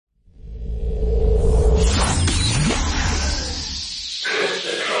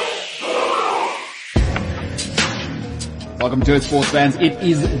Welcome to it, sports fans. It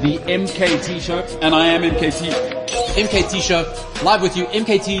is the MKT Show, and I am MKT. MKT Show, live with you.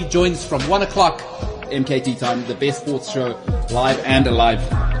 MKT joins from 1 o'clock. MKT time, the best sports show, live and alive.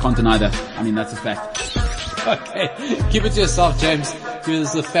 Can't deny that. I mean, that's a fact. Okay, keep it to yourself, James. This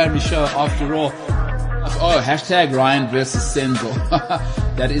is a family show after all. Oh, hashtag Ryan versus Senzo.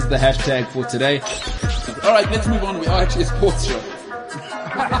 That is the hashtag for today. All right, let's move on. We are actually a sports show.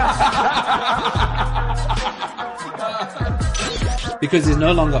 Because there's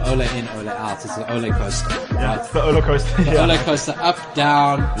no longer Ola in, Ola out. It's the Ola coaster. Yeah, right? it's the Ola coaster. The Ola coaster, up,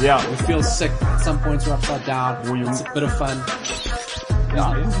 down. Yeah. We feel sick. At some points we're upside down. It's a bit of fun.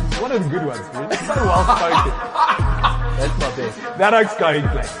 Yeah, this is one of the good ones, dude. It's so well spoken. That's my best. That oak's going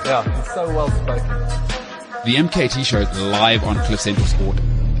place. Yeah, it's so well spoken. The MKT Show is live on Cliff Central Sport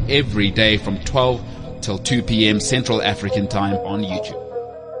every day from 12 till 2 p.m. Central African time on YouTube.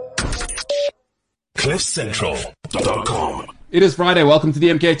 CliffCentral.com. It is Friday. Welcome to the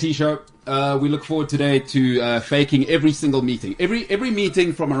MKT Show. We look forward today to faking every single meeting. Every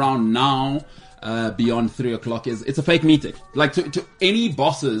meeting from around now beyond 3 o'clock it's a fake meeting. Like to any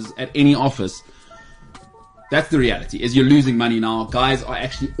bosses at any office, that's the reality. Is you're losing money now. Guys are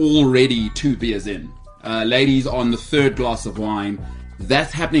actually already 2 beers in. Ladies on the 3rd glass of wine.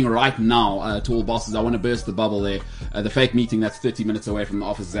 That's happening right now to all bosses. I want to burst the bubble there. The fake meeting that's 30 minutes away from the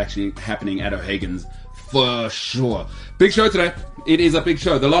office is actually happening at O'Hagan's for sure. Big show today. It is a big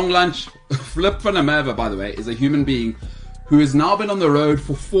show. The long lunch. Flip van der Merwe, by the way, is a human being who has now been on the road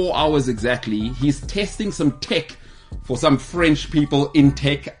for 4 hours exactly. He's testing some tech for some French people in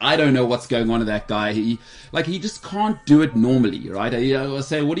tech. I don't know what's going on with that guy. He just can't do it normally, right? I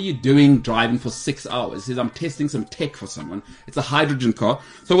say, what are you doing driving for 6 hours? He says, I'm testing some tech for someone. It's a hydrogen car.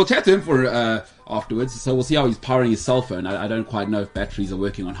 So we'll chat to him for afterwards. So we'll see how he's powering his cell phone. I don't quite know if batteries are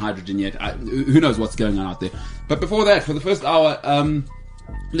working on hydrogen yet. Who knows what's going on out there. But before that, for the first hour,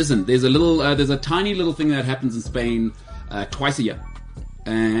 listen, there's a tiny little thing that happens in Spain twice a year.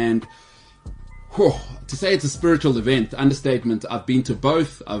 And to say it's a spiritual event, understatement. I've been to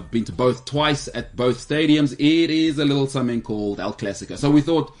both twice at both stadiums. It is a little something called El Clasico. So we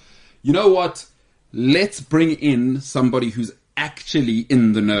thought, you know what? Let's bring in somebody who's actually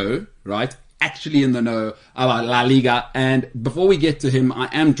in the know, right? Actually in the know about La Liga. And before we get to him, I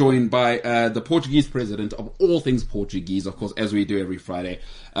am joined by the Portuguese president of all things Portuguese, of course, as we do every Friday,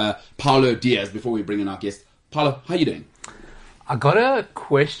 Paulo Diaz, before we bring in our guest. Paulo, how you doing? I got a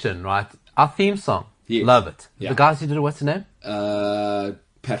question, right? Our theme song. Yes. Love it. Yeah. The guys who did it, what's the name?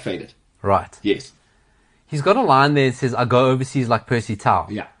 Pat Faded. Right. Yes. He's got a line there that says, I go overseas like Percy Tau.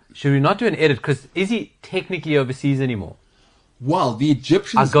 Yeah. Should we not do an edit? Because is he technically overseas anymore? Well, the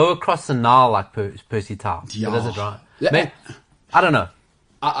Egyptians... I go across the Nile like Percy Tau. Yeah. Does it right? Yeah. I don't know.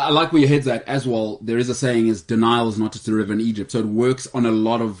 I like where your head's at as well. There is a saying is denial is not just a river in Egypt. So it works on a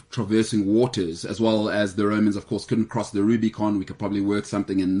lot of traversing waters, as well as the Romans, of course, couldn't cross the Rubicon. We could probably work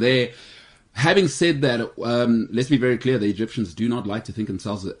something in there. Having said that, let's be very clear. The Egyptians do not like to think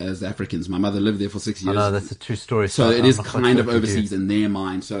themselves as Africans. My mother lived there for 6 years. I know, that's a true story. So it is kind of overseas in their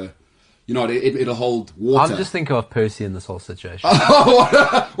mind. So, you know, it'll hold water. I'm just thinking of Percy in this whole situation.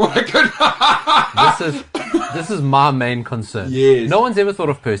 Oh, what a good... This is my main concern. Yes. No one's ever thought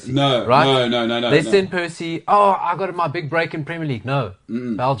of Percy. No, right? No. They send Percy, I got my big break in Premier League. No.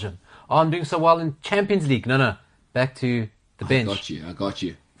 Belgium. I'm doing so well in Champions League. No. Back to the bench. I got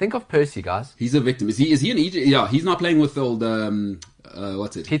you. Think of Percy, guys. He's a victim. Is he in Egypt? Yeah, he's not playing with the old,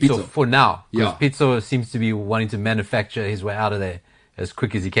 what's it? Pizzo for now. Yeah. Because Pizzo seems to be wanting to manufacture his way out of there as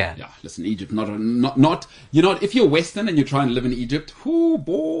quick as he can. Yeah, listen, Egypt, not, you know, if you're Western and you're trying to live in Egypt, oh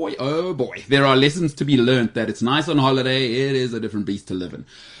boy, there are lessons to be learned that it's nice on holiday, it is a different beast to live in.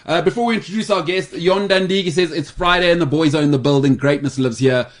 Before we introduce our guest, Yon Dandigi says, it's Friday and the boys are in the building, greatness lives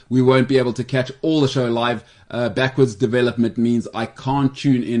here, we won't be able to catch all the show live, backwards development means I can't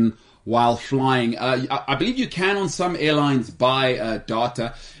tune in while flying. I believe you can on some airlines buy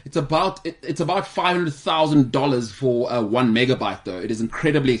data. It's about $500,000 for 1 megabyte though. It is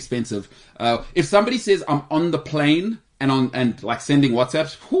incredibly expensive. If somebody says I'm on the plane and like sending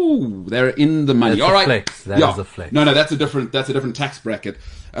WhatsApps, they're in the money. That's all right. Flex. That is a flex. No, that's a different tax bracket.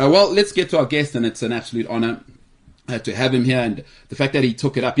 Well, let's get to our guest, and it's an absolute honor to have him here, and the fact that he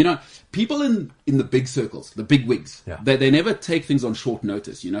took it up. You know, people in the big circles, the big wigs, they never take things on short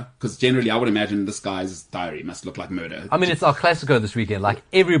notice, you know, because generally I would imagine this guy's diary must look like murder. I mean, it's our Clasico this weekend. Like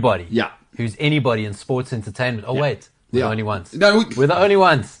everybody who's anybody in sports entertainment. Oh, wait. We're the only ones. No, we're the only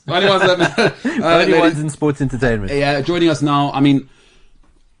ones. Only ones that only ones in sports entertainment. Yeah, joining us now. I mean,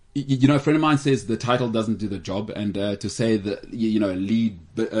 You know, a friend of mine says the title doesn't do the job, and to say that, you know, lead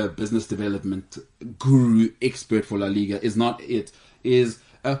business development guru expert for La Liga is not it.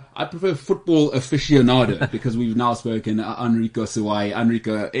 I prefer football aficionado because we've now spoken Enrique Suay.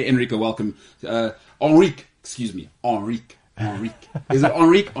 Enrique, welcome. Enrique. Is it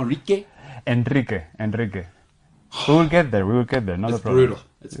Enrique? Enrique. We will get there. Not a problem.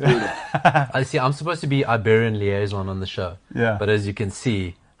 It's brutal. I see. I'm supposed to be Iberian liaison on the show. Yeah. But as you can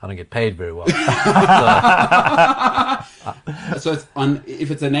see, I don't get paid very well. So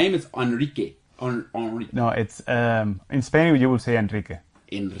if it's a name, it's Enrique. Enrique. No, it's in Spain you will say Enrique.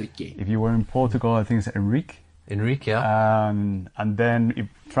 Enrique. If you were in Portugal, I think it's Enrique. Enrique, yeah. And then it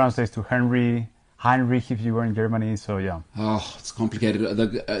translates to Heinrich if you were in Germany. So yeah. Oh, it's complicated.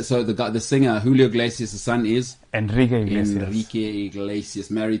 The singer Julio Iglesias' son is Enrique Iglesias. Enrique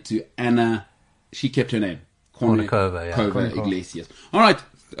Iglesias, married to Anna. She kept her name. Cornicova, Iglesias. All right.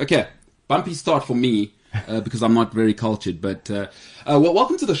 Okay. Bumpy start for me because I'm not very cultured. But well,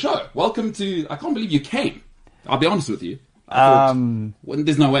 welcome to the show. Welcome to. I can't believe you came. I'll be honest with you.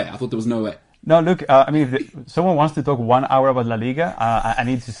 There's no way. I thought there was no way. No, look, I mean, if someone wants to talk 1 hour about La Liga, I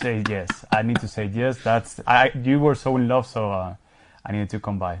need to say yes. You were so in love, so I needed to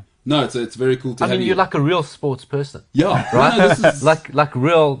come by. No, it's very cool to have you. I mean, you're like a real sports person. Yeah. Right? No, this is... like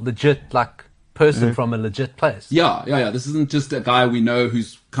real, legit, like person from a legit place. Yeah. This isn't just a guy we know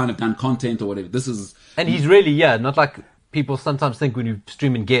who's kind of done content or whatever. This is... And he's really, not like people sometimes think when you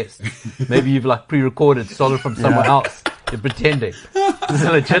stream in guests. Maybe you've like pre-recorded, stole it from someone else. You're pretending. This is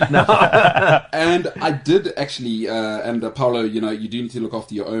legit now. And I did actually, and Paulo, you know, you do need to look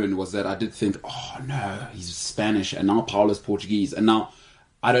after your own, was that I did think, oh no, he's Spanish, and now Paulo's Portuguese, and now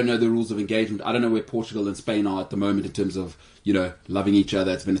I don't know the rules of engagement. I don't know where Portugal and Spain are at the moment in terms of, you know, loving each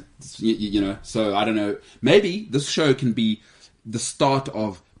other. It's been, you know, so I don't know. Maybe this show can be the start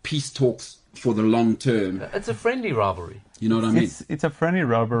of peace talks for the long term. It's a friendly rivalry. You know what I mean? It's a friendly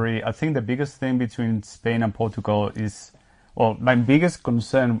rivalry. I think the biggest thing between Spain and Portugal is, well, my biggest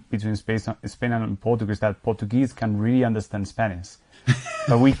concern between Spain and Portugal is that Portuguese can really understand Spanish,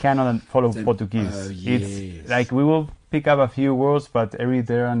 but we cannot follow Portuguese. Yes. It's like we will pick up a few words, but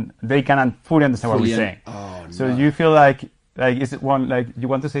they cannot fully understand what we're saying. Oh, no. So you feel like is it one like you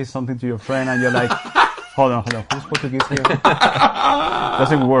want to say something to your friend and you're like, hold on, who's Portuguese here?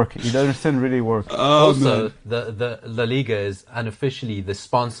 Doesn't work. It doesn't really work. Also, the La Liga is unofficially the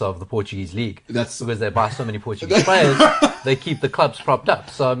sponsor of the Portuguese league. That's because they buy so many Portuguese players, they keep the clubs propped up.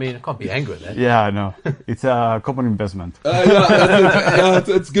 So I mean, it can't be angry at that. Yeah, no, it's a common investment.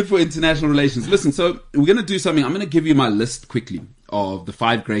 It's good for international relations. Listen, so we're going to do something. I'm going to give you my list quickly of the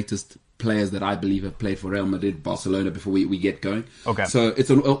 5 greatest players that I believe have played for Real Madrid, Barcelona before we get going. Okay. So it's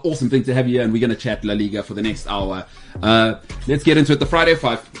an awesome thing to have you here, and we're going to chat La Liga for the next hour. Let's get into it. The Friday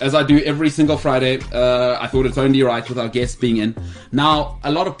 5, as I do every single Friday. I thought it's only right with our guests being in. Now,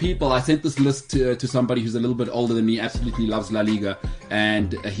 a lot of people, I sent this list to somebody who's a little bit older than me, absolutely loves La Liga,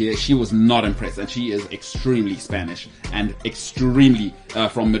 and she was not impressed, and she is extremely Spanish and extremely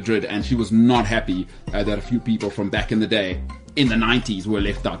from Madrid, and she was not happy that a few people from back in the day in the 90s were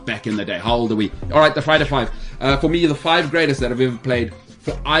left out back in the day. How old are we? All right, the Friday 5. For me, the 5 greatest that have ever played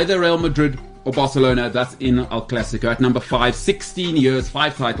for either Real Madrid or Barcelona. That's in El Clasico. At number 5, 16 years,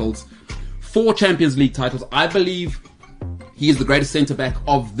 5 titles, 4 Champions League titles. I believe he is the greatest centre-back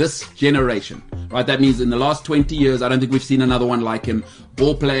of this generation. Right? That means in the last 20 years, I don't think we've seen another one like him.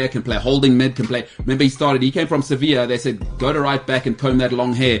 Ball player, can play holding mid, can play. Remember, he came from Sevilla. They said, go to right back and comb that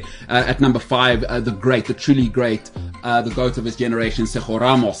long hair. At number 5, the truly great, the GOAT of his generation, Sergio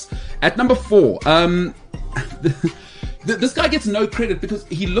Ramos. At number 4, this guy gets no credit because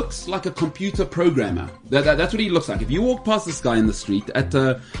he looks like a computer programmer. That's what he looks like. If you walk past this guy in the street,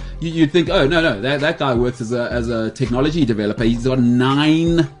 you'd think, oh, no, that guy works as a technology developer. He's got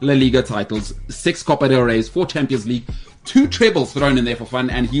 9 La Liga titles, 6 Copa del Rey, 4 Champions League, 2 trebles thrown in there for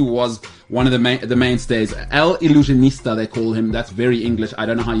fun, and he was one of the mainstays. El Ilusionista, they call him. That's very English. I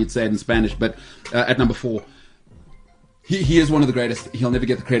don't know how you'd say it in Spanish, but at number 4, he is one of the greatest. He'll never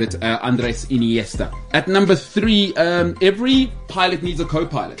get the credit. Andres Iniesta. At number 3, every pilot needs a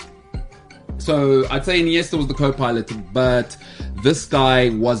co-pilot. So I'd say Iniesta was the co-pilot, but this guy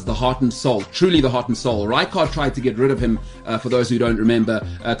was the heart and soul, truly the heart and soul. Rijkaard tried to get rid of him, for those who don't remember,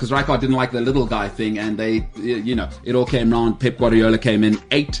 because Rijkaard didn't like the little guy thing, and it all came round. Pep Guardiola came in,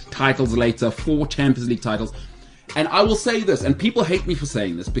 8 titles later, 4 Champions League titles. And I will say this, and people hate me for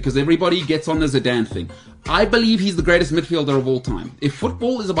saying this, because everybody gets on the Zidane thing. I believe he's the greatest midfielder of all time. If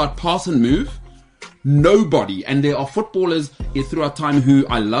football is about pass and move, nobody, and there are footballers throughout time who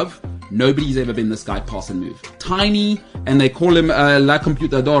I love, Nobody's ever been this guy pass and move. Tiny, and they call him La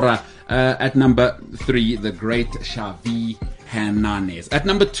Computadora. At number 3, the great Xavi Hernandez. At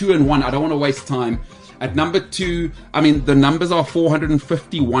number 2 and 1, I don't want to waste time. At number 2, I mean, the numbers are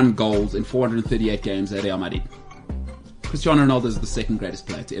 451 goals in 438 games at Real Madrid. Cristiano Ronaldo is the second greatest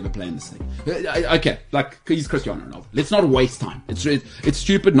player to ever play in this thing. Okay, like, he's Cristiano Ronaldo. Let's not waste time. It's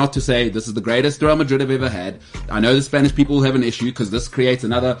stupid not to say this is the greatest Real Madrid have ever had. I know the Spanish people have an issue because this creates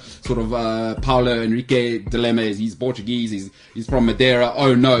another sort of Paulo Enrique dilemma. He's Portuguese, he's from Madeira.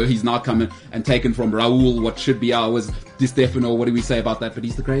 Oh no, he's now coming and taken from Raul, what should be ours, Di Stefano. What do we say about that? But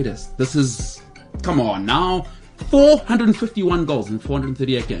he's the greatest. This is, come on now, 451 goals in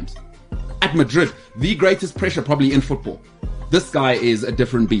 438 games. At Madrid, the greatest pressure probably in football. This guy is a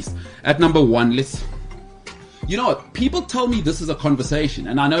different beast. At number 1, you know what? People tell me this is a conversation,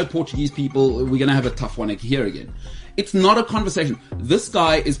 and I know Portuguese people, we're going to have a tough one here again. It's not a conversation. This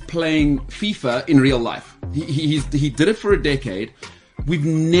guy is playing FIFA in real life. He did it for a decade. We've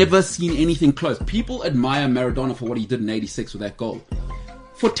never seen anything close. People admire Maradona for what he did in '86 with that goal.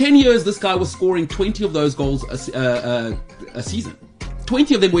 For 10 years, this guy was scoring 20 of those goals a season.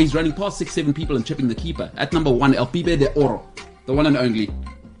 20 of them where he's running past 6-7 people and chipping the keeper. At number 1, El Pibe de Oro, the one and only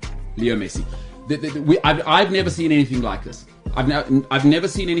Leo Messi. I've never seen anything like this. I've never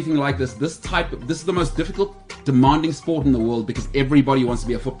seen anything like this. This is the most difficult, demanding sport in the world because everybody wants to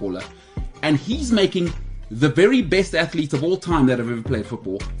be a footballer, and he's making the very best athletes of all time that have ever played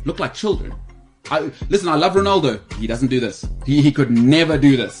football look like children. Listen, I love Ronaldo. He doesn't do this. He could never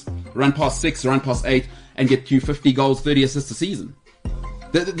do this. Run past 6, run past 8, and get you 50 goals, 30 assists a season.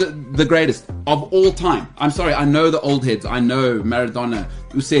 The greatest of all time. I'm sorry, I know the old heads. I know Maradona,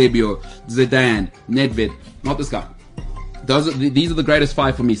 Eusebio, Zidane, Nedved. Not this guy. These are the greatest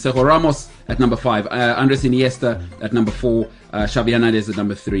 5 for me. Sergio Ramos at number 5, Andres Iniesta at number 4, Xavi Hernandez at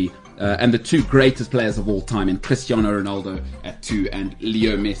number 3, and the 2 greatest players of all time in Cristiano Ronaldo at 2 and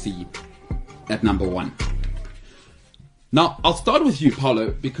Leo Messi at number 1. Now, I'll start with you,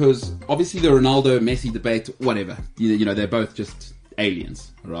 Paulo, because obviously the Ronaldo-Messi debate, whatever, you know, they're both just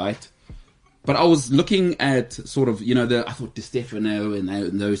aliens, right? But I was looking at sort of, you know, I thought Di Stefano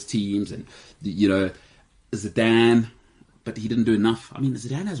and those teams and, you know, Zidane, but he didn't do enough. I mean,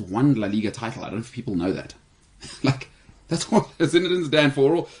 Zidane has 1 La Liga title. I don't know if people know that. Like, that's what Zinedine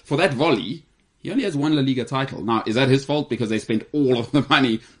Zidane for that volley. He only has 1 La Liga title. Now, is that his fault? Because they spent all of the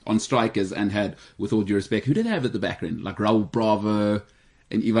money on strikers and had, with all due respect, who did they have at the back end? Like Raul Bravo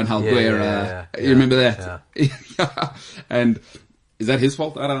and Ivan Alguera. You remember that? Yeah. And is that his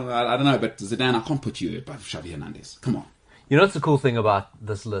fault? I don't know. But Zidane, I can't put you above Xavi Hernandez. Come on. You know what's the cool thing about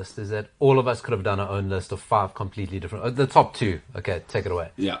this list is that all of us could have done our own list of 5 completely different. The top 2, okay, take it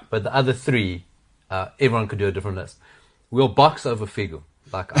away. Yeah. But the other 3, everyone could do a different list. We'll box over Figo.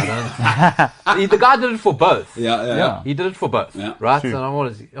 Like, I don't. The guy did it for both. Yeah. He did it for both, right? True. So I'm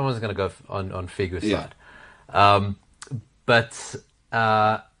always going to go on Figo's side. But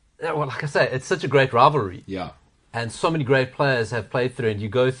well, like I say, it's such a great rivalry. Yeah. And so many great players have played through, and you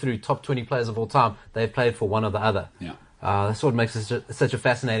go through top 20 players of all time, they've played for one or the other. Yeah. That's what makes it such a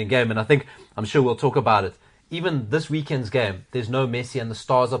fascinating game. And I'm sure we'll talk about it. Even this weekend's game, there's no Messi, and the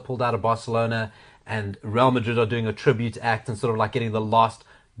stars are pulled out of Barcelona, and Real Madrid are doing a tribute act and sort of like getting the last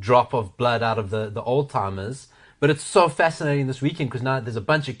drop of blood out of the old-timers. But it's so fascinating this weekend because now there's a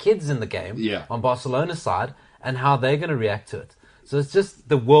bunch of kids in the game on Barcelona's side and how they're going to react to it. So it's just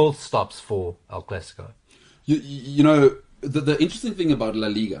the world stops for El Clasico. You know, the interesting thing about La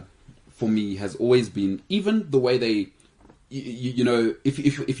Liga for me has always been even the way they, you know,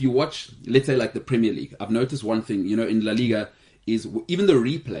 if you watch, let's say like the Premier League, I've noticed one thing, you know, in La Liga is even the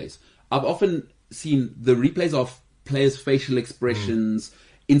replays. I've often seen the replays of players' facial expressions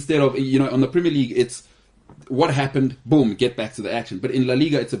instead of, you know, on the Premier League, it's what happened, boom, get back to the action. But in La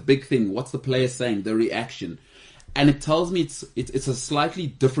Liga, it's a big thing. What's the player saying? The reaction. And it tells me it's a slightly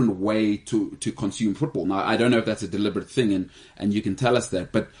different way to consume football. Now, I don't know if that's a deliberate thing, and you can tell us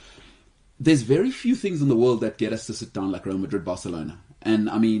that. But there's very few things in the world that get us to sit down like Real Madrid, Barcelona. And,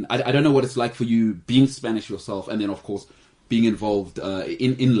 I mean, I don't know what it's like for you being Spanish yourself and then, of course, being involved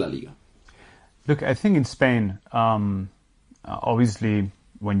in La Liga. Look, I think in Spain, obviously,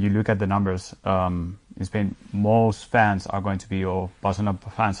 when you look at the numbers, in Spain, most fans are going to be Barcelona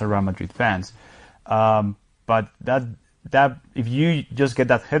fans or Real Madrid fans. But that if you just get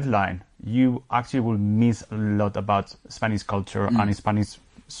that headline, you actually will miss a lot about Spanish culture and Spanish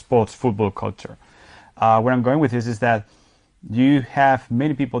sports football culture. Where I'm going with this is that you have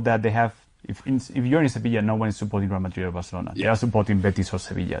many people that they have. If you're in Sevilla, no one is supporting Real Madrid or Barcelona. They are supporting Betis or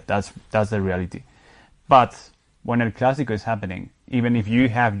Sevilla. That's the reality. But when El Clasico is happening, even if you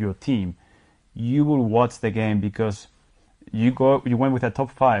have your team, you will watch the game because you went with a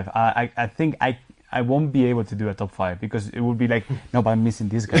top 5. I think I won't be able to do a top 5 because it would be like, no, but I'm missing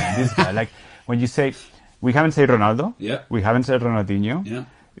this guy and this guy. Like when you say, we haven't said Ronaldo, we haven't said Ronaldinho,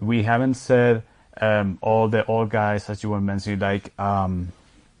 we haven't said all the old guys as you were mentioning, like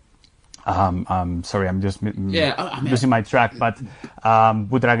sorry, I'm just losing my track, but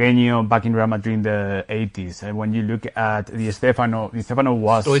Butragueño back in Real Madrid in the 80s. And when you look at Di Stefano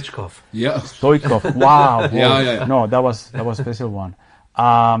was Stoichkov. Wow. No, that was a special one.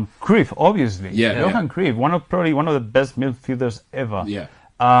 Cruyff, obviously. Johan Cruyff, probably one of the best midfielders ever.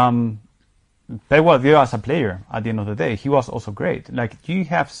 Pep Guardiola as a player, at the end of the day, he was also great. Like, you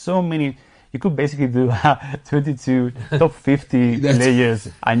have so many, you could basically do 22 top 50 players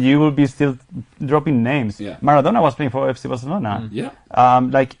and you will be still dropping names. Maradona was playing for FC Barcelona.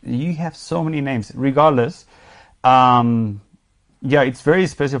 Like, you have so many names. Regardless, it's very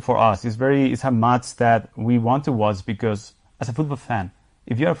special for us. It's a match that we want to watch because as a football fan,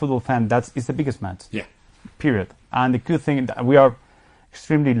 if you're a football fan, it's the biggest match. Period. And the good thing that we are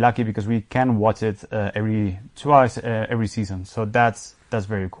extremely lucky because we can watch it twice every season. So that's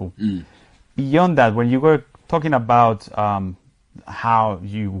very cool. Beyond that, when you were talking about how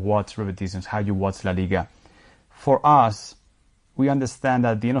you watch repetitions, how you watch La Liga, for us, we understand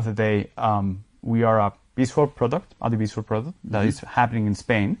that at the end of the day, we are a visual product that is happening in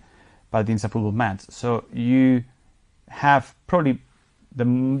Spain, but it's a football match. So you have probably the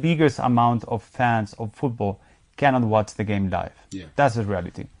biggest amount of fans of football cannot watch the game live. That's the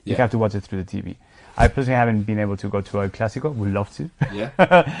reality. You have to watch it through the TV. I personally haven't been able to go to El Clasico. Would love to.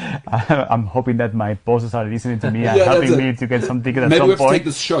 I'm hoping that my bosses are listening to me and helping me to get some tickets at some point. Maybe we have to take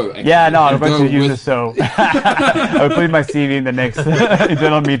this show. Actually. I'm going to use the show. I'll put in my CV in the next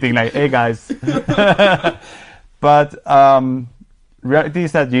internal meeting, like, hey guys. But reality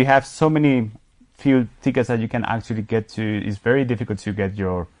is that you have so many few tickets that you can actually get to. It's very difficult to get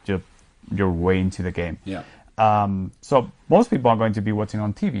your way into the game. So most people are going to be watching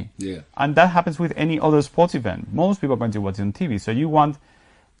on TV. And that happens with any other sports event. Most people are going to watch it on TV. So you want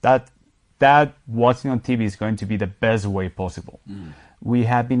that watching on TV is going to be the best way possible. We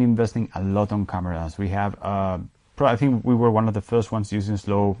have been investing a lot on cameras. We have, I think we were one of the first ones using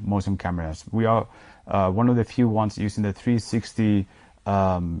slow motion cameras. We are one of the few ones using the 360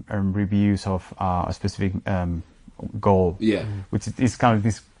 reviews of a specific goal, which is kind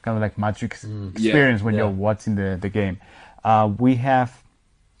of like Matrix experience when you're watching the game. We have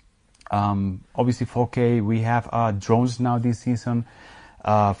obviously 4K. We have drones now this season.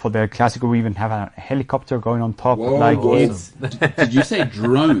 For the Clasico, we even have a helicopter going on top. Did you say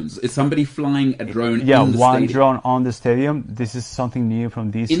drones? Is somebody flying a drone? In the one stadium? Drone on the stadium. This is something new from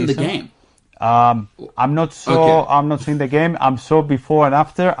this season. In the game? I'm not so. I'm not seeing the game. I'm so before and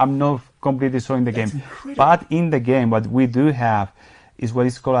after. I'm not completely showing the game. Incredible. But in the game, what we do have is what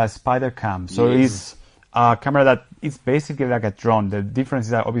is called a spider cam. So it's a camera that it's basically like a drone. The difference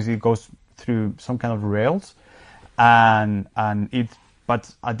is that obviously it goes through some kind of rails, and it.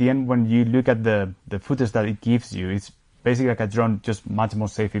 But at the end, when you look at the footage that it gives you, it's basically like a drone, just much more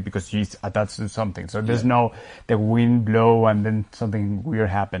safely because it's attached to something. So there's no the wind blow and then something weird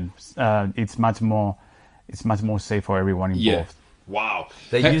happens. It's much more safe for everyone involved. Wow.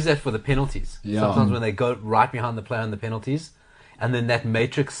 They use that for the penalties. Sometimes when they go right behind the player on the penalties, and then that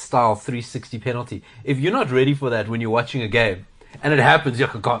Matrix style 360 penalty. If you're not ready for that when you're watching a game, and it happens, you're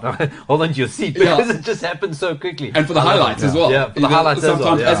like, God, hold on to your seat because it just happens so quickly. And for the highlights as well. Yeah, for the highlights as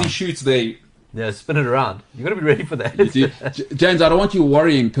well. Sometimes as he shoots, they spin it around. You got to be ready for that. James, I don't want you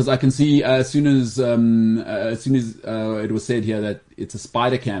worrying because I can see as soon as it was said here that it's a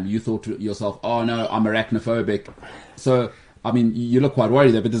spider cam, you thought to yourself, "Oh no, I'm arachnophobic." So I mean, you look quite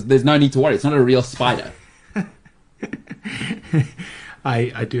worried there, but there's no need to worry. It's not a real spider.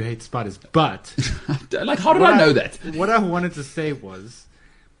 I do hate spiders, but like, how did I know that? What I wanted to say was,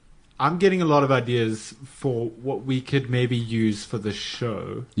 I'm getting a lot of ideas for what we could maybe use for the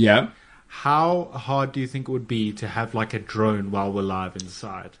show. Yeah. How hard do you think it would be to have like a drone while we're live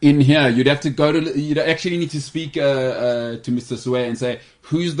inside? In here, you'd have to go to. You'd actually need to speak to Mr. Suay and say,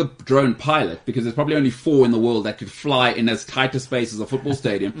 who's the drone pilot? Because there's probably only 4 in the world that could fly in as tight a space as a football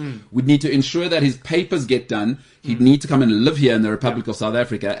stadium. We'd need to ensure that his papers get done. He'd need to come and live here in the Republic of South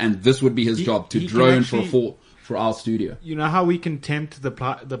Africa, and this would be his job to drone for our studio. You know how we can tempt the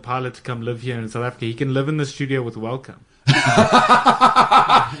pilot to come live here in South Africa? He can live in the studio with Welcome.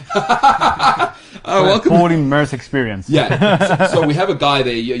 Welcome. Full immerse experience. So we have a guy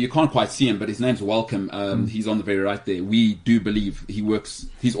there. You can't quite see him, but his name's Welcome. He's on the very right there. We do believe he works.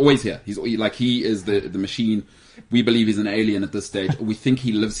 He's always here. He is the machine we believe he's an alien at this stage. We think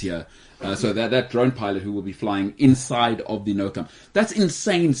he lives here. So that drone pilot who will be flying inside of the No Camp, that's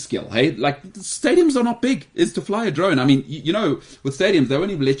insane skill. Hey, like stadiums are not big. Is to fly a drone. I mean, you know, with stadiums they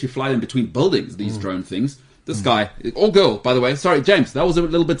won't even let you fly them between buildings. These drone things. This guy, all girl, by the way. Sorry, James, that was a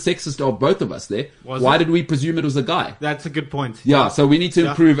little bit sexist of both of us there. Why did we presume it was a guy? That's a good point. Yeah, so we need to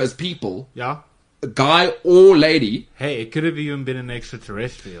improve as people. Yeah. A guy or lady. Hey, it could have even been an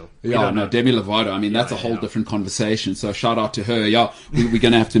extraterrestrial. Yeah, no, Demi Lovato. I mean, that's a whole different conversation. So shout out to her. Yeah, we're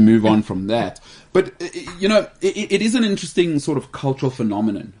going to have to move on from that. But, you know, it is an interesting sort of cultural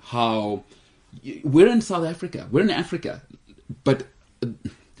phenomenon how we're in South Africa. We're in Africa. But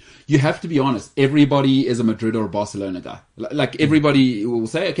you have to be honest. Everybody is a Madrid or a Barcelona guy. Like everybody will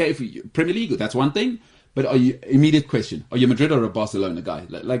say, okay, if Premier League, that's one thing. But immediate question, are you a Madrid or a Barcelona guy?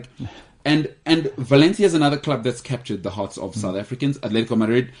 Like... And Valencia is another club that's captured the hearts of South Africans. Atletico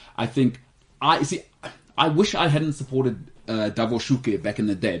Madrid, I think, I wish I hadn't supported Davor Schuke back in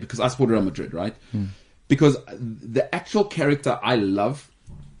the day because I supported Real Madrid, right? Because the actual character I love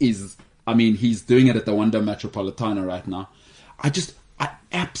is, I mean, he's doing it at the Wanda Metropolitano right now. I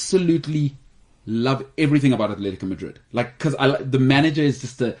absolutely love everything about Atletico Madrid. Like, because the manager is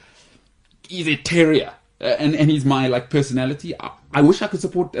just he's a terrier. And he's my like personality. I wish I could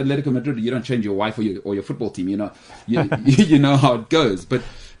support Atletico Madrid. You don't change your wife or your football team. You know, you know how it goes. But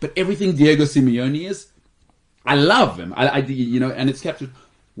everything Diego Simeone is, I love him. You know, and it's captured.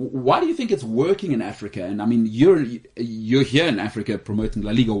 Why do you think it's working in Africa? And I mean, you're here in Africa promoting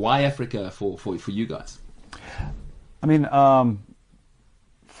La Liga. Why Africa for you guys? I mean,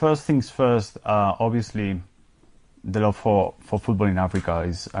 first things first. Obviously, the love for football in Africa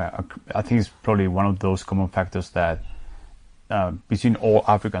is, I think, it's probably one of those common factors that between all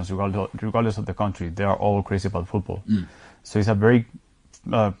Africans, regardless of the country, they are all crazy about football. So it's a very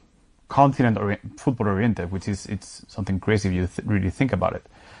continent football oriented, which is it's something crazy if you really think about it.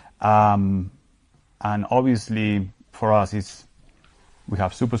 And obviously for us, we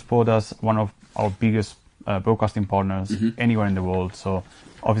have SuperSport as one of our biggest broadcasting partners anywhere in the world. So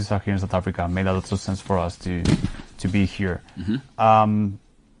obviously here in South Africa, made a lot of sense for us to be here.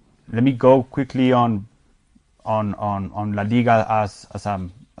 Let me go quickly on La Liga as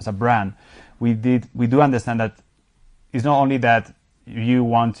a brand. We do understand that it's not only that you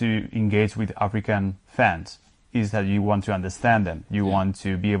want to engage with African fans, is that you want to understand them. You want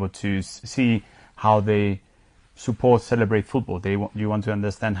to be able to see how they celebrate football. You want to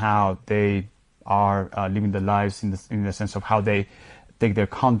understand how they are living their lives in the sense of how they take their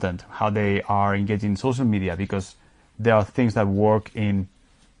content, how they are engaging in social media, because there are things that work in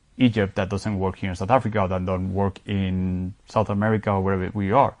Egypt that doesn't work here in South Africa, or that don't work in South America or wherever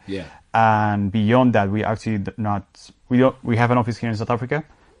we are. Yeah. And beyond that, we actually we have an office here in South Africa,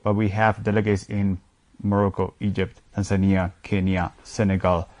 but we have delegates in Morocco, Egypt, Tanzania, Kenya,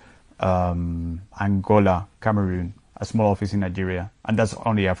 Senegal, Angola, Cameroon, a small office in Nigeria, and that's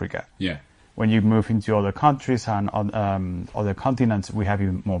only Africa. Yeah. When you move into other countries and other continents, we have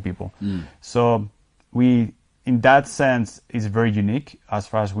even more people. So in that sense, it's very unique. As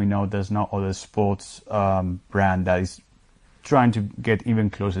far as we know, there's no other sports brand that is trying to get even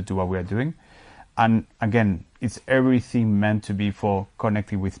closer to what we are doing. And again, it's everything meant to be for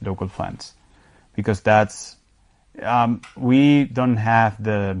connecting with local fans, because we don't have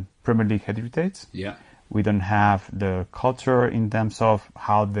the Premier League heritage. Yeah. We don't have the culture in terms of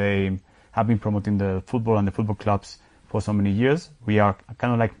how they have been promoting the football and the football clubs for so many years. We are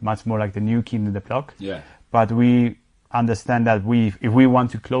kind of like much more like the new kid in the block. Yeah. But we understand that if we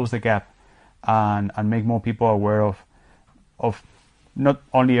want to close the gap and make more people aware of not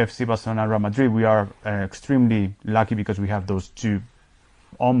only FC Barcelona and Real Madrid, we are extremely lucky because we have those two,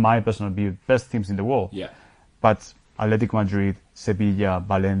 on my personal view, best teams in the world. Yeah. But Atletico Madrid, Sevilla,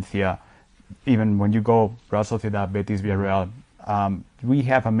 Valencia, even when you go Real Sociedad, Betis, Villarreal, we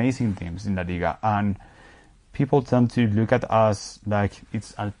have amazing teams in La Liga, and people tend to look at us like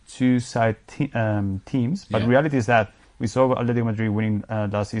it's a two-side teams. But reality is that we saw Atletico Madrid winning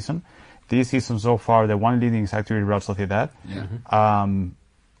last season. This season so far, the one leading is actually Real Sociedad. Yeah.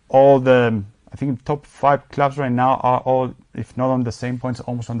 All the, I think, top 5 clubs right now are all, if not on the same points,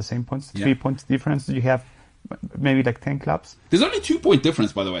 almost on the same points. 3 points difference. You have maybe like 10 clubs. There's only 2-point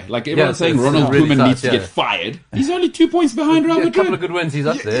difference, by the way. Like everyone's saying Ronald Koeman needs to get fired. He's only 2 points behind Real Madrid. A couple of good wins, he's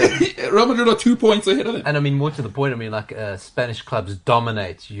up there. Real Madrid are 2 points ahead of them. And I mean, more to the point, I mean, like Spanish clubs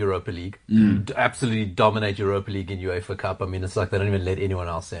dominate Europa League. Absolutely dominate Europa League in UEFA Cup. I mean, it's like they don't even let anyone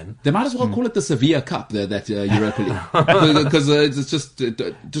else in. They might as well call it the Sevilla Cup, that Europa League. Because it's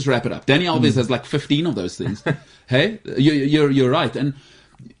just wrap it up. Dani Alves has like 15 of those things. Hey, you're right. And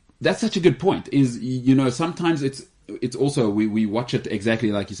that's such a good point. Is, you know, sometimes it's also we watch it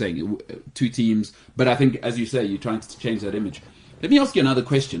exactly like you're saying, two teams. But I think, as you say, you're trying to change that image. Let me ask you another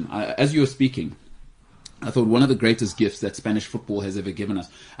question. As you were speaking, I thought one of the greatest gifts that Spanish football has ever given us.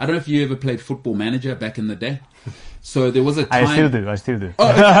 I don't know if you ever played Football Manager back in the day. So there was a time. I still do.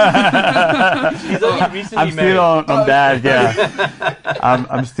 He's only recently I'm still on that. Yeah,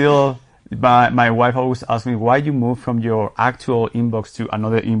 I'm still. My wife always asks me, why you move from your actual inbox to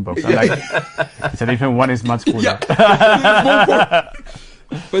another inbox. I'm like, it's a different one. Is much cooler. Yeah.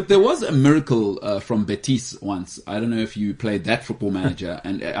 But there was a miracle from Betis once. I don't know if you played that Football Manager,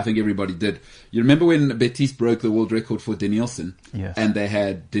 and I think everybody did. You remember when Betis broke the world record for Danielson? Yes. And they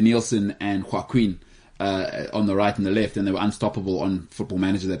had Danielson and Joaquin on the right and the left, and they were unstoppable on Football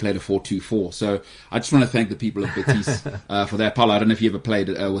Manager. They played a 4-2-4. So I just want to thank the people of Betis for that. Paulo, I don't know if you ever played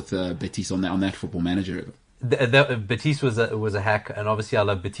with Betis on that Football Manager. Betis was a hack, and obviously I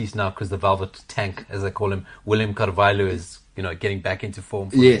love Betis now because the Velvet Tank, as they call him, William Carvalho, is, you know, getting back into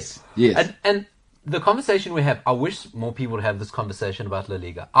form. Yes. And the conversation we have, I wish more people would have this conversation about La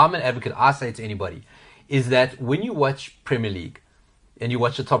Liga. I'm an advocate. I say to anybody, is that when you watch Premier League and you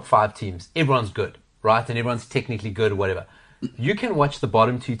watch the top 5 teams, everyone's good, right? And everyone's technically good or whatever. You can watch the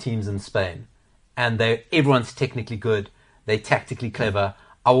bottom 2 teams in Spain, and everyone's technically good. They're tactically clever.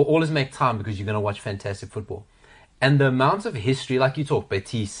 I will always make time because you're going to watch fantastic football. And the amount of history, like you talk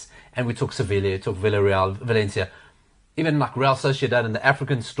Betis, and we talk Sevilla, you talk Villarreal, Valencia, even like Real Sociedad, and the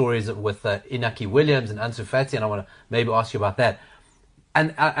African stories with Inaki Williams and Ansu Fati, and I want to maybe ask you about that.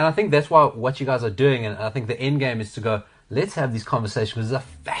 And I think that's what you guys are doing, and I think the end game is to go, let's have these conversations, because it's a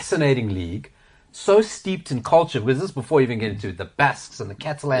fascinating league, so steeped in culture, because this is before you even get into the Basques and the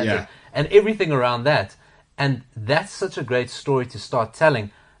Catalans and everything around that. And that's such a great story to start telling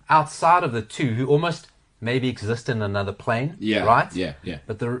outside of the two who almost maybe exist in another plane, right? Yeah.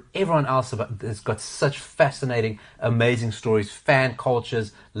 But everyone else has got such fascinating, amazing stories, fan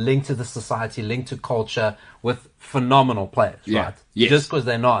cultures, linked to the society, linked to culture, with phenomenal players, right? Yes. Just because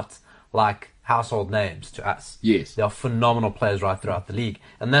they're not like household names to us. Yes. They are phenomenal players right throughout the league.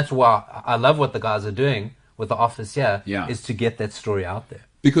 And that's why I love what the guys are doing with the office here, is to get that story out there.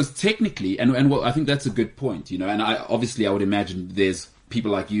 Because technically, and well, I think that's a good point, you know, and I would imagine there's people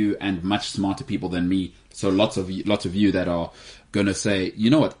like you and much smarter people than me, so lots of you that are going to say,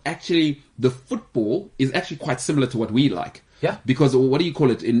 you know what, actually, the football is actually quite similar to what we like. Yeah. Because what do you call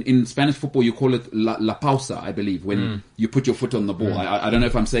it? In Spanish football, you call it la pausa, I believe, when you put your foot on the ball. I don't know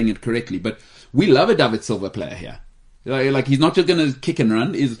if I'm saying it correctly, but we love a David Silva player here. Like, he's not just going to kick and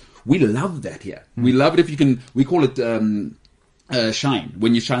run. We love that here. We love it if you can, we call it... shine,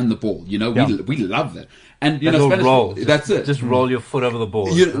 when you shine the ball, you know, we love that. And, you know, Spanish, roll. That's it. Just roll your foot over the ball.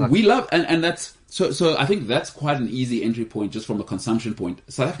 We love, and that's, so I think that's quite an easy entry point just from a consumption point.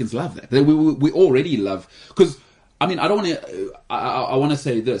 South Africans love that. We already love, because, I mean, I don't want to, I want to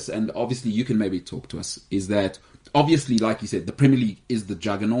say this, and obviously you can maybe talk to us, is that, obviously, like you said, the Premier League is the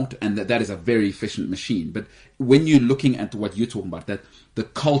juggernaut, and that is a very efficient machine. But when you're looking at what you're talking about, that the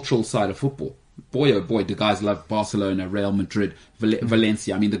cultural side of football, boy, oh boy, the guys love Barcelona, Real Madrid,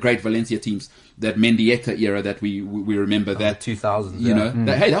 Valencia. I mean, the great Valencia teams, that Mendieta era that we remember, that 2000s, you know,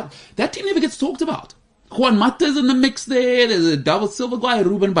 that team never gets talked about. Juan Mata's in the mix there. There's a David Silva guy,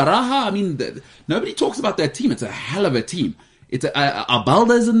 Ruben Baraja. I mean, nobody talks about that team. It's a hell of a team. It's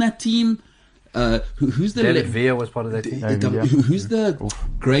Abalda's in that team. Who's the David Villa was part of that team. Who's the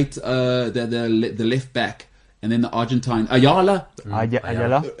great the left back? And then the Argentine, Ayala.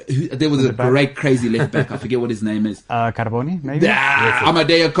 Ayala. There was a great, crazy left back. I forget what his name is. Carboni, maybe?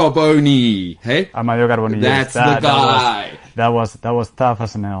 Amadeo Carboni. Hey? Amadeo Carboni, That's the guy. That was tough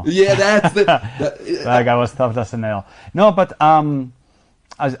as an L. Yeah, that's the... that guy was tough as an L. No, but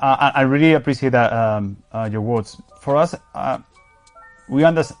I really appreciate that your words. For us, we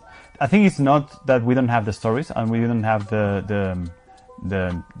understand... I think it's not that we don't have the stories and we don't have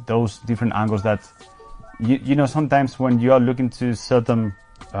those different angles that... You know, sometimes when you are looking to certain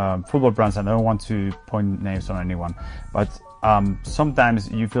football brands, and I don't want to point names on anyone, but sometimes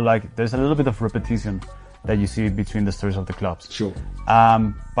you feel like there's a little bit of repetition that you see between the stories of the clubs. Sure.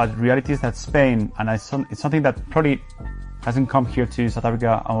 But reality is that Spain, and it's something that probably hasn't come here to South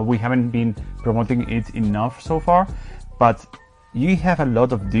Africa, we haven't been promoting it enough so far, but you have a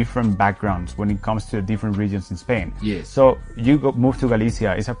lot of different backgrounds when it comes to the different regions in Spain. Yes. So you move to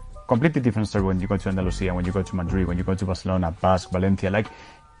Galicia, it's a completely different story when you go to Andalusia, when you go to Madrid, when you go to Barcelona, Basque, Valencia. Like,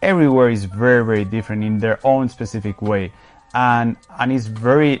 everywhere is very, very different in their own specific way, and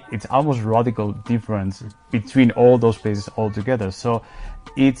it's almost radical difference between all those places altogether. So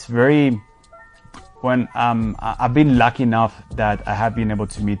it's very when I've been lucky enough that I have been able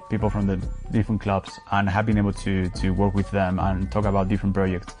to meet people from the different clubs and have been able to work with them and talk about different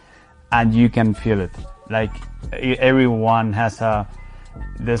projects, and you can feel it. Like everyone has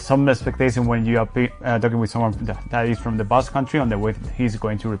there's some expectation when you are talking with someone that is from the Basque country on the way he's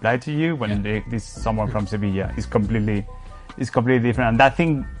going to reply to you. When this someone from Sevilla is completely different, and I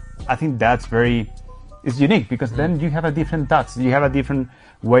think that's it's unique because then you have a different touch, you have a different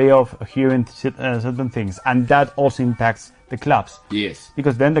way of hearing certain things, and that also impacts the clubs. Yes.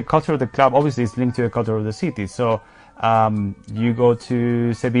 Because then the culture of the club obviously is linked to the culture of the city. So you go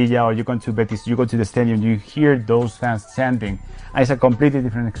to Sevilla or you go to Betis, you go to the stadium, you hear those fans chanting, and it's a completely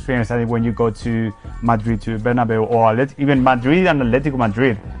different experience than when you go to Madrid, to Bernabeu, or even Madrid and Atletico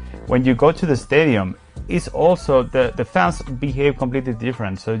Madrid. When you go to the stadium, it's also the fans behave completely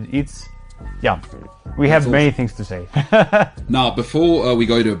different. So it's we have many things to say. Now, before we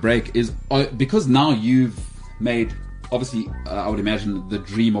go to a break, because now you've made, obviously, I would imagine the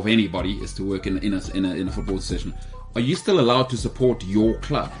dream of anybody is to work in a football session. Are you still allowed to support your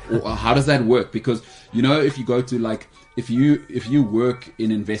club, or how does that work? Because if you go to if you work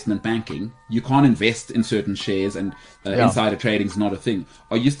in investment banking, you can't invest in certain shares, and insider trading is not a thing.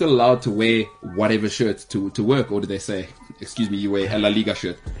 Are you still allowed to wear whatever shirt to work, or do they say, excuse me, you wear a La Liga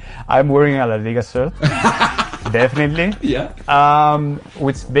shirt? I'm wearing a La Liga shirt. Definitely. Yeah.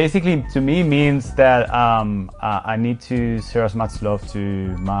 Which basically to me means that I need to share as much love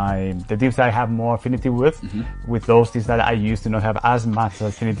to the teams that I have more affinity with those teams that I used to not have as much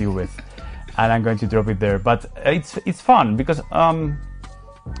affinity with. And I'm going to drop it there. But it's fun because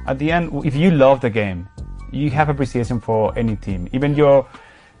at the end, if you love the game, you have appreciation for any team. Even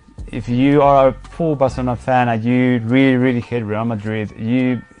if you are a full Barcelona fan and you really, really hate Real Madrid,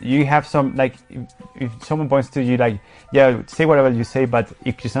 you have some, like, if someone points to you like, say whatever you say, but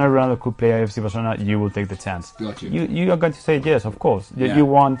if Cristiano Ronaldo could play at FC Barcelona, you will take the chance. Got you. You are going to say yes, of course. Yeah. You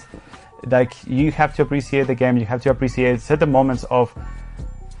want, like, you have to appreciate the game. You have to appreciate certain moments of,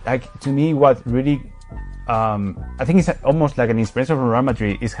 like, to me, what really, I think it's almost like an inspiration from Real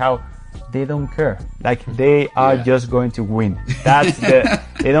Madrid is how they don't care. Like, they are just going to win. That's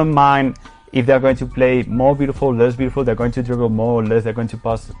they don't mind if they're going to play more beautiful, less beautiful. They're going to dribble more or less. They're going to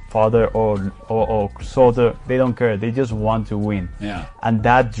pass farther or shorter. They don't care. They just want to win. Yeah. And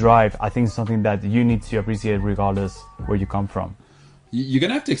that drive, I think, is something that you need to appreciate regardless where you come from. You're going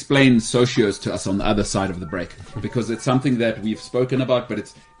to have to explain socios to us on the other side of the break, because it's something that we've spoken about, but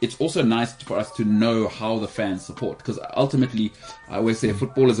it's also nice for us to know how the fans support, because ultimately, I always say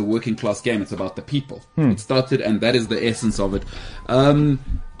football is a working class game. It's about the people. It started, and that is the essence of it.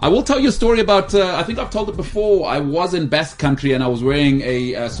 I will tell you a story about, I think I've told it before. I was in Basque country and I was wearing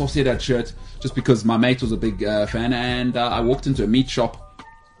a Sociedad shirt just because my mate was a big fan, and I walked into a meat shop.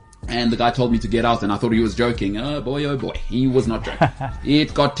 And the guy told me to get out, and I thought he was joking. Oh boy, he was not joking.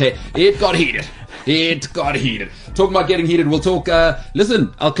 It got heated. It got heated. Talking about getting heated, we'll talk.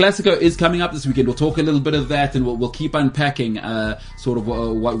 Listen, El Clasico is coming up this weekend. We'll talk a little bit of that, and we'll keep unpacking sort of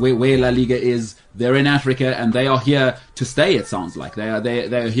where La Liga is. They're in Africa, and they are here to stay. It sounds like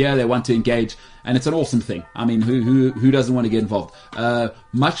they're here. They want to engage, and it's an awesome thing. I mean, who doesn't want to get involved?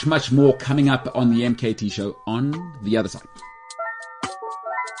 Much more coming up on the MKT show on the other side.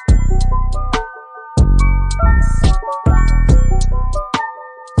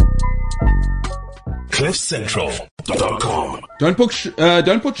 CliffCentral.com. Don't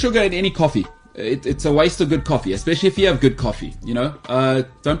put sugar in any coffee. It's a waste of good coffee, especially if you have good coffee.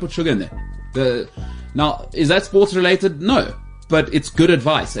 Don't put sugar in there. Now, is that sports related? No, but it's good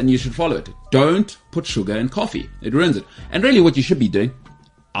advice, and you should follow it. Don't put sugar in coffee; it ruins it. And really, what you should be doing: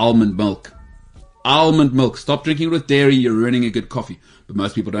 almond milk. Almond milk. Stop drinking it with dairy. You're ruining a good coffee. But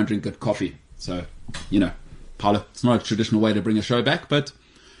most people don't drink good coffee, so Paulo, it's not a traditional way to bring a show back, but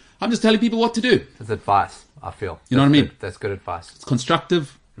I'm just telling people what to do. It's advice, I feel. You know what I mean? That's good advice. It's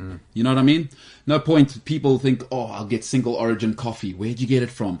constructive. You know what I mean? No point people think, I'll get single origin coffee. Where'd you get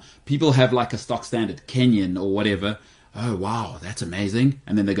it from? People have like a stock standard, Kenyan or whatever. Oh, wow, that's amazing.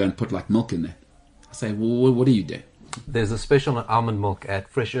 And then they go and put like milk in there. I say, well, what do you do? There's a special almond milk at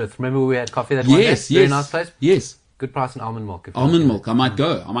Fresh Earth. Remember we had coffee that one day? Yes. Very nice place? Yes. Good price in almond milk. Almond milk, I might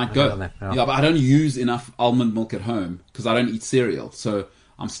go. Yeah. Yeah, but I don't use enough almond milk at home because I don't eat cereal. So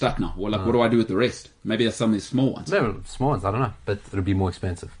I'm stuck now. Well, what do I do with the rest? Maybe there's some of these small ones. No, small ones, I don't know. But it'll be more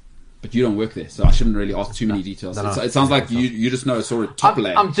expensive. But you don't work there, so I shouldn't really ask too many details. No. It sounds like you just know sort of top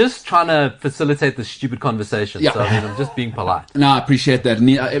layer. I'm just trying to facilitate the stupid conversation. Yeah. So I'm just being polite. No, I appreciate that.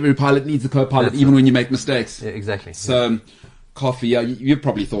 Every pilot needs a co-pilot, even when you make mistakes. Yeah, exactly. So, coffee, you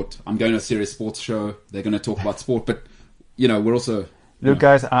probably thought, I'm going to a serious sports show. They're going to talk about sport. But, we're also Look,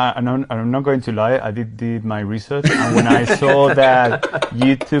 guys, I'm not going to lie. I did my research, and when I saw that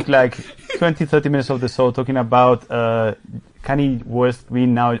you took like 20, 30 minutes of the show talking about Kanye West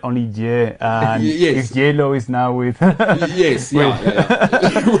being now only Ye, and Yes. if J-Lo is now with Yes, yeah.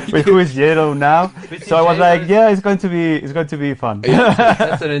 with who is J-Lo now. So I was like, yeah, it's going to be fun.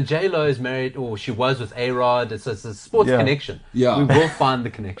 That's it. And J-Lo is married, or she was with A-Rod. It's a sports Yeah. connection. Yeah. We will find the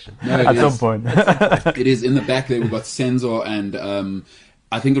connection. No, it At is. some point. It is in the back there. We've got Senzo and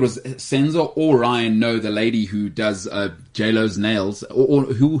I think it was Senzo or Ryan know the lady who does J-Lo's nails, or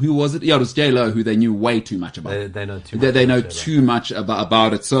who was it? Yeah, it was J-Lo who they knew way too much about. They know too much. They know about J-Lo. too much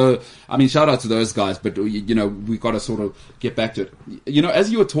about it. So, I mean, shout out to those guys, but you know, we've got to sort of get back to it. You know,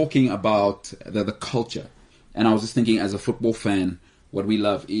 as you were talking about the culture, and I was just thinking, as a football fan, what we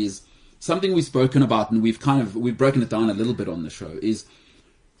love is something we've spoken about, and we've broken it down a little bit on the show, is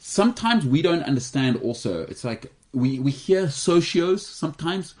sometimes we don't understand also. It's like we hear socios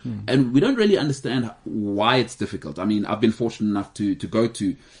sometimes, and we don't really understand why it's difficult. I mean, I've been fortunate enough to go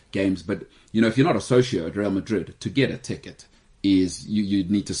to games, but you know, if you're not a socio at Real Madrid, to get a ticket is you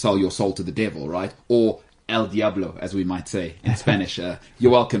need to sell your soul to the devil, right? Or El Diablo, as we might say in Spanish.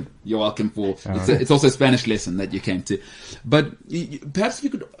 You're welcome. You're welcome for. It's also a Spanish lesson that you came to. But perhaps you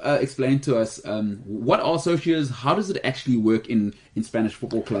could explain to us what are socios? How does it actually work in Spanish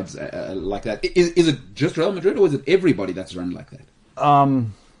football clubs like that? Is it just Real Madrid, or is it everybody that's run like that?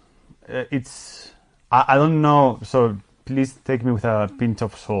 It's I don't know. So please take me with a pinch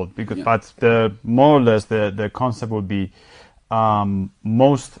of salt, because but the more or less the concept would be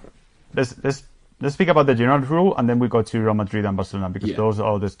most. Let's speak about the general rule, and then we go to Real Madrid and Barcelona, because those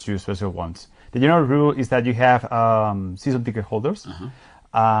are the two special ones. The general rule is that you have season ticket holders,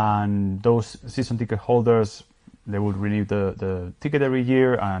 and those season ticket holders, they will renew the ticket every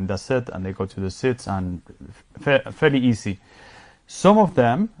year, and that's it, and they go to the seats, and fairly easy. Some of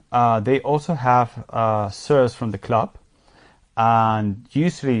them, they also have shares from the club, and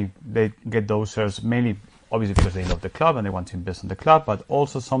usually they get those shares mainly obviously because they love the club and they want to invest in the club, but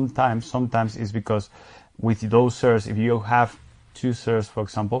also sometimes it's because with those shares, if you have 2 shares, for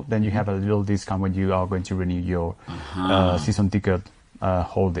example, then you have a little discount when you are going to renew your season ticket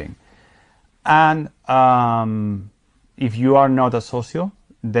holding. And if you are not a socio,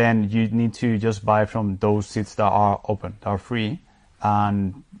 then you need to just buy from those seats that are open, that are free.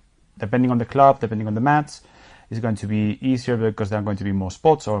 And depending on the club, depending on the match, it's going to be easier because there are going to be more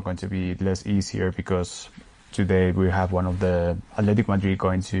spots, or going to be less easier because today we have one of the Athletic Madrid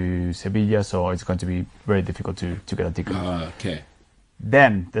going to Sevilla, so it's going to be very difficult to get a ticket. Okay.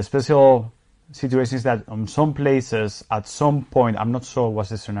 Then the special situation is that on some places, at some point, I'm not sure what's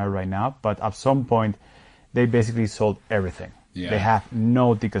the scenario right now, but at some point, they basically sold everything. Yeah. They have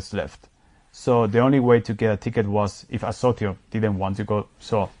no tickets left. So the only way to get a ticket was if a socio didn't want to go,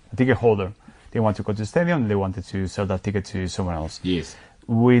 so a ticket holder, they want to go to the stadium, they wanted to sell that ticket to someone else. Yes.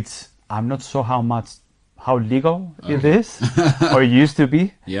 Which I'm not sure how legal it is, or it used to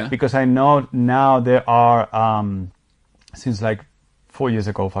be. Yeah. Because I know now there are, since like 4 years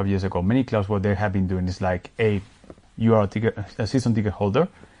ago, 5 years ago, many clubs what they have been doing is like, hey, you are a season ticket holder.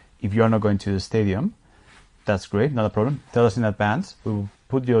 If you are not going to the stadium, that's great, not a problem. Tell us in advance. We will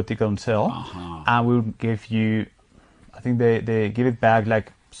put your ticket on sale, and we'll give you, I think they give it back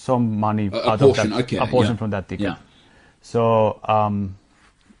like some money a portion, of that, a portion from that ticket. Yeah. So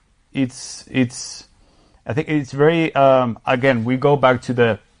it's I think it's very again, we go back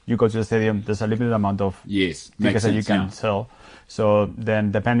to you go to the stadium, there's a limited amount of tickets that you can sell. So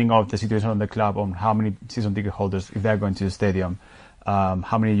then depending on the situation of the club, on how many season ticket holders, if they're going to the stadium,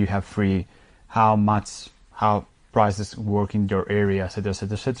 how many you have free, how prices work in your area,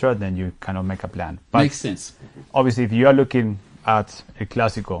 etc., then you kind of make a plan. But makes sense. Obviously, if you are looking at a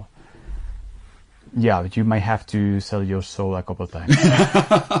Clasico, you might have to sell your soul a couple of times.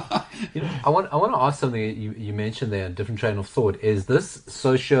 I want to ask something you mentioned there, a different train of thought. Is this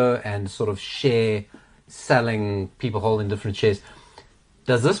socio and sort of share selling, people holding different shares,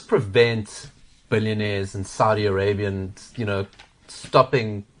 does this prevent billionaires and Saudi Arabians,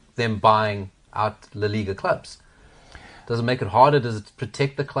 stopping them buying out La Liga clubs? Does it make it harder? Does it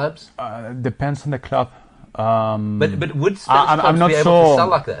protect the clubs? Depends on the club. But would Spanish clubs I'm not be able sure. to sell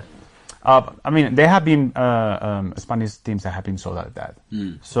like that? I mean, there have been Spanish teams that have been sold like that.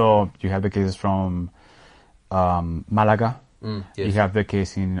 So you have the cases from Malaga. Yes. You have the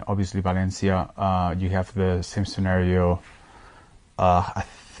case in, obviously, Valencia. You have the same scenario. I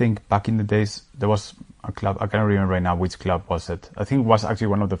think back in the days, there was a club. I can't remember right now which club was it. I think it was actually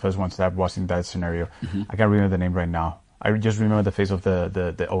one of the first ones that was in that scenario. I can't remember the name right now. I just remember the face of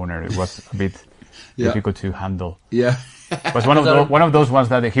the owner. It was a bit difficult to handle. Yeah. It was one of those ones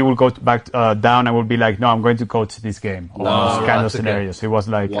that he will go back down and will be like, no, I'm going to coach this game, or those kind of scenarios. It was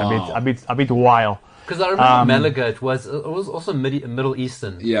like a bit wild. Because I remember Malaga, it was also Middle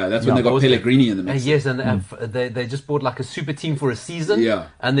Eastern. Yeah, that's when they got Pellegrini in the mix. Yes, and they just bought like a super team for a season. Yeah.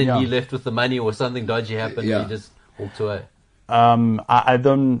 And then he left with the money, or something dodgy happened, and he just walked away.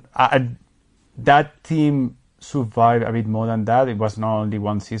 That team survived a bit more than that. It was not only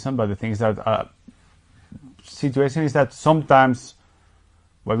one season, but the thing is that situation is that sometimes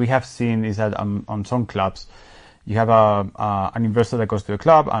what we have seen is that on some clubs you have an investor that goes to the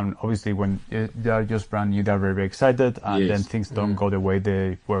club, and obviously when they are just brand new, they're very, very excited, and then things don't go the way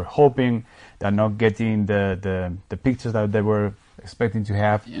they were hoping. They're not getting the pictures that they were expecting to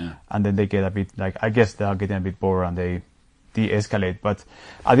have, and then they get a bit like, I guess they are getting a bit bored and they de-escalate. But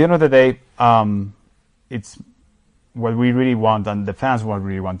at the end of the day, it's what we really want, and the fans what we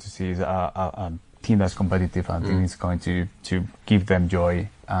really want to see is a team that's competitive, and I think it's going to give them joy.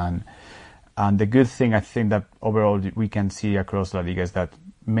 And the good thing I think that overall we can see across La Liga is that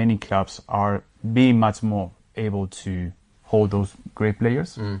many clubs are being much more able to hold those great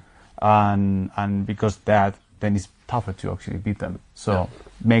players, and because that, then it's tougher to actually beat them. So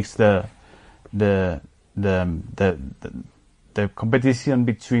makes the competition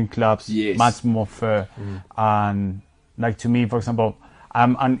between clubs much more fair. And like, to me, for example,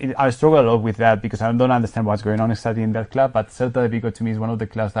 I struggle a lot with that because I don't understand what's going on exactly in that club. But Celta de Vigo, to me, is one of the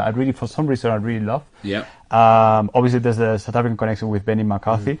clubs that I really, for some reason, I really love. Yeah. Obviously, there's a South African connection with Benny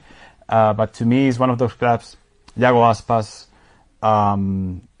McCarthy, but to me, it's one of those clubs. Iago Aspas,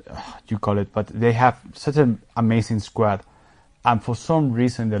 you call it, but they have such an amazing squad, and for some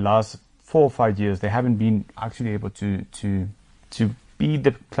reason, the last 4 or 5 years, they haven't been actually able to be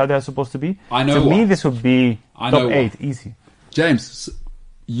the club they're supposed to be. I know. To me, this would be top 8 easy. James,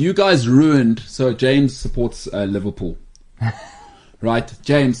 you guys ruined. So James supports Liverpool, right?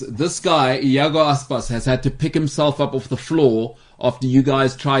 James, this guy Iago Aspas has had to pick himself up off the floor after you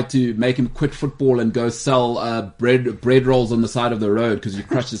guys tried to make him quit football and go sell bread rolls on the side of the road because you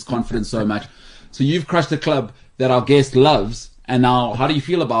crushed his confidence so much. So you've crushed a club that our guest loves, and now how do you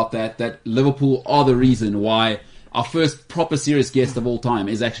feel about that? That Liverpool are the reason why our first proper serious guest of all time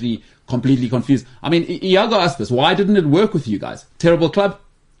is actually completely confused. I mean, Iago Aspas, why didn't it work with you guys? Terrible club?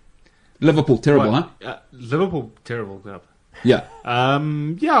 Liverpool, terrible, huh? Liverpool, terrible club. Yeah.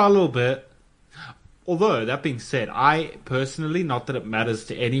 Yeah, a little bit. Although, that being said, I personally, not that it matters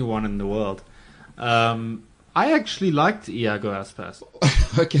to anyone in the world, I actually liked Iago Aspas.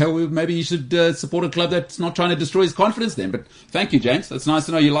 Okay, well, maybe you should support a club that's not trying to destroy his confidence then. But thank you, James. It's nice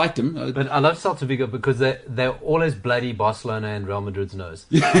to know you liked him. But I love Celta Vigo because they're always bloody Barcelona and Real Madrid's nose.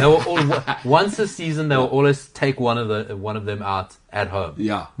 They were all, once a season, they will always take one of them out at home.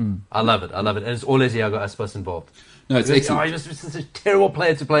 Yeah. I love it. And it's always Iago Aspas involved. No, it's excellent. He must be such a terrible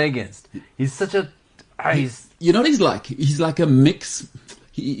player to play against. He's such a... You know what he's like? He's like a mix.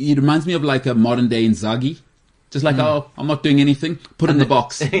 He reminds me of like a modern day Inzaghi. Just like, I'm not doing anything. Put in the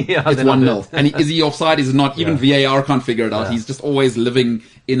box. It's 1-0. And is he offside? Is it not? Even VAR can't figure it out. He's just always living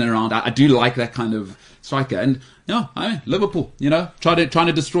in and around. I do like that kind of striker. And Liverpool, trying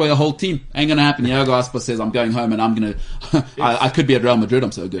to destroy a whole team. Ain't gonna happen. Iago Aspas says, I'm going home and I'm gonna I could be at Real Madrid.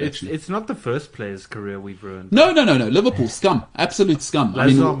 I'm so good, actually. It's not the first player's career we've ruined. No. Liverpool, scum. Absolute scum.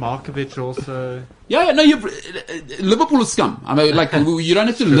 Lazar Markovic also. Liverpool is scum. I mean, like, you don't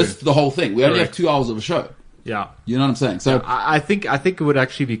have to list the whole thing. We only have 2 hours of a show. Yeah. You know what I'm saying? So I think it would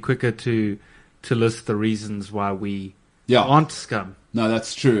actually be quicker to list the reasons why we aren't scum. No,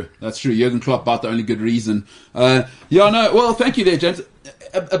 that's true. Jurgen Klopp, about the only good reason. Well, thank you there, James.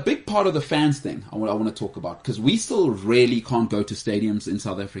 A big part of the fans thing I want to talk about, because we still really can't go to stadiums in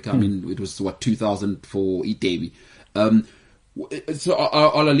South Africa. I mean, it was 2000 for Itebi. So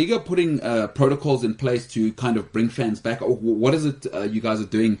are La Liga putting protocols in place to kind of bring fans back? What is it you guys are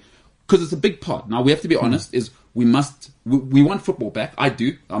doing? Because it's a big part. Now, we have to be honest, is we want football back. I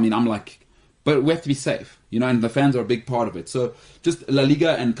do. I mean, but we have to be safe, and the fans are a big part of it. So just La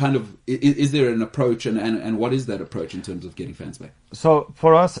Liga and kind of, is there an approach and what is that approach in terms of getting fans back? So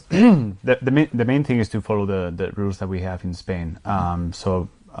for us, the main thing is to follow the rules that we have in Spain.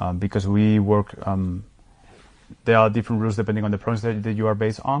 Because we work, there are different rules depending on the province that you are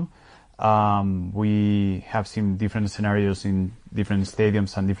based on. We have seen different scenarios in different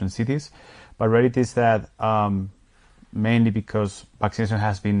stadiums and different cities, but reality is that mainly because vaccination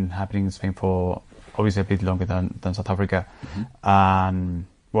has been happening in Spain for obviously a bit longer than South Africa, and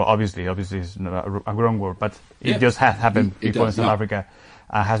obviously it's not a wrong word, but it just has happened before in South Africa,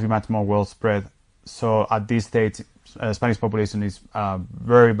 has been much more well spread. So at this stage, Spanish population is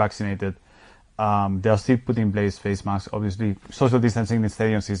very vaccinated. They are still putting in place face masks. Obviously, social distancing in the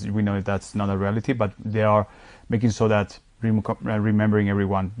stadiums we know that's not a reality, but they are making sure that remembering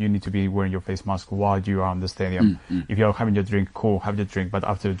everyone, you need to be wearing your face mask while you are in the stadium. If you're having your drink, cool, have your drink, but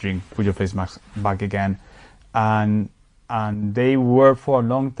after the drink, put your face mask back again. And they were for a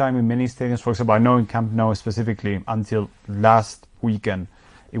long time in many stadiums. For example, I know in Camp Nou specifically, until last weekend,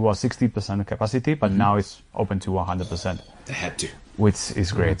 it was 60% capacity, but now it's open to 100%. They had to. Which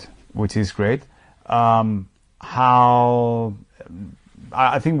is great.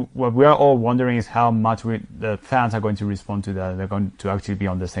 I think what we are all wondering is how much the fans are going to respond to that. They're going to actually be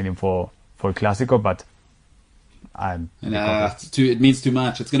on the stadium for Clasico, but it means too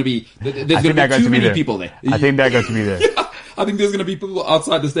much. It's going to be there's going to be too many people there. I think they're going to be there. I think there's going to be people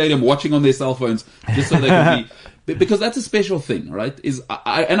outside the stadium watching on their cell phones just so they can be. Because that's a special thing, right?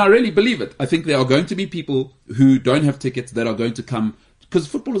 And I really believe it. I think there are going to be people who don't have tickets that are going to come because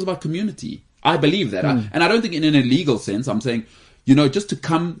football is about community. I believe that, and I don't think in an illegal sense. I'm saying, just to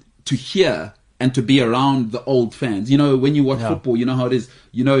come to hear and to be around the old fans. When you watch football, you know how it is.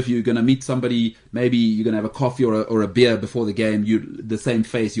 If you're going to meet somebody, maybe you're going to have a coffee or a beer before the game. The same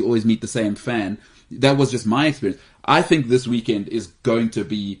face. You always meet the same fan. That was just my experience. I think this weekend is going to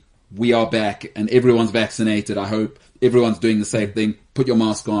be. We are back and everyone's vaccinated. I hope everyone's doing the same thing. Put your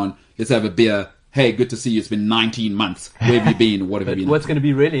mask on. Let's have a beer. Hey, good to see you. It's been 19 months. Where have you been? What have you been? What's going to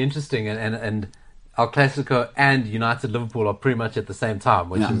be really interesting, and El Clasico and United Liverpool are pretty much at the same time,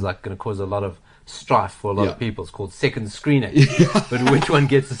 which is like going to cause a lot of strife for a lot of people. It's called second screening. But which one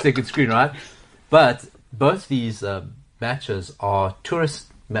gets the second screen, right? But both these matches are tourist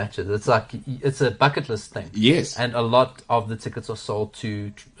matches. It's a bucket list thing. Yes. And a lot of the tickets are sold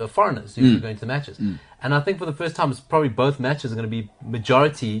to foreigners who are going to the matches. And I think for the first time, it's probably both matches are going to be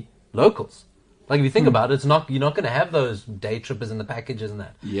majority locals. Like if you think about it, you're not going to have those day trippers in the packages and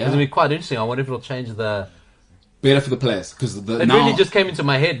that. Yeah. It's going to be quite interesting. I wonder if it'll change the... Better for the players because it really just came into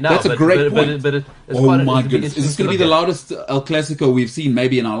my head now. That's a great point. But it's my goodness! Is this going to be the loudest El Clasico we've seen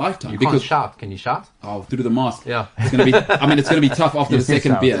maybe in our lifetime? You can't shout. Can you shout? Oh, through the mask. Yeah. It's going to be. It's going to be tough after the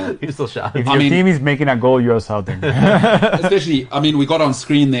second beer. You still shout. If your team is making a goal, you're shouting. Especially, we got on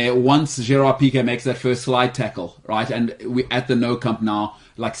screen there once Gerard Piqué makes that first slide tackle, right? And we at the No Camp now,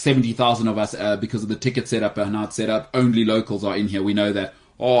 like 70,000 of us because of the ticket setup and how it's set up. Only locals are in here. We know that.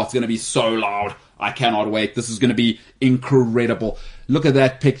 Oh, it's going to be so loud. I cannot wait. This is going to be incredible. Look at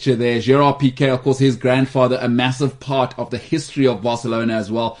that picture there. Gerard Piqué, of course, his grandfather, a massive part of the history of Barcelona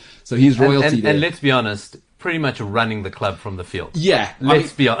as well. So he's royalty there. And let's be honest, pretty much running the club from the field. Yeah.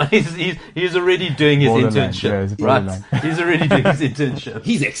 Let's be honest. He's already doing his internship. Right? He's already doing his internship.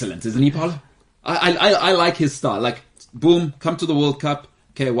 He's excellent, isn't he, Paulo? I like his style. Like, boom, come to the World Cup.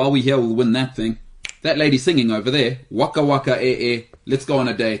 Okay, while we're here, we'll win that thing. That lady singing over there, waka waka let's go on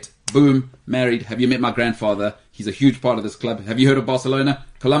a date. Boom, married. Have you met my grandfather? He's a huge part of this club. Have you heard of Barcelona?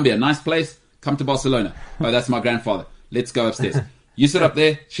 Colombia, nice place. Come to Barcelona. Oh, that's my grandfather. Let's go upstairs. You sit up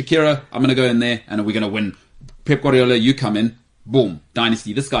there. Shakira, I'm going to go in there and we're going to win. Pep Guardiola, you come in. Boom,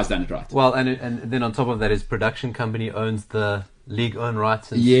 dynasty. This guy's done it right. Well, and then on top of that, his production company owns the league own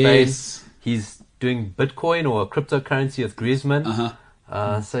rights in yes. Spain. He's doing Bitcoin or cryptocurrency with Griezmann.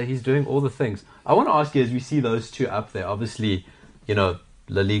 So he's doing all the things. I want to ask you, as we see those two up there, obviously,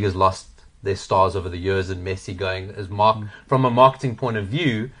 La Liga's lost their stars over the years, and Messi going from a marketing point of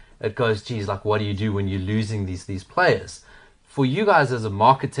view, it goes, geez, like what do you do when you're losing these players? For you guys as a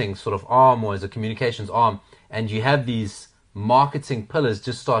marketing sort of arm or as a communications arm, and you have these marketing pillars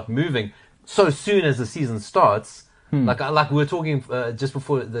just start moving so soon as the season starts, like we were talking just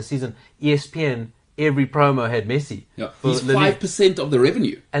before the season, ESPN, every promo had Messi. Yeah. He's 5% of the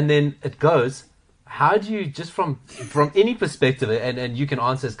revenue. And then it goes... How do you, just from any perspective, and you can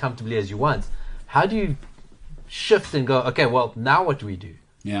answer as comfortably as you want, how do you shift and go, okay, well, now what do we do?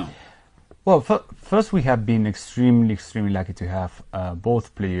 Yeah. Well, first we have been extremely, extremely lucky to have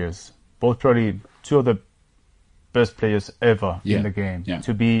both players, both probably two of the best players ever in the game,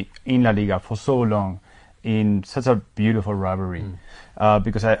 to be in La Liga for so long in such a beautiful rivalry.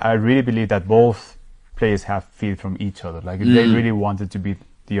 Because I really believe that both players have feel from each other. Like, they really wanted to be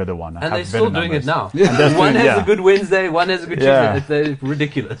the other one. And they're still doing it now. And one has a good Wednesday, one has a good Tuesday. They're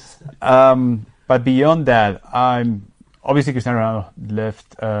ridiculous. But beyond that, obviously Cristiano Ronaldo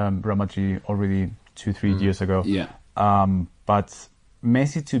left Real Madrid already 2-3 years ago. Yeah. But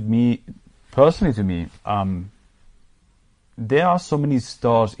Messi, personally to me, there are so many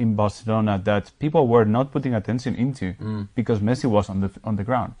stars in Barcelona that people were not putting attention into because Messi was on the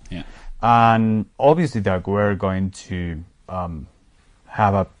ground. Yeah. And obviously that we're going to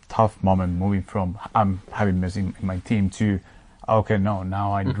have a tough moment moving from having Messi in my team to okay, no,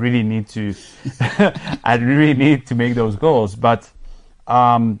 now I really need to, I really need to make those goals. But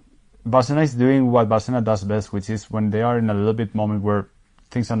Barcelona is doing what Barcelona does best, which is when they are in a little bit moment where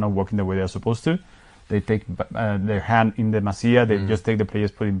things are not working the way they're supposed to, they take their hand in the Masia, they just take the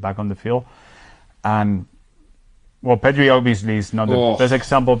players, put him back on the field. And, well, Pedri obviously is not the best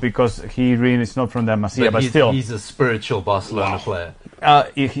example because he really is not from the Masia, but still. He's a spiritual Barcelona player.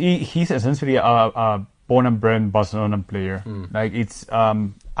 He's essentially a born and bred Barcelona player. Like, it's,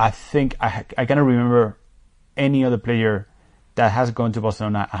 I think, I cannot remember any other player that has gone to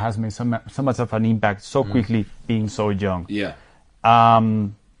Barcelona and has made so much of an impact so quickly, being so young. Yeah.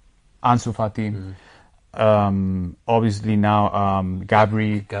 Ansu Fati. Obviously now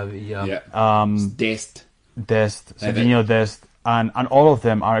Gabri, Dest, Serginho Dest, and all of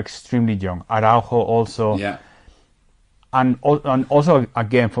them are extremely young. Araujo also, and also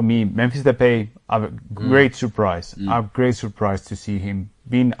again for me, Memphis Depay, a great surprise, to see him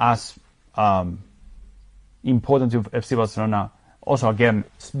being as important to FC Barcelona. Also again,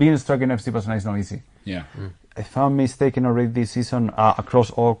 being stuck in FC Barcelona is not easy. Yeah, if I'm mistaken, already this season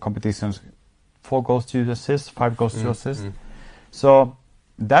across all competitions, 4 goals to assist, 5 goals to assist. So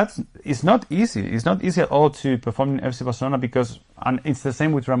it's not easy. It's not easy at all to perform in FC Barcelona because, and it's the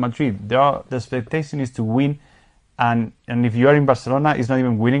same with Real Madrid. The expectation is to win, and if you are in Barcelona, it's not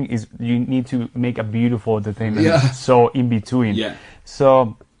even winning. You need to make a beautiful entertainment. So in between.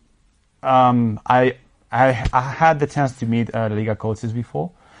 So I had the chance to meet Liga coaches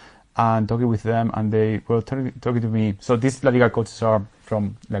before and talking with them, and they were talking to me. So these La Liga coaches are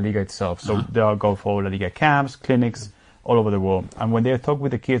from La Liga itself. So they'll go for La Liga camps, clinics, all over the world. And when they talk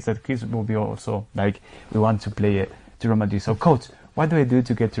with the kids will be also like, we want to play it to Real Madrid. So coach, what do I do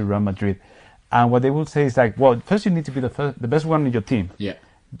to get to Real Madrid? And what they will say is like, well, first you need to be the best one in your team. Yeah.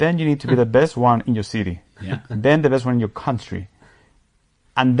 Then you need to be the best one in your city. Yeah. Then the best one in your country.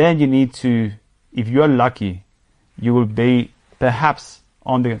 And then you need to, if you are lucky, you will be perhaps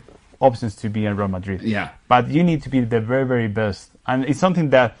on the options to be in Real Madrid. Yeah. But you need to be the very, very best. And it's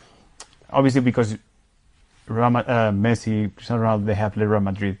something that, obviously, because Messi, Cristiano Ronaldo, they have Real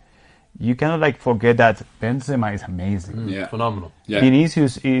Madrid, you cannot like forget that Benzema is amazing. Yeah. Phenomenal. Yeah.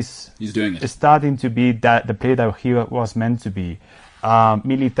 Vinicius is doing it. Starting to be the player that he was meant to be.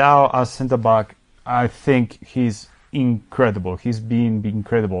 Militao as centre back, I think he's incredible. He's been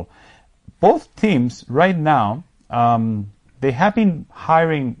incredible. Both teams right now, they have been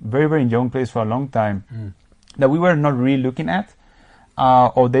hiring very, very young players for a long time that we were not really looking at,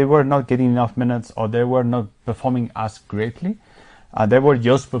 or they were not getting enough minutes, or they were not performing as greatly. They were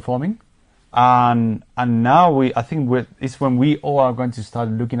just performing, and now I think it's when we all are going to start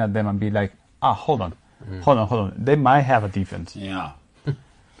looking at them and be like, hold on, they might have a defense. Yeah.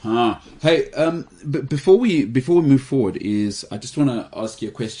 Hey, before we move forward, I just want to ask you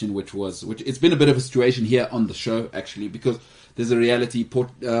a question, which it's been a bit of a situation here on the show actually, because there's a reality.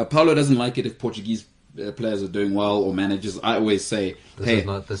 Paulo doesn't like it if Portuguese players are doing well or managers. I always say,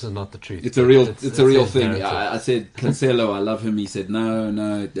 this is not the truth. It's a real thing. I said Cancelo, I love him. He said no,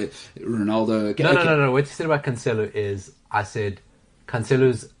 Ronaldo. No. What you said about Cancelo is, I said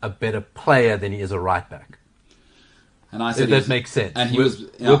Cancelo's a better player than he is a right back. And I said that makes sense. And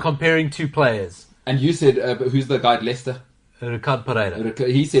we're comparing two players. And you said, who's the guy at Leicester? Ricard Pereira.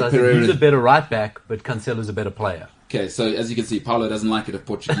 He said Pereira. He's a better right back, but Cancelo's a better player. Okay, so as you can see, Paulo doesn't like it if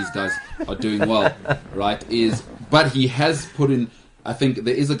Portuguese guys are doing well, right? But he has put in, I think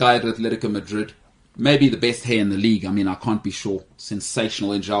there is a guy at Atletico Madrid, maybe the best hair in the league. I mean, I can't be sure.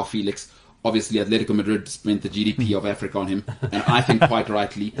 Sensational in João Felix. Obviously, Atletico Madrid spent the GDP of Africa on him, and I think quite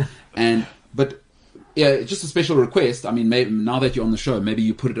rightly. But yeah, just a special request. I mean, maybe now that you're on the show, maybe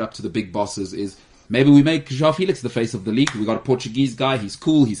you put it up to the big bosses. Is maybe we make João Felix the face of the league. We got a Portuguese guy. He's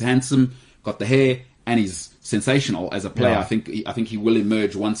cool. He's handsome. Got the hair, and he's sensational as a player. Yeah. I think he will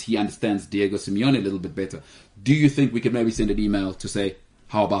emerge once he understands Diego Simeone a little bit better. Do you think we could maybe send an email to say,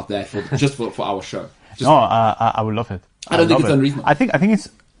 how about that for our show? I would love it. I don't think it's unreasonable. I think it's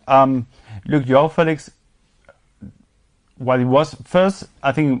look, João Felix, what it was first,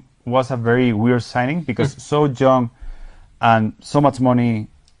 I think was a very weird signing because so young and so much money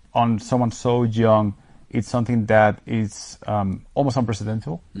on someone so young. It's something that is almost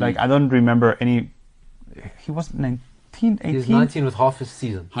unprecedented. Like, I don't remember any. He was 19, 18. He's 19 with half a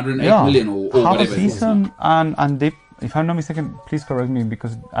season. 108 million or half whatever. a season, and they, if I'm not mistaken, please correct me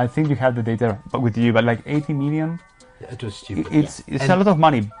because I think you have the data with you, but like 80 million. Yeah, it was stupid. It's a lot of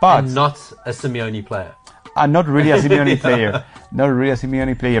money, but and not a Simeone player. Not really a Simeone player. Not really a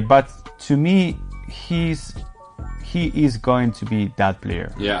Simeone player, but to me, he is going to be that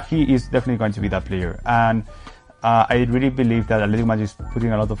player. Yeah. He is definitely going to be that player. And I really believe that Atletico Madrid is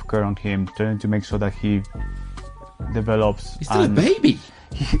putting a lot of care on him, trying to make sure that he develops. He's still a baby.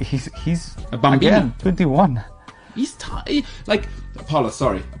 He's A bambino. again 21. He's like Paulo.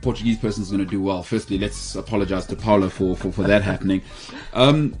 Sorry, a Portuguese person's going to do well. Firstly, let's apologize to Paulo for that happening.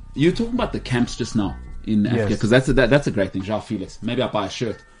 You're talking about the camps just now in Africa, because that's a great thing. João Felix. Maybe I'll buy a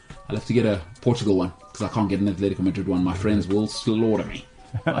shirt. I'll have to get a Portugal one because I can't get an Atletico Madrid one. My friends will slaughter me.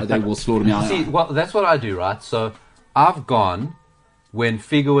 They will slaughter me. See, well, that's what I do, right? So I've gone when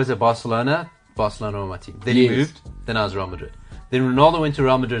Figo was at Barcelona were my team. Then he moved. Then I was Real Madrid. Then Ronaldo went to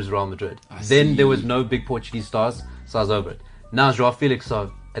Real Madrid as Real Madrid. Then there was no big Portuguese stars, so I was over it. Now João Felix,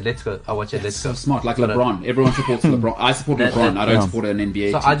 so Atletico, I watch Atletico. So smart, like LeBron. Everyone supports LeBron. I support LeBron. I don't support an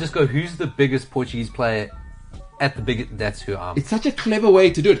NBA So team. I just go, who's the biggest Portuguese player at the biggest? That's who I'm. It's such a clever way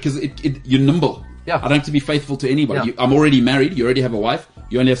to do it because you're nimble. Yeah. I don't have to be faithful to anybody. Yeah. I'm already married. You already have a wife.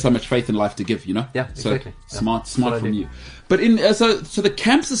 You only have so much faith in life to give, you know? Yeah, So exactly. Yeah. smart That's what I from do. you. But so the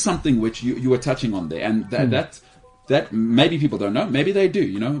camps is something which you were touching on there, and that maybe people don't know. Maybe they do.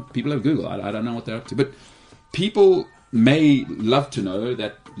 You know, people have Google. I don't know what they're up to, but people may love to know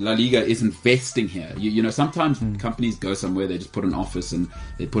that La Liga is investing here. You know, sometimes companies go somewhere, they just put an office and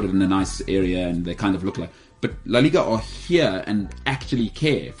they put it in a nice area and they kind of look like. But La Liga are here and actually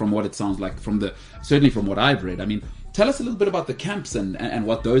care, from what it sounds like, certainly from what I've read. I mean, tell us a little bit about the camps and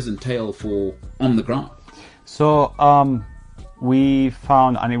what those entail for on the ground. So we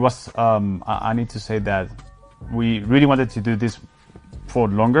found, and it was, I need to say that we really wanted to do this for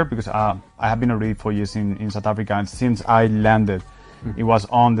longer because I have been already 4 years in South Africa, and since I landed, it was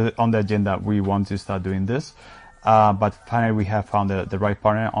on the agenda. We want to start doing this. But finally, we have found the right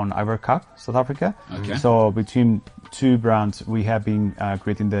partner on Ivory Cup, South Africa. Okay. So between two brands, we have been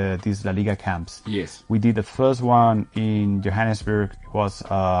creating these La Liga camps. Yes. We did the first one in Johannesburg. It was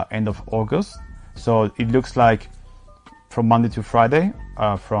end of August. So it looks like from Monday to Friday,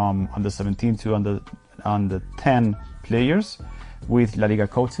 from under 17 to under 10 players, with La Liga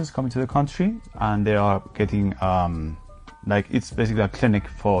coaches coming to the country, and they are getting like it's basically a clinic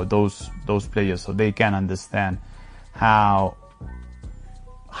for those players, so they can understand how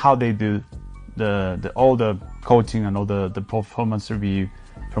they do all the coaching and all the performance review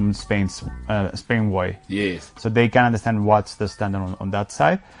from Spain way. Yes. So they can understand what's the standard on that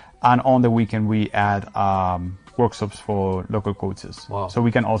side. And on the weekend we add workshops for local coaches. Wow. So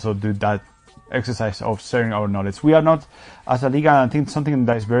we can also do that exercise of sharing our knowledge. We are not, as a Liga, I think something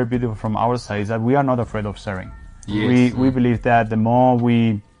that is very beautiful from our side is that we are not afraid of sharing. Yes. We believe that the more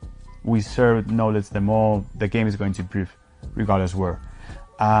we share knowledge, the more the game is going to improve, regardless where.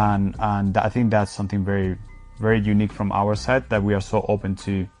 And I think that's something very, very unique from our side, that we are so open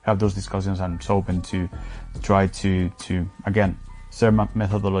to have those discussions and so open to try to again, share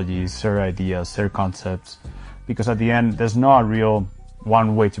methodologies, share ideas, share concepts, because at the end, there's not a real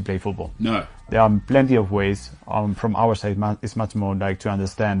one way to play football. No. There are plenty of ways. From our side, it's much more like to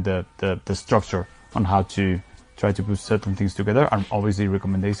understand the structure on how to try to put certain things together, and obviously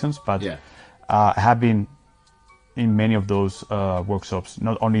recommendations. But I have been in many of those workshops,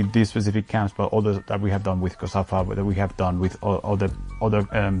 not only these specific camps, but others that we have done with COSAFA, that we have done with other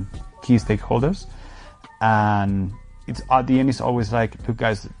key stakeholders. And it's at the end, it's always like, look,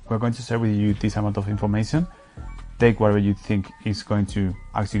 guys, we're going to share with you this amount of information. Take whatever you think is going to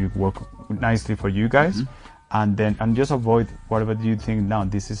actually work nicely for you guys, and just avoid whatever you think, no,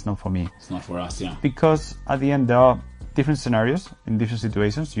 this is not for me. It's not for us, yeah. Because at the end, there are different scenarios in different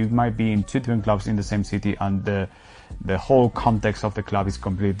situations. You might be in two different clubs in the same city, and the whole context of the club is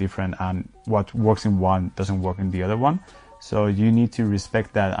completely different, and what works in one doesn't work in the other one. So you need to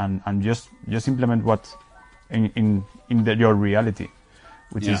respect that and just implement what in your reality,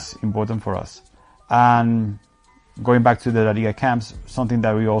 which is important for us. And going back to the La Liga camps, something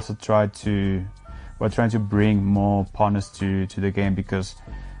that we also we're trying to bring more partners to the game, because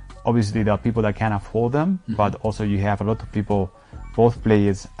obviously there are people that can afford them, but also you have a lot of people, both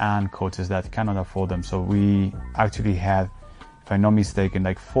players and coaches, that cannot afford them. So we actually had, if I'm not mistaken,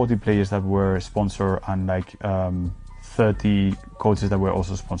 like 40 players that were sponsored, and like 30 coaches that were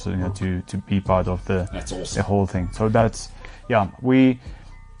also sponsored, to be part of That's awesome. the whole thing. So that's, we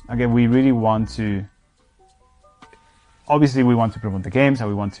really want to, obviously we want to promote the games, and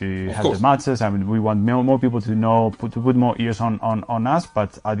we want to have the matches, and we want more people to know, to put more ears on us,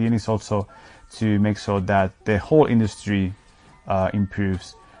 but at the end it's also to make sure that the whole industry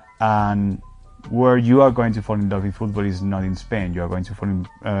improves. And where you are going to fall in love with football is not in Spain. You are going to fall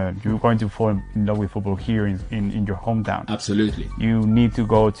in love with football here in your hometown. Absolutely. You need to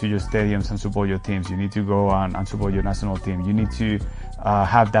go to your stadiums and support your teams. You need to go and support your national team. You need to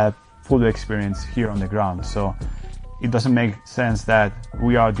have that full experience here on the ground. So it doesn't make sense that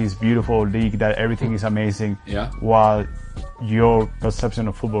we are this beautiful league that everything is amazing, while your perception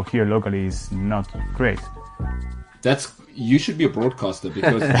of football here locally is not great. You should be a broadcaster,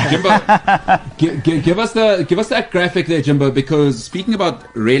 because Jimbo, give us that graphic there, Jimbo. Because speaking about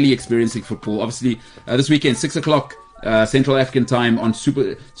really experiencing football, obviously this weekend 6:00 Central African time on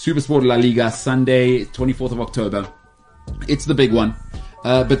Supersport La Liga, Sunday 24th of October. It's the big one.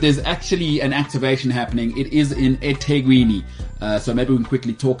 But there's actually an activation happening. It is in eThekwini. So maybe we can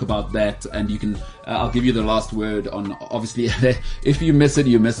quickly talk about that, and you can, I'll give you the last word on, obviously, if you miss it,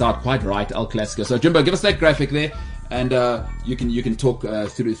 you miss out. Quite right, El Clasico. So Jimbo, give us that graphic there, and you can talk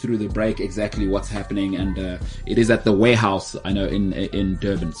through the break exactly what's happening. And it is at the warehouse, I know, in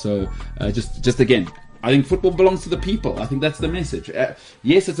Durban. So just again, I think football belongs to the people. I think that's the message.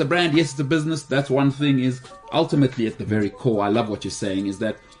 Yes, it's a brand. Yes, it's a business. That's one thing. Is ultimately at the very core, I love what you're saying, is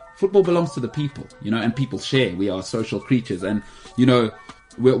that football belongs to the people, and people share. We are social creatures, and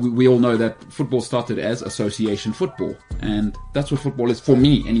we all know that football started as association football, and that's what football is for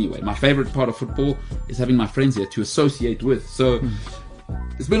me anyway. My favorite part of football is having my friends here to associate with. So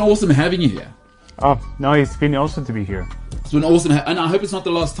it's been awesome having you here. Oh, no, it's been awesome to be here. It's been awesome, and I hope it's not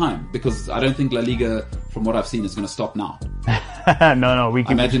the last time, because I don't think La Liga, from what I've seen, is going to stop now. No, we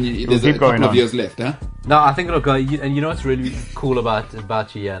can. I imagine there's a couple of years left, huh? No, I think it'll go. And you know what's really cool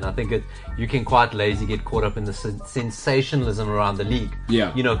about you, and I think you can quite lazy get caught up in the sensationalism around the league.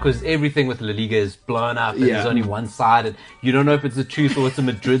 Yeah. Because everything with La Liga is blown up, and there's only one side, and you don't know if it's the truth or it's a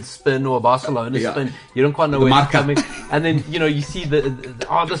Madrid spin or a Barcelona spin. You don't quite know where it's coming. And then you see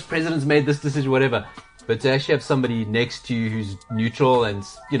this president's made this decision, whatever. But to actually have somebody next to you who's neutral and,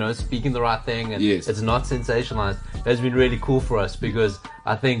 speaking the right thing, and it's not sensationalized, has been really cool for us, because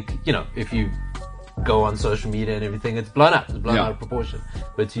I think, if you go on social media and everything, it's blown up. It's blown out of proportion.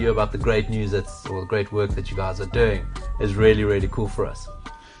 But to hear about the great news or the great work that you guys are doing is really, really cool for us.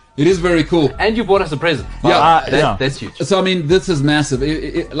 It is very cool. And you bought us a present. That's huge. So, I mean, this is massive.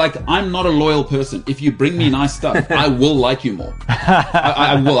 I'm not a loyal person. If you bring me nice stuff, I will like you more.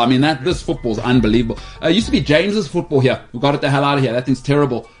 I will. I mean, this football's unbelievable. It used to be James's football here. We got it the hell out of here. That thing's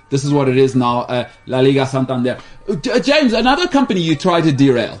terrible. This is what it is now. La Liga Santander. James, another company you tried to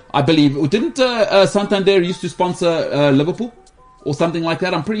derail, I believe. Didn't Santander used to sponsor Liverpool? Or something like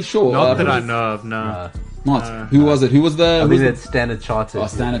that? I'm pretty sure. Not that I know of, no. Not. Who was it? Who was the... I think it's Standard Chartered. Oh,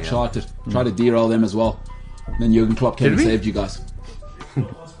 Standard Chartered. Try to derail them as well. Then Jurgen Klopp came and saved you guys.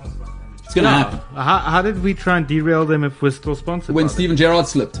 It's going to happen. How did we try and derail them if we're still sponsored? When Steven Gerrard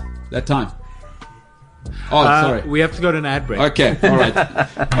slipped that time. Oh, sorry. We have to go to an ad break. Okay, all right.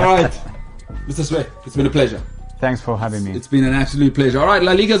 All right. Mr. Suay, it's been a pleasure. Thanks for having me. It's been an absolute pleasure. All right,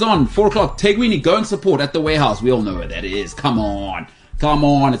 La Liga's on. 4:00. Ethekwini, go and support at the warehouse. We all know where that is. Come on.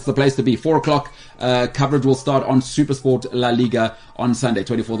 It's the place to be. 4:00. Coverage will start on Supersport La Liga on Sunday,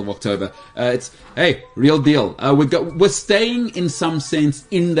 24th of October. It's real deal. We're staying in some sense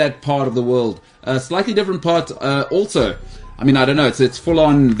in that part of the world. Slightly different part. Also, I mean, I don't know. It's full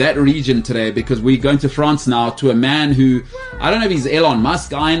on that region today, because we're going to France now, to a man who, I don't know if he's Elon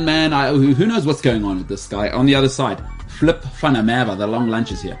Musk, Iron Man, who knows what's going on with this guy. On the other side, Flip van der Merwe, the long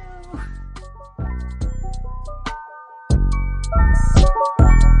lunch is here.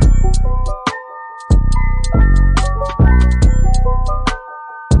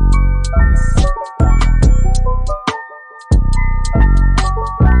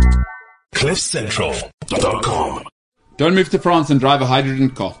 CliffCentral.com. Don't move to France and drive a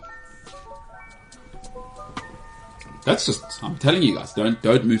hydrogen car. That's just, I'm telling you guys,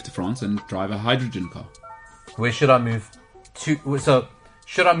 don't move to France and drive a hydrogen car. Where should I move to? So,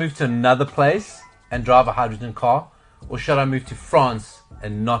 should I move to another place and drive a hydrogen car? Or should I move to France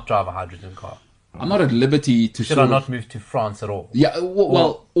and not drive a hydrogen car? I'm not at liberty to... Should I not move to France at all? Yeah,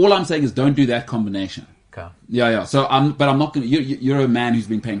 well, all I'm saying is don't do that combination. Okay. Yeah. So, I'm not going to... You're a man who's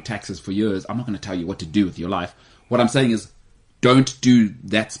been paying taxes for years. I'm not going to tell you what to do with your life. What I'm saying is, don't do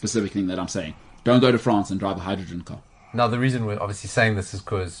that specific thing that I'm saying. Don't go to France and drive a hydrogen car. Now, the reason we're obviously saying this is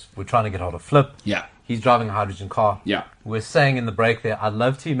because we're trying to get hold of Flip. Yeah. He's driving a hydrogen car. Yeah. We're saying in the break there, I'd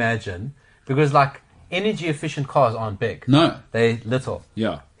love to imagine, because energy efficient cars aren't big. No. They're little.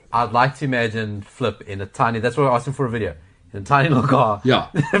 Yeah. I'd like to imagine Flip in a tiny, that's why I asked him for a video, in a tiny little car. Yeah.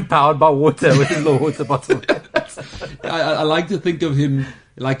 Powered by water with his little water bottle. I like to think of him,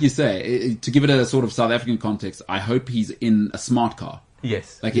 like you say, to give it a sort of South African context, I hope he's in a smart car.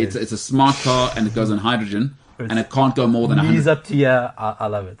 Yes. It's a smart car and it goes on hydrogen and it can't go more than 100. He's up to here. I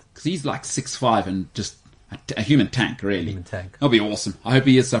love it. Because he's like 6'5" and just A human tank, really. Human tank. That'll be awesome. I hope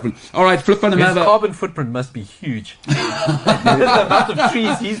he is suffering. All right, flip on His another. carbon footprint must be huge. The amount of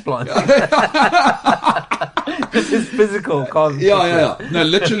trees he's planting. It's his physical carbon footprint. Yeah. No,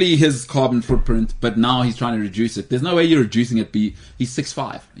 literally his carbon footprint, but now he's trying to reduce it. There's no way you're reducing it. He's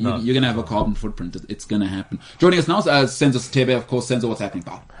 6'5". You're going to have a carbon footprint. It's going to happen. Joining us now is Senzo Stebe, of course. Senzo, what's happening,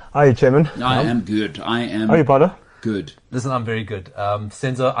 pal? Hi, Chairman. I am good. I am How are you, Paulo? good. Listen, I'm very good.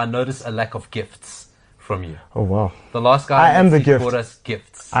 Senzo, I notice a lack of gifts from you. Oh, wow. The last guy I am the he gift. brought us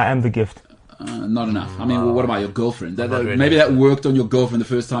gifts. I am the gift. Not enough. I mean, what about your girlfriend? really. Maybe that worked on your girlfriend the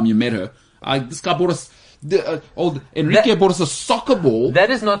first time you met her. This guy bought us... old Enrique bought us a soccer ball.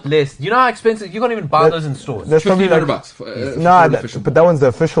 That is not less. You know how expensive? You can't even buy those in stores. That's probably $1,500 like, bucks. but that one's the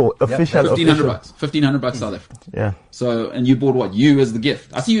official $1,500 bucks. $1,500 South Africa. Yeah. So, and you bought what? You as the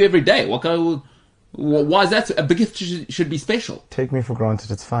gift. I see you every day. Why is that? A big gift should be special. Take me for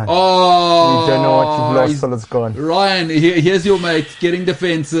granted. It's fine. Oh, You don't know what you've lost till it's gone. Ryan, here's your mate getting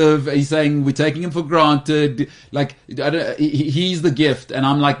defensive. He's saying we're taking him for granted. Like, he's the gift, and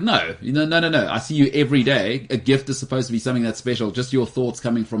I'm like, no. I see you every day. A gift is supposed to be something that's special. Just your thoughts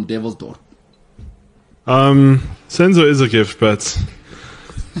coming from Devil's Door. Senzo is a gift, but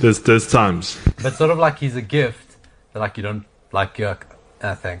there's times. But sort of like he's a gift, but like you don't like your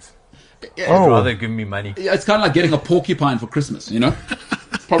thanks. Oh. Rather give me money. Yeah, it's kind of like getting a porcupine for Christmas, you know?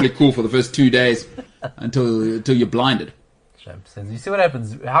 It's probably cool for the first 2 days until you're blinded. Shame. You see what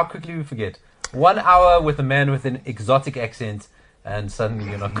happens? How quickly we forget. 1 hour with a man with an exotic accent, and suddenly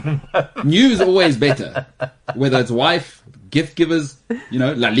you're not going to know. New is always better. Whether it's wife, gift givers,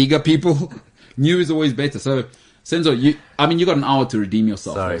 La Liga people, new is always better. So, Senzo, you got an hour to redeem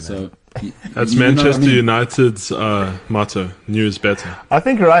yourself. Sorry, so That's you know what I Manchester mean? United's motto. New is better. I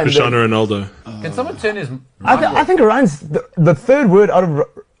think Ryan. Cristiano Ronaldo. Can someone turn his... I think Ryan's the third word out of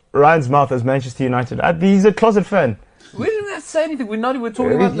Ryan's mouth is Manchester United. He's a closet fan. We didn't have to say anything. We're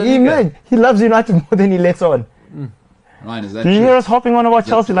talking about the Liga. He loves United more than he lets on. Ryan, is that Do you true? hear us hopping on about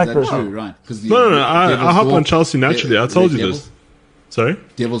Chelsea Is like that this? true, Ryan? No. I hop on Chelsea naturally. I told you this. Sorry?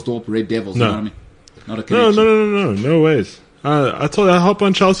 Devil's Dorp, Red Devils, No. you know what I mean? Not a No, connection. no ways. I told you I hop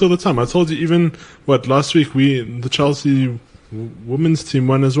on Chelsea all the time. I told you even last week the Chelsea women's team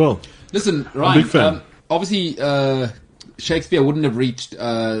won as well. Listen, Ryan, big fan. obviously Shakespeare wouldn't have reached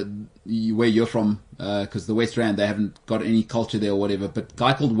where you're from because the West Rand, they haven't got any culture there or whatever. But a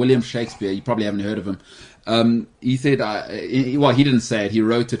guy called William Shakespeare, you probably haven't heard of him. He said, he didn't say it. He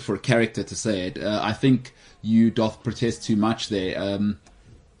wrote it for a character to say it. I think you doth protest too much there.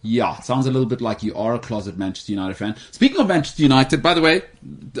 Yeah, it sounds a little bit like you are a closet Manchester United fan. Speaking of Manchester United, by the way,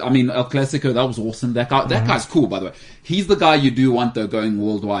 I mean, El Clasico, that was awesome. That guy's cool, by the way. He's the guy you do want, though, going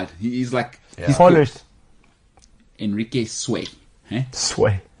worldwide. He's like... He's polished. Cool. Enrique Suay. Eh?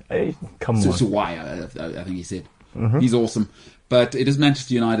 Sway. Hey, come on. Suay, I think he said. He's awesome. But it is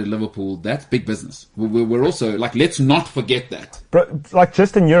Manchester United, Liverpool. That's big business. We're also... let's not forget that. Bro,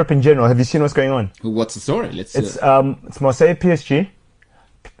 just in Europe in general, have you seen what's going on? What's the story? It's Marseille PSG,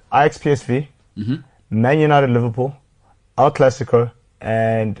 Ajax PSV, Man United Liverpool, El Clasico,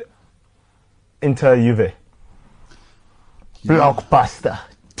 and Inter Juve. Blockbuster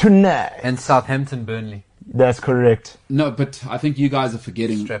tonight. And Southampton, Burnley. That's correct. No, but I think you guys are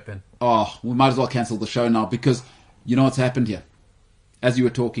forgetting... Strap in. Oh, we might as well cancel the show now because you know what's happened here? As you were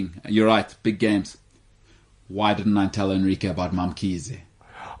talking, you're right, big games. Why didn't I tell Enrique about Mamkize?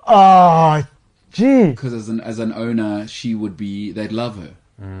 Oh, gee. Because as an owner, they'd love her.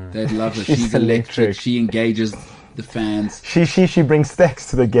 They'd love her. She's She's electric. electric. She engages the fans. She brings stacks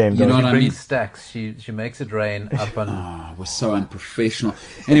to the game. You know what I mean? Brings stacks. She makes it rain up on... Oh, we're so unprofessional.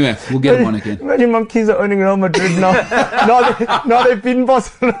 Anyway, we'll get him on again. Imagine Mamkiza owning Real Madrid now. now they've beaten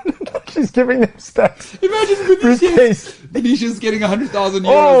Barcelona. She's giving them stacks. Imagine Briefcase. Vinicius getting 100,000 euros.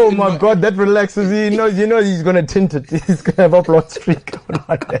 Oh my God, that relaxes. You know he's gonna tint it. He's gonna have a blonde streak going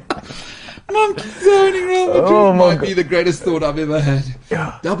on there. Monkey's owning Real Madrid Oh, my might be the greatest thought I've ever had.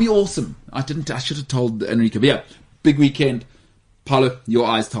 That'll be awesome. I should have told Enrique. But yeah, big weekend. Paulo, your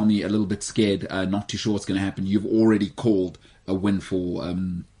eyes tell me a little bit scared. Not too sure what's going to happen. You've already called a win for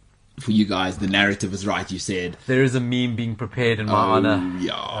you guys. The narrative is right. You said there is a meme being prepared in my honor.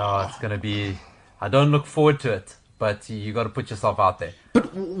 Yeah. Oh, it's going to be... I don't look forward to it, but you got to put yourself out there.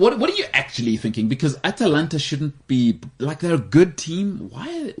 But what are you actually thinking? Because Atalanta shouldn't be... they're a good team.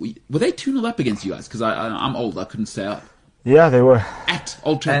 Why... Were they 2-0 up against you guys? Because I'm old. I couldn't stay up. Yeah, they were. At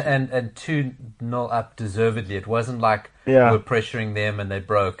Old Trafford. And 2-0 up deservedly. It wasn't like Yeah. we're pressuring them and they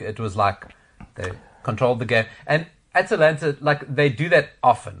broke. It was like they controlled the game. And Atalanta, they do that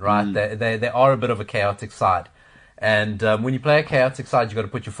often, right? They are a bit of a chaotic side. And when you play a chaotic side, you've got to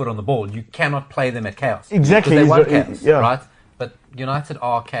put your foot on the ball. You cannot play them at chaos. Exactly. Because they want chaos, yeah. right? But United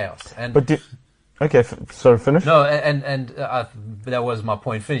are chaos. And okay, sorry, finish. No, and that was my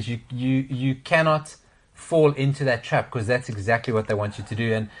point. Finish. You cannot fall into that trap because that's exactly what they want you to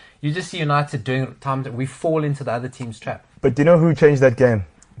do. And you just see United doing it times that we fall into the other team's trap. But do you know who changed that game?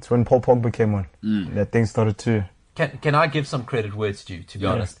 It's when Paul Pogba came on. That thing started to... Can I give some credit where it's due, to be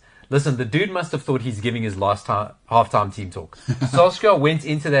honest? Listen, the dude must have thought he's giving his last half-time team talk. Solskjaer went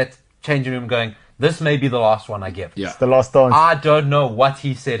into that changing room going, this may be the last one I give. It's the last dance. I don't know what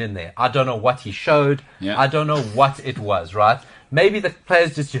he said in there. I don't know what he showed. I don't know what it was, right? Maybe the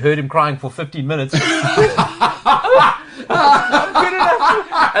players just heard him crying for 15 minutes. And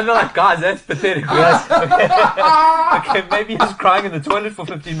they're like, guys, that's pathetic. Okay, maybe he's crying in the toilet for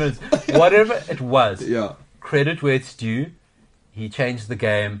 15 minutes. Whatever it was, credit where it's due. He changed the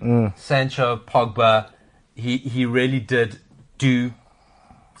game. Sancho, Pogba, he really did do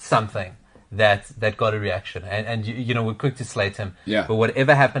something that got a reaction. And you know, we're quick to slate him. But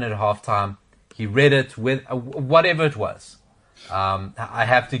whatever happened at halftime, he read it with whatever it was. I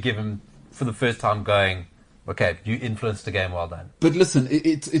have to give him, for the first time, going, okay, you influenced the game, well done. But listen,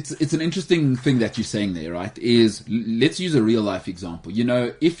 it's an interesting thing that you're saying there, right? Is let's use a real life example. You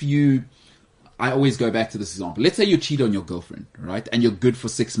know, I always go back to this example. Let's say you cheat on your girlfriend, right? And you're good for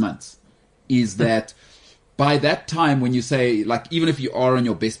 6 months. Is that by that time when you say, like, even if you are on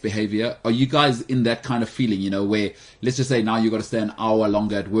your best behavior, are you guys in that kind of feeling, you know, where let's just say now you got to stay an hour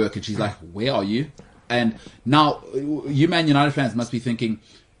longer at work and she's like, where are you? And now you Man United fans must be thinking,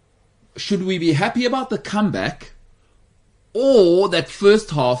 should we be happy about the comeback or that first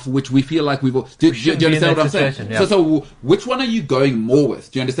half, which we feel like we will... Do you understand what I'm saying? Yeah. So which one are you going more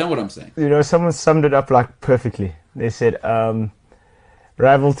with? Do you understand what I'm saying? You know, someone summed it up like perfectly. They said,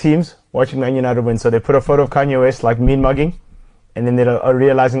 rival teams watching Man United win. So they put a photo of Kanye West like mean mugging, and then they're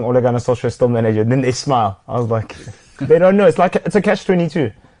realizing Ole Gunnar Solskjaer is still manager. Then they smile. I was like, they don't know. It's like it's a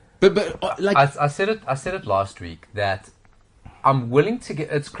catch-22. But like I said it last week that I'm willing to get.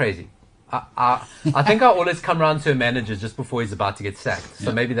 It's crazy. I think I always come around to a manager just before he's about to get sacked.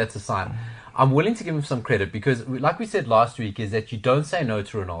 So maybe that's a sign. I'm willing to give him some credit because, like we said last week, is that you don't say no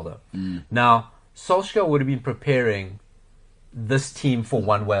to Ronaldo. Now, Solskjaer would have been preparing this team for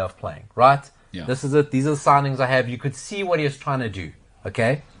one way of playing, right? This is it. These are the signings I have. You could see what he was trying to do.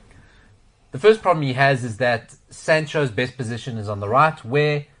 Okay. The first problem he has is that Sancho's best position is on the right,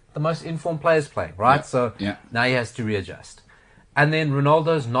 where the most informed players playing, right? So now he has to readjust. And then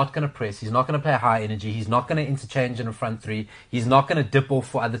Ronaldo's not going to press. He's not going to play high energy. He's not going to interchange in a front three. He's not going to dip off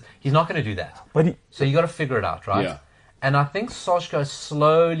for others. He's not going to do that. So you got to figure it out, right? And I think Solskjaer is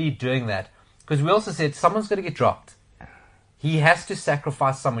slowly doing that because we also said someone's going to get dropped. He has to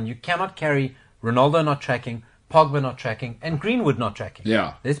sacrifice someone. You cannot carry Ronaldo not tracking, Pogba not tracking, and Greenwood not tracking.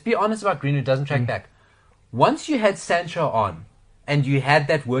 Let's be honest about Greenwood doesn't track back. Once you had Sancho on and you had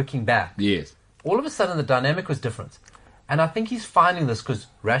that working back, all of a sudden the dynamic was different. And I think he's finding this because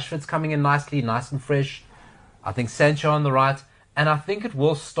Rashford's coming in nicely, nice and fresh. I think Sancho on the right. And I think it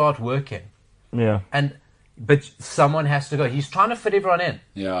will start working. But someone has to go. He's trying to fit everyone in.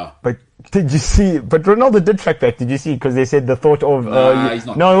 But did you see? But Ronaldo did track back. Did you see? Because they said the thought of... he's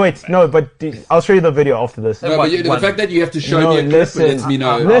not. No, wait. No, but I'll show you the video after this. No, but the fact that you have to show me a clip lets me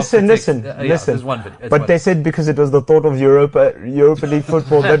know. Listen. There's one video. But they said because it was the thought of Europa League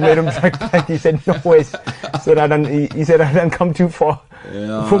football that made him track back. He said, no ways. He said, I don't come too far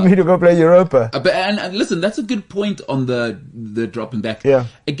for me to go play Europa. And listen, that's a good point on the dropping back.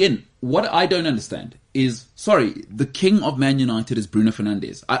 Again, what I don't understand is, the king of Man United is Bruno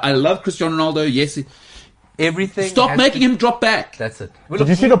Fernandes. I love Cristiano Ronaldo, yes. Everything. Stop making him drop back. That's it. Did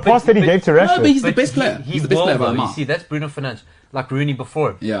you see the pass that he gave to Rashford? No, but he's the best player. He's the best player by a mile. You see, that's Bruno Fernandes. Like Rooney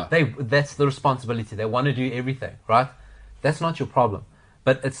before him. That's the responsibility. They want to do everything, right? That's not your problem.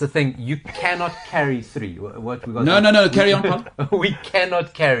 But it's the thing, you cannot carry three. What we got? No, carry on, Paul. We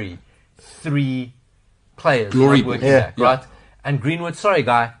cannot carry three players working back, right? And Greenwood, sorry,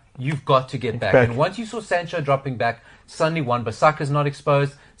 guy, you've got to get back. And once you saw Sancho dropping back, suddenly Wan-Bissaka's not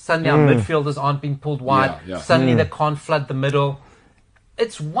exposed. Suddenly our midfielders aren't being pulled wide. Suddenly they can't flood the middle.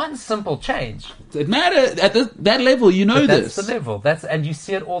 It's one simple change. It matters at that level. You know this. That's the level. And you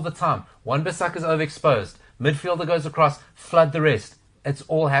see it all the time. Wan-Bissaka's overexposed. Midfielder goes across, flood the rest. It's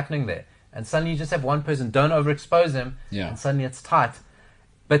all happening there. And suddenly you just have one person, don't overexpose him, and suddenly it's tight.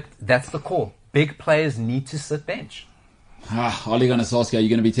 But that's the call. Big players need to sit bench. Ole Gunnar Solskjaer, you're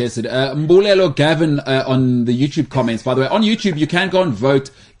going to be tested. Mbulelo Gavin on the YouTube comments. By the way, on YouTube, you can go and vote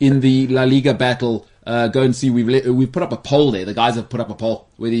in the La Liga battle go and see. We've put up a poll there. The guys have put up a poll.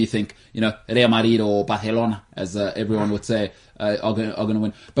 Whether you think, Real Madrid or Barcelona, as everyone would say, are going to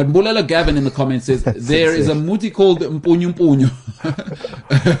win. But Mbulelo Gavin in the comments says there is a muti called Mpunyu Mpunyu.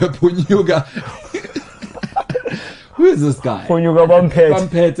 Punyuga. Who is this guy? Punyuga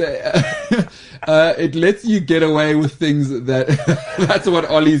Bampete. It lets you get away with things that's what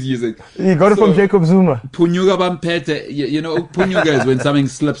Ollie's using. You got it from Jacob Zuma. Punyuga Bampete. Punyuga is when something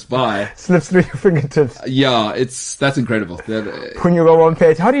slips by. Slips through your fingertips. Yeah, that's incredible. Punyuga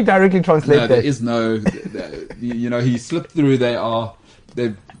Bampete. How do you directly translate that? There is no, he slipped through.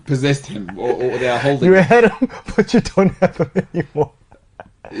 They've possessed him or they are holding You him. had him, but you don't have him anymore.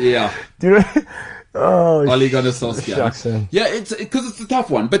 Yeah. Do you know? Oh, Ollie Gunnar-Solskjaer. shucks, man. Yeah, it's because it's a tough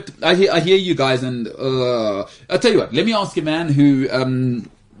one. But I hear you guys, and I'll tell you what. Let me ask a man who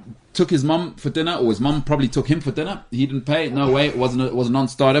took his mum for dinner, or his mum probably took him for dinner. He didn't pay. No way. It was a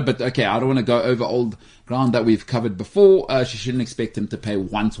non-starter. But okay, I don't want to go over old ground that we've covered before. She shouldn't expect him to pay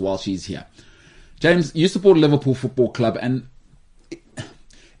once while she's here. James, you support Liverpool Football Club, and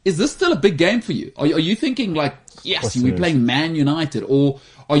is this still a big game for you? Are you thinking like, yes, we're playing Man United, or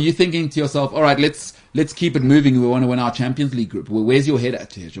are you thinking to yourself, all right, let's keep it moving. We want to win our Champions League group. Well, where's your head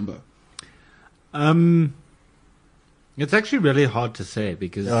at here, Jimbo? It's actually really hard to say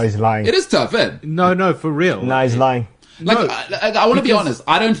because he's lying. It is tough, eh? No, for real. No, he's lying. I want to be honest.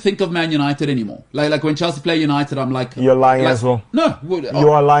 I don't think of Man United anymore. Like when Chelsea play United, I'm like, You're lying as well. No, You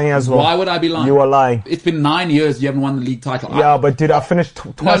are lying as well. Why would I be lying? You are lying. It's been 9 years you haven't won the league title. Yeah, but dude, I finished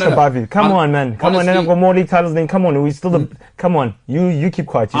twice above you. Come on, man. Come on, then I've got more league titles than. Come on, we still. Come on, you keep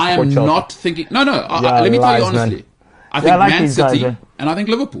quiet. I am not thinking. No. Let me tell you honestly. Man. I think I like Man these City guys, and I think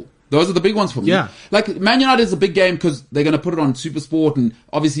Liverpool. Those are the big ones for me. Yeah. Like, Man United is a big game because they're going to put it on SuperSport and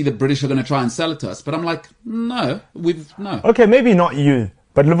obviously the British are going to try and sell it to us. But I'm like, no. Okay, maybe not you,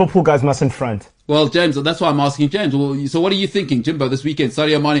 but Liverpool guys mustn't front. Well, James, that's why I'm asking James. Well, so what are you thinking, Jimbo, this weekend?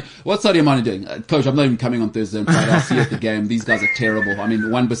 Sadio Mane, what's Sadio Mane doing? Coach, I'm not even coming on Thursday and Friday. I'll see you at the game. These guys are terrible. I mean,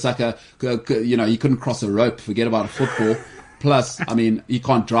 Wan-Bissaka, he couldn't cross a rope. Forget about a football. Plus, I mean, he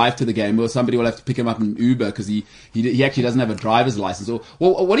can't drive to the game, or somebody will have to pick him up in Uber because he actually doesn't have a driver's license. Or,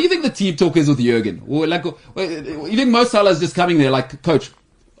 well, what do you think the team talk is with Jurgen? Or like, you think Mo Salah is just coming there like, Coach,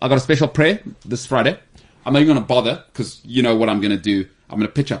 I got a special prayer this Friday. I'm not even going to bother because you know what I'm going to do. I'm going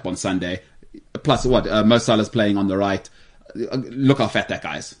to pitch up on Sunday. Plus, Mo Salah's playing on the right. Look how fat that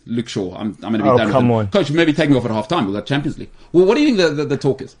guy is. Luke Shaw. I'm going to be done with him. Come on. Coach, maybe take me off at half time. We've got Champions League. Well, what do you think the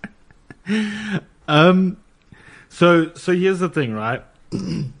talk is? So here's the thing, right?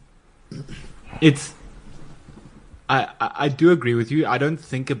 I do agree with you. I don't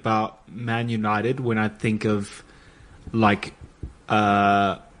think about Man United when I think of like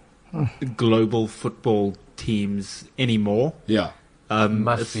global football teams anymore. Yeah.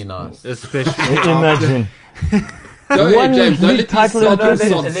 Must be nice. Especially Imagine. James, don't let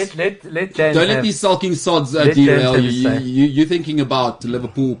Let these sulking sods Let derail James you. have his say. You're thinking about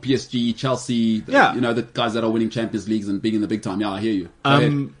Liverpool, PSG, Chelsea, Yeah. the guys that are winning Champions Leagues and being in the big time. Yeah, I hear you. Go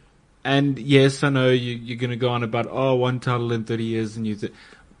ahead. And yes, I know you're going to go on about, one title in 30 years and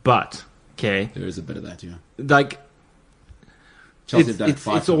but, okay. There is a bit of that, yeah. Like, Chelsea have done it it's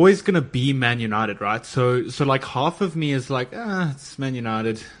 5 times. always going to be Man United, right? So like half of me is like, it's Man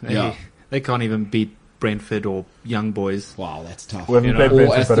United. They can't even beat Brentford or Young Boys. Wow, that's tough. We haven't played Or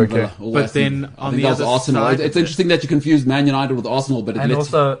Brentford, Aston but Villa. okay. Or But Aston then Villa. I on think the that was other Arsenal. side- It's interesting that you confuse Man United with Arsenal, but And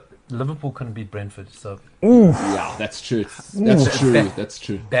also, Liverpool couldn't beat Brentford, so yeah, that's true. That's true. That's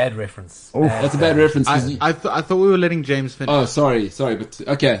true. bad reference. That's a bad reference. 'cause I thought we were letting James finish. Oh, sorry, but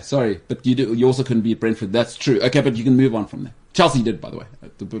okay, sorry, but you also couldn't beat Brentford. That's true. Okay, but you can move on from there. Chelsea did, by the way.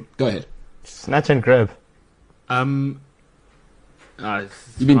 Go ahead. Snatch and grab.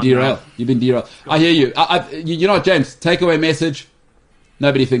 You've been derailed. I hear you. You know what, James? Takeaway message.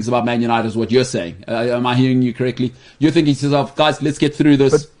 Nobody thinks about Man United is what you're saying. Am I hearing you correctly? You're thinking to yourself, guys, let's get through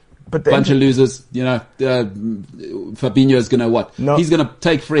this. But Bunch of losers. Fabinho is going to what? No. He's going to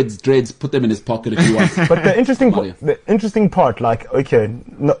take Fred's dreads, put them in his pocket if he wants. But the interesting part, like, okay,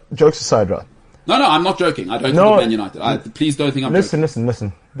 no, jokes aside, right? No, I'm not joking. I don't think of Man United. Please don't think I'm joking.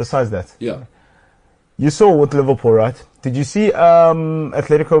 Listen. Besides that, Yeah. you saw with Liverpool, right? Did you see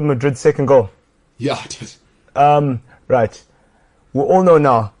Atletico Madrid's second goal? Yeah, I did. Right. We all know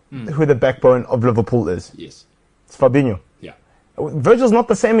now who the backbone of Liverpool is. Yes. It's Fabinho. Yeah. Virgil's not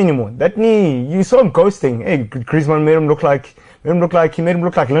the same anymore. That knee, you saw him ghosting. Hey, Griezmann made him look like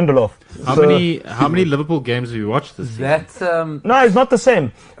Lindelof. How many Liverpool games have you watched this season? No, it's not the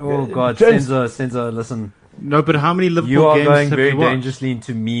same. Oh God, James- Senzo, listen. No, but how many Liverpool You are games going have very you watched? dangerously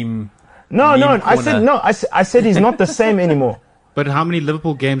into meme. No, Meme I said corner. no. I said he's not the same anymore. But how many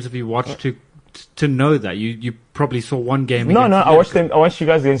Liverpool games have you watched to to know that. You probably saw one game. No, against I watched Liverpool. them. I watched you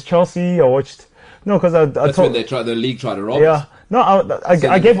guys against Chelsea. Because I That's told. when the league tried to rob Yeah. us. No,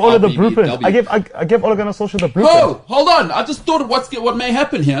 I gave all of the blueprint. I gave Ole Gunnar Solskjaer the blueprint. Oh, hold on. I just thought what may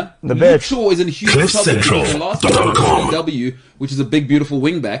happen here. The Luke bet. Shaw is in a huge trouble because the last time W, which is a big, beautiful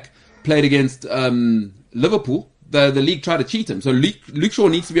wing back, played against Liverpool. The league tried to cheat him. So Luke Shaw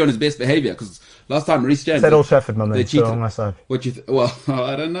needs to be on his best behaviour because last time Reece James... Said Old Trafford, my they man. cheated. So on my side. What you well,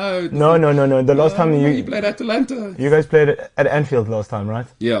 I don't know. No. The last time you played Atalanta. you guys played at Anfield last time, right?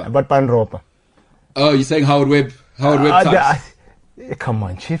 Yeah. But Panropa. Oh, you're saying Howard Webb types. Come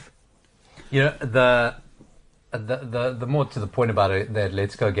on, Chief. You know, the more to the point about the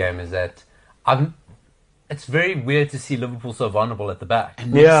Atletico game is that it's very weird to see Liverpool so vulnerable at the back.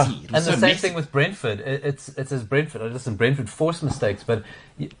 And Yeah. Messi. It was And the so same messy. thing with Brentford. It's as Brentford. Listen, Brentford forced mistakes, but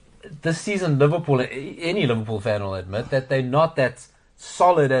this season, Liverpool, any Liverpool fan will admit that they're not that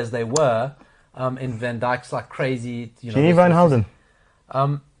solid as they were. In Van Dijk's like crazy. Gini Van Helden.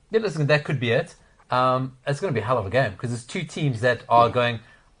 Yeah, listen, that could be it. It's going to be a hell of a game because there's two teams that are going.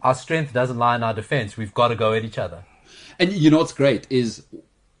 Our strength doesn't lie in our defense. We've got to go at each other. And you know what's great is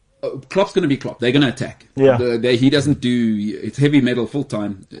Klopp's going to be Klopp. They're going to attack. Yeah. He doesn't do... It's heavy metal full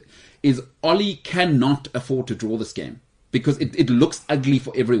time. Is Ollie cannot afford to draw this game because it looks ugly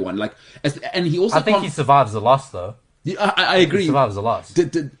for everyone. And he also... I think he survives the loss, though. I agree. He survives the loss.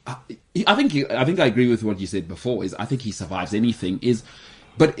 I think I agree with what you said before. I think he survives anything.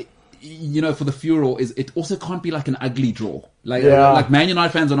 But for the Furor, it also can't be like an ugly draw. Like Man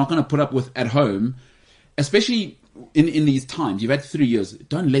United fans are not going to put up with at home, especially in these times. You've had 3 years.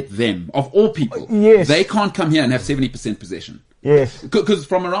 Don't let them, of all people, Yes. they can't come here and have 70% possession. Yes. Because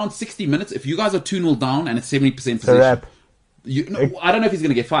from around 60 minutes, if you guys are 2-0 down and it's 70% possession, It's a wrap. I don't know if he's going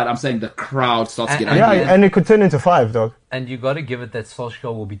to get fired. I'm saying the crowd starts to get Yeah, angry. and it could turn into 5, dog. And you got to give it that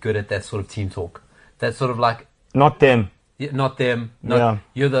Solskjaer will be good at that sort of team talk. That sort of like, Not them. not them.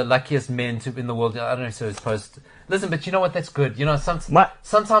 You're the luckiest men in the world. I don't know if it's supposed to. Listen, but you know what? That's good.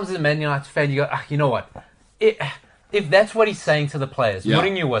 Sometimes as a Man United fan, you go, you know what? If that's what he's saying to the players,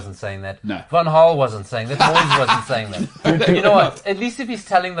 Mourinho wasn't saying that. No. Van Gaal wasn't saying that. Moyes wasn't saying that. You know what? At least if he's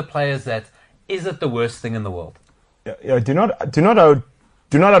telling the players that, is it the worst thing in the world? Yeah, do not I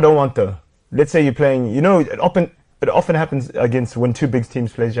don't want though. Let's say you're playing, it often happens against when two big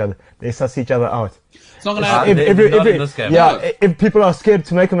teams play each other. They suss each other out. It's not going to happen. Not in this game. Yeah, if people are scared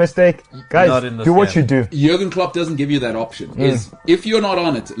to make a mistake, guys, Not in this do what game. you do. Jurgen Klopp doesn't give you that option. If you're not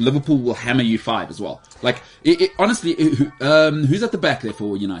on it, Liverpool will hammer you 5 as well. Honestly, who's at the back there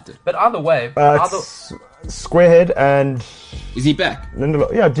for United? But either way, It's Squarehead and Is he back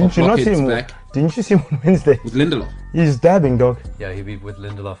Lindelof. Yeah, didn't you not see Blockhead's him? back. Didn't you see him on Wednesday? with Lindelof? He's dabbing, dog. yeah, he'll be with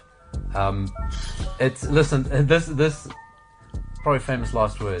Lindelof. This probably famous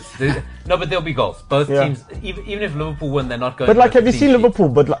last words. No, but there'll be goals. Both Yeah. teams, even if Liverpool win, they're not going. But to have you seen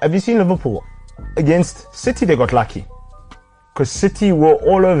Liverpool? Have you seen Liverpool against City? They got lucky because City were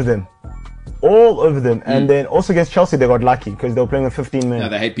all over them, and then also against Chelsea they got lucky because they were playing with 15 men. No,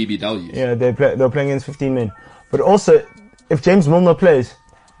 they hate BBWs. Yeah, they were playing against 15 men. But also, if James Milner plays,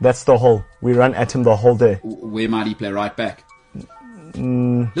 that's the whole. We run at him the whole day. Where might he play right back?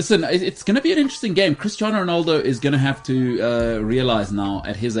 Listen, it's going to be an interesting game. Cristiano Ronaldo is going to have to realize now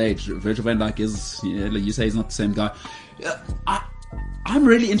at his age, Virgil van Dijk is, you say he's not the same guy. I'm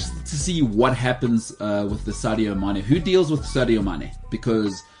really interested to see what happens with the Sadio Mane. Who deals with Sadio Mane?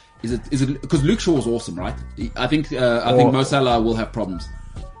 Because is it because Luke Shaw is awesome, right? I think Mo Salah will have problems.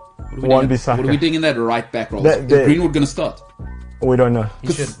 What are we doing in that right back role? Is Greenwood going to start? We don't know.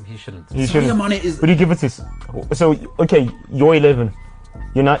 He shouldn't. Sadio Mane is. Would you give it to? So okay, you're 11.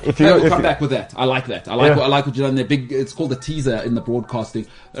 You're not. If you We'll come back with that. I like that. I like what you've done there. Big. It's called a teaser in the broadcasting.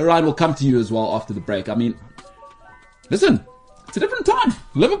 Ryan will come to you as well after the break. I mean, listen, it's a different time.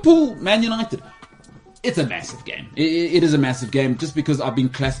 Liverpool, Man United. It's a massive game. It is a massive game just because I've been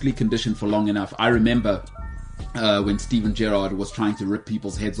classically conditioned for long enough. I remember when Steven Gerrard was trying to rip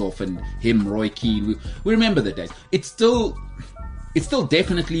people's heads off, and him, Roy Keane. We remember the days. It's still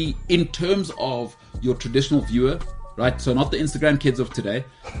definitely in terms of your traditional viewer. Right, so not the Instagram kids of today,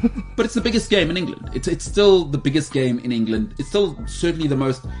 but it's the biggest game in England. It's still the biggest game in England. It's still certainly the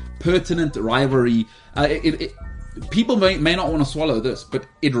most pertinent rivalry. People may not want to swallow this, but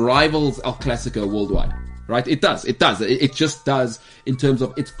it rivals El Clasico worldwide. Right, it does. It just does in terms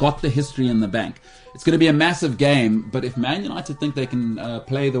of it's got the history in the bank. It's going to be a massive game, but if Man United think they can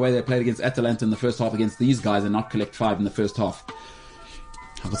play the way they played against Atalanta in the first half against these guys and not collect 5 in the first half,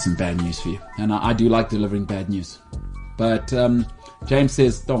 I've got some bad news for you. And I do like delivering bad news. But James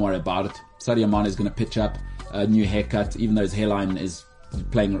says, don't worry about it. Sadio Mane is going to pitch up a new haircut, even though his hairline is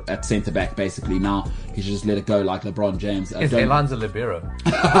playing at centre back basically. Now he should just let it go like LeBron James. His hairline's a libero.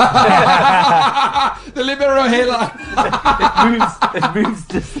 The libero hairline. It moves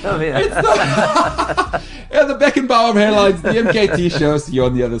just over here. Yeah, the Beckenbauer of hairlines. The MKT Show. See you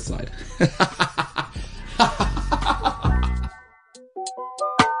on the other side.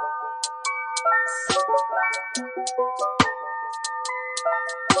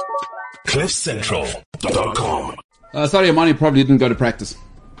 CliffCentral.com. Sadio Mane probably didn't go to practice.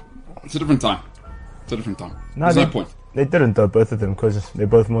 It's a different time. There's no point. They didn't though, both of them, because they're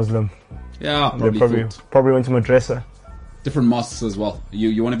both Muslim. Yeah, They probably went to madrasa. different mosques as well.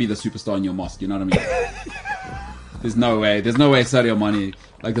 You want to be the superstar in your mosque. You know what I mean? There's no way Sadio Mane,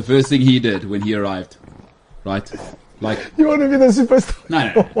 like the first thing he did when he arrived, right? Like, You want to be the superstar?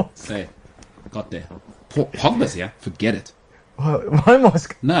 no. Say, got there. Pogba's here. Forget it. My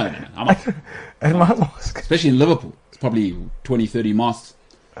mosque. No. I'm not. At my mosque. Especially in Liverpool. It's probably 20, 30 mosques.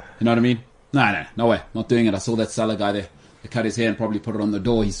 You know what I mean? No way. Not doing it. I saw that Salah guy there. They cut his hair and probably put it on the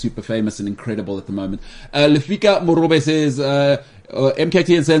door. He's super famous and incredible at the moment. Lefika Morobe says,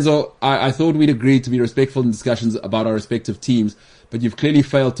 MKT and Senzo, I thought we'd agreed to be respectful in discussions about our respective teams, but you've clearly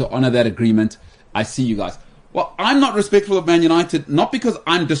failed to honor that agreement. I see you guys. Well, I'm not respectful of Man United, not because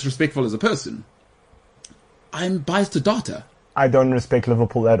I'm disrespectful as a person. I'm biased to data. I don't respect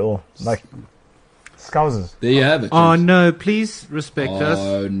Liverpool at all. Like, Scousers. There you have it. Oh James. no, please respect us.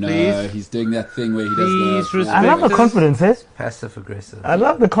 Oh no, Please. he's doing that thing where he Please does the... respect I love the us. confidence, eh? Passive aggressive. I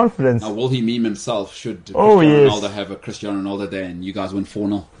love the confidence. Now, will he meme himself should Oh, Cristiano yes. Ronaldo have a Cristiano Ronaldo day and you guys win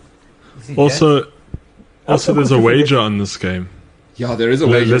 4-0? Also, there's a wager on this game. Yeah, there is a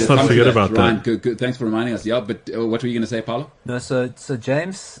way. Let's not forget about Ryan, that. Good. Thanks for reminding us. Yeah, but what were you going to say, Paulo? No, so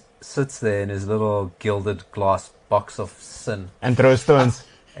James sits there in his little gilded glass box of sin. And throw stones.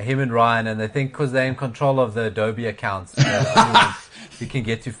 Him and Ryan, and they think because they're in control of the Adobe accounts, you can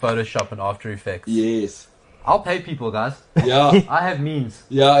get to Photoshop and After Effects. Yes. I'll pay people, guys. Yeah. I have memes.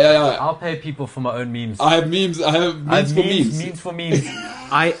 Yeah. I'll pay people for my own memes. I have memes. I have memes for memes. Memes for memes.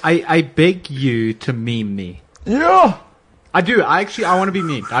 I beg you to meme me. Yeah! I do. I want to be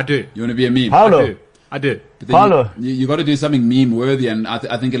memed. I do. You want to be a meme? Paulo. I do. But then Paulo. You got to do something meme worthy, and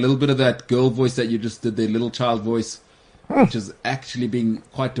I think a little bit of that girl voice that you just did, the little child voice, which is actually being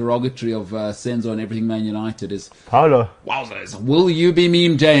quite derogatory of Senzo and everything Man United is. Paulo. Wowzers. Will you be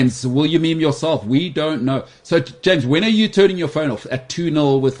meme, James? Will you meme yourself? We don't know. So, James, when are you turning your phone off? At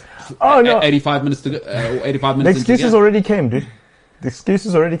 2-0 with Oh, no. 85 minutes to go? 85 The minutes excuses already came, dude. The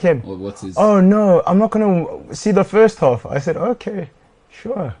excuses already came. Or what's his... Oh, no. I'm not going to see the first half. I said, okay.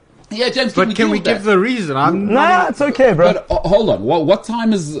 Sure. Yeah, James, But can we deal with give that? the reason? I'm Nah, it's okay, bro. But hold on. What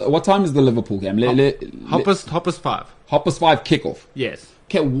time is the Liverpool game? Hoppers 5. Hoppers 5 kickoff. Yes.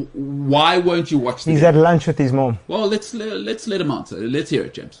 Okay, why won't you watch the He's game? at lunch with his mom. Well, let's let him answer. Let's hear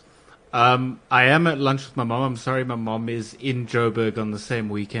it, James. I am at lunch with my mom. I'm sorry, my mom is in Joburg on the same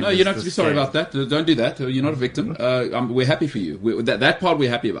weekend. No, you don't have to be sorry about that. Don't do that. You're not a victim. We're happy for you. That part we're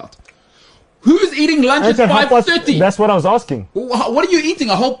happy about. Who's eating lunch at 5:30? That's what I was asking. What are you eating?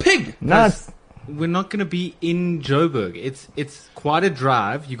 A whole pig? Nah, it's- We're not going to be in Joburg. It's quite a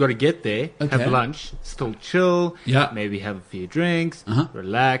drive. You got to get there, Okay. have lunch, still chill, Yeah. maybe have a few drinks, Uh-huh.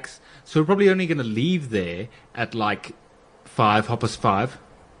 relax. So we're probably only going to leave there at like 5, Hoppers 5.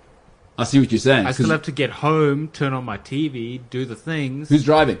 I see what you're saying. I still 'Cause have to get home, turn on my TV, do the things. who's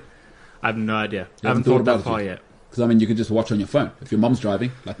driving? I have no idea. You I haven't haven't thought thought that about far it yet. Because, you could just watch on your phone. If your mom's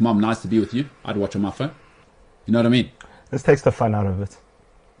driving, like, Mom, nice to be with you, I'd watch on my phone. You know what I mean? This takes the fun out of it.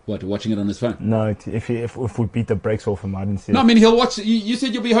 What, watching it on his phone? No, if we beat the brakes off him, I didn't see No, I it. mean, he'll watch. You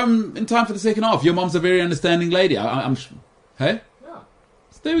said you'll be home in time for the second half. Your mom's a very understanding lady. I'm hey? Yeah.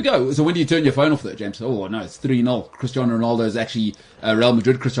 So there we go. So when do you turn your phone off, though, James? Oh, no, it's 3-0. Cristiano Ronaldo is actually Real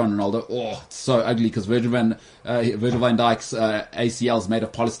Madrid Cristiano Ronaldo. Oh, it's so ugly because Virgil van Dijk's ACL is made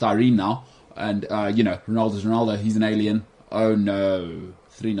of polystyrene now. And, Ronaldo's Ronaldo. He's an alien. Oh, no.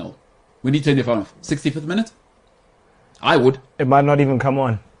 3-0. When do you turn your phone off? 65th minute? I would. It might not even come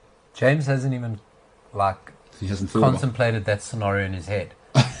on. James hasn't even He hasn't thought about it. contemplated that scenario in his head.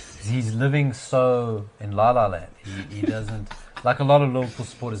 He's living so in La La Land. He doesn't, like a lot of Liverpool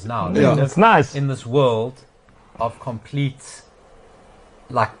supporters now. They're Yeah. just It's nice. in this world of complete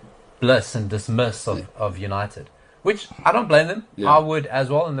bliss and dismiss of United, which I don't blame them. Yeah. I would as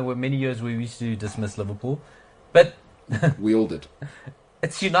well, and there were many years where we used to dismiss Liverpool, but We all did.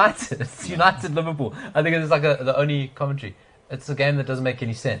 it's United. It's United Liverpool. I think it's like the only commentary. It's a game that doesn't make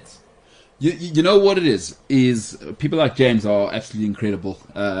any sense. You know what it is people like James are absolutely incredible.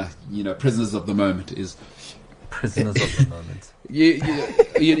 Prisoners of the moment is. Prisoners of the moment.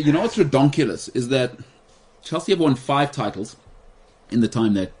 You know what's redonkulous is that Chelsea have won 5 titles in the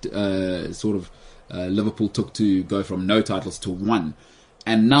time that Liverpool took to go from no titles to one.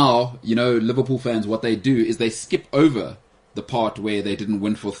 And now, Liverpool fans, what they do is they skip over the part where they didn't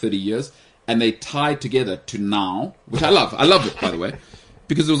win for 30 years and they tie together to now, which I love. I love it, by the way,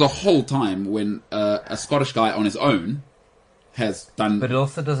 because there was a whole time when a Scottish guy on his own has done... But it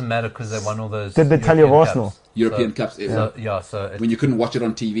also doesn't matter because they won all those... Did they tell you of Arsenal? European Cups. When you couldn't watch it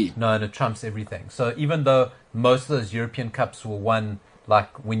on TV. No, and it trumps everything. So even though most of those European Cups were won,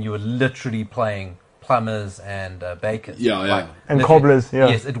 like when you were literally playing plumbers and bakers. And cobblers,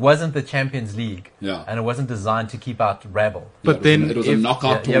 Yes, it wasn't the Champions League. Yeah. And it wasn't designed to keep out rabble. But it was a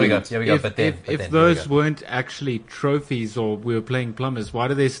knockout tournament. Here we go. If those weren't actually trophies or we were playing plumbers, why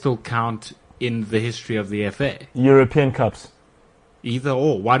do they still count in the history of the FA? European Cups. Either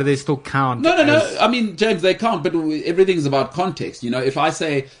or. Why do they still count? No. I mean, James, they can't, but everything's about context. If I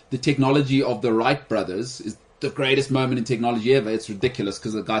say the technology of the Wright brothers is the greatest moment in technology ever, it's ridiculous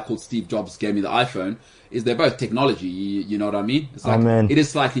because a guy called Steve Jobs gave me the iPhone. They're both technology? You know what I mean? It's like, it is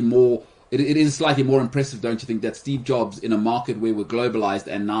slightly more. It is slightly more impressive, don't you think, that Steve Jobs, in a market where we're globalized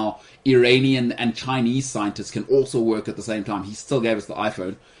and now Iranian and Chinese scientists can also work at the same time, he still gave us the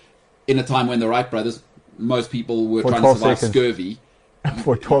iPhone in a time when the Wright brothers, most people were trying to survive scurvy.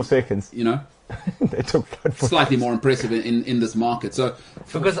 For 12 seconds. They took slightly more impressive in this market. So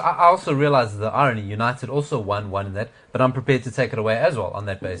because I also realize the irony, United also won in that, but I'm prepared to take it away as well on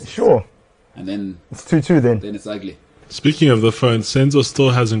that basis. Sure. And then it's 2-2 then. Then it's ugly. Speaking of the phone, Senzo still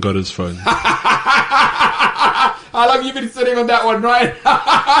hasn't got his phone. How long have you been sitting on that one, right?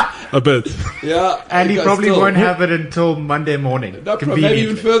 A bit. Yeah. And he probably won't have it until Monday morning. No, maybe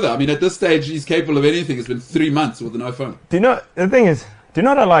even further. I mean, at this stage, he's capable of anything. It's been 3 months with no phone. The thing is, do you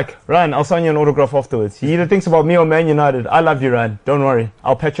know what I like? Ryan, I'll sign you an autograph afterwards. He either thinks about me or Man United. I love you, Ryan. Don't worry.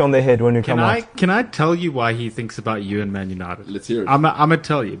 I'll pat you on the head when you come out. Can I tell you why he thinks about you and Man United? Let's hear it. I'm going to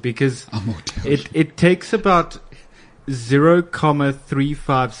tell you because it takes about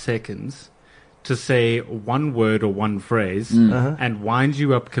 0.35 seconds to say one word or one phrase and winds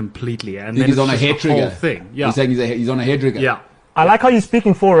you up completely. And then he's on a hair trigger. Whole thing. Yeah. He's saying he's on a hair trigger. Yeah. I like how you're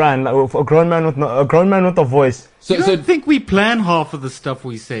speaking for Ryan, like a grown man with a voice. So you don't think we plan half of the stuff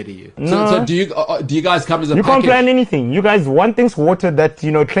we say to you? No. So do you guys come as a You package? can't plan anything. You guys, one thing's water that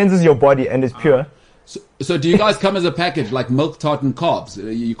cleanses your body and is pure. So do you guys come as a package like milk, tart, and carbs?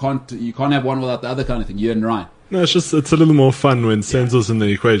 You can't have one without the other kind of thing. You and Ryan. No, it's a little more fun when Senzo's in the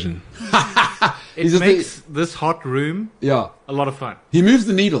equation. It makes this hot room a lot of fun. He moves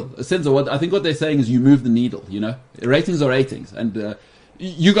the needle. Senzo, I think what they're saying is you move the needle, Ratings are ratings. And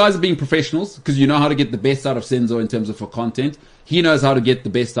you guys are being professionals because you know how to get the best out of Senzo in terms of for content. He knows how to get the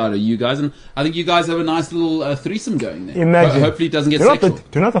best out of you guys. And I think you guys have a nice little threesome going there. Imagine. Hopefully it doesn't get sexual. Do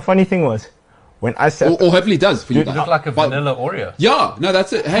you know what the funny thing was? When I said... Or hopefully it does for you guys. You look like a vanilla Oreo. Yeah, no,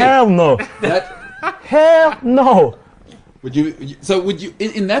 that's it. Hey, Hell no. Hell no. Would you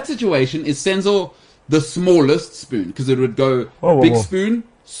in that situation, is Senzo the smallest spoon? Because it would go big spoon,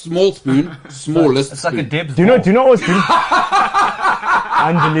 small spoon, smallest It's like a Deb's Do you know what's been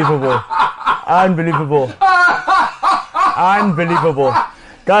unbelievable.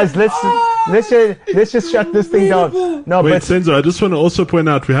 Guys, let's just shut this thing down. No, Wait, but Senzo, I just want to also point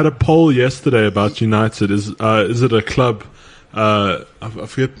out we had a poll yesterday about United. Is it a club? I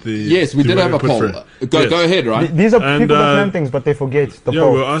forget the. Yes, we did have a poll. Go ahead, right? These are people that plan things, but they forget the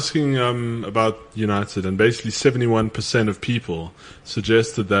poll. We're asking about United, and basically 71% of people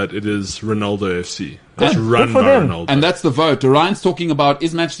suggested that it is Ronaldo FC. That's run by Ronaldo. And that's the vote. Ryan's talking about,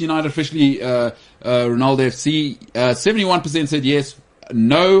 is Manchester United officially Ronaldo FC? 71% said yes.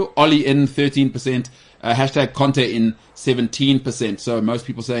 No, Ollie in 13%. Hashtag Conte in 17%. So most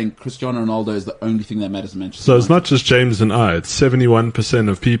people saying Cristiano Ronaldo is the only thing that matters in Manchester So United. it's not just James and I. It's 71%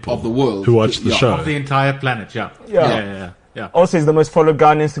 of people of the world who watch the show. Of the entire planet, Yeah. Also, he's the most followed guy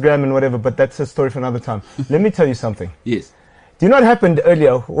on Instagram and whatever, but that's a story for another time. Let me tell you something. Yes. Do you know what happened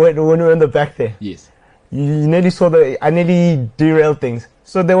earlier when we were in the back there? Yes. You nearly saw I nearly derailed things.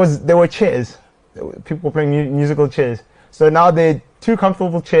 So there were chairs. People were playing musical chairs. So now they're 2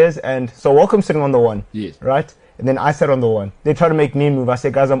 comfortable chairs, and so Welcome sitting on the one. Yes. Right? And then I sat on the one. They tried to make me move. I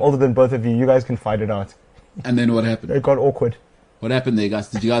said, guys, I'm older than both of you. You guys can fight it out. And then what happened? It got awkward. What happened there, guys?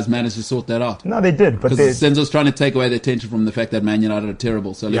 Did you guys manage to sort that out? No, they did. But because Senzo's trying to take away the attention from the fact that Man United are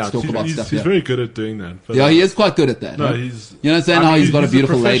terrible. So let's talk about stuff. He's very good at doing that. Yeah, he is quite good at that. No, huh? he's. You know what I'm saying? How he's got a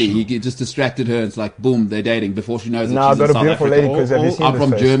beautiful lady. professional. He just distracted her. It's like, boom, they're dating before she knows that No, I she's got in a South beautiful Africa. lady because have you seen I'm this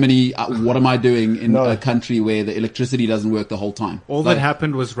from face? Germany. What am I doing in a country where the electricity doesn't work the whole time? All that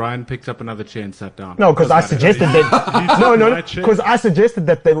happened was Ryan picked up another chair and sat down. No, because I suggested that. No, because I suggested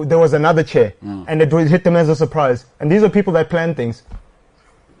that there was another chair, and it hit them as a surprise. And these are people that plan things.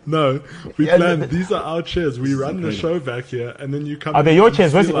 No, we Yeah, planned. These are our chairs. We run the show back here, and then you come. Are they in your and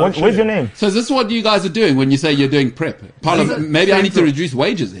chairs? steal our Where's chair. your name? So is this what you guys are doing when you say you're doing prep? Paulo, maybe I need to reduce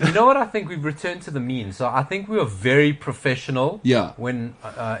wages here. You know what? I think we've returned to the mean. So I think we were very professional. Yeah. When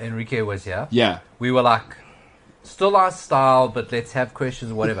Enrique was here. Yeah. We were like, still our style, but let's have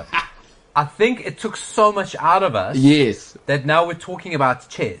questions or whatever. I think it took so much out of us. Yes. That now we're talking about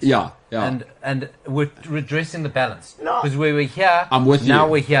chairs. Yeah. And we're redressing the balance. No. Because we were here. I'm with now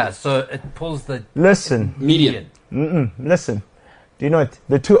you. we're here. So it pulls the Listen. Median. Listen. Do you know what?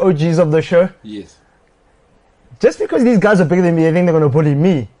 The two OGs of the show, Yes. just because these guys are bigger than me, I think they're going to bully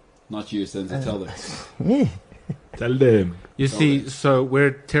me. Not you, Senzo. Tell them. Me. Tell them. You see, so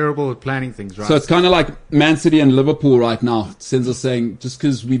we're terrible at planning things, right? So it's kind of like Man City and Liverpool right now. Senzo saying, just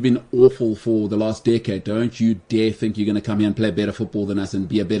because we've been awful for the last decade, don't you dare think you're going to come here and play better football than us and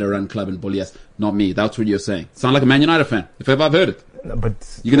be a better run club and bully us. Not me. That's what you're saying. Sound like a Man United fan, if ever I've heard it. No, but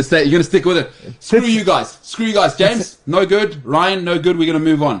You're gonna stick with it. Screw you guys. James, no good. Ryan, no good. We're gonna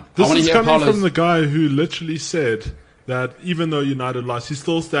move on. I This want to is hear coming Paulo's. from the guy who literally said that even though United lost, he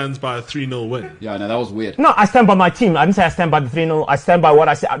still stands by a 3-0 win. Yeah, no, that was weird. no, I stand by my team. I didn't say I stand by the 3-0. I stand by what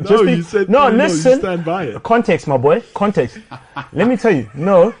I said. No, you said no. 3-0, Listen, you stand by it. Context, my boy. Context. Let me tell you.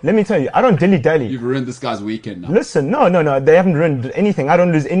 I don't dilly dally. You've ruined this guy's weekend now. Listen, no. They haven't ruined anything. I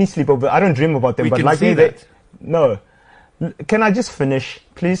don't lose any sleep over. I don't dream about them. We but can like see they, that. no. Can I just finish,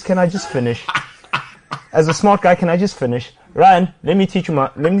 please? Can I just finish? As a smart guy, can I just finish? Ryan, let me teach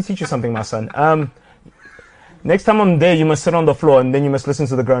you something, my son. Next time I'm there, you must sit on the floor and then you must listen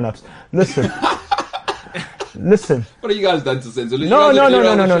to the grown-ups. Listen. Listen. What have you guys done to Senzo?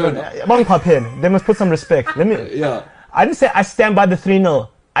 No. Bang Papen. They must put some respect. Yeah. I didn't say I stand by the 3-0.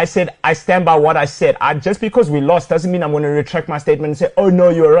 I said I stand by what I said. Just because we lost doesn't mean I'm going to retract my statement and say, "Oh no,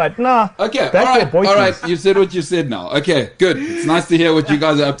 you're right." Nah. Okay. That's All right. You said what you said now. Okay. Good. It's nice to hear what you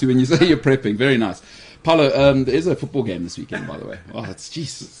guys are up to when you say you're prepping. Very nice. Paulo, there is a football game this weekend, by the way. Oh, it's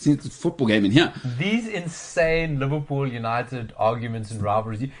a football game in here. These insane Liverpool United arguments and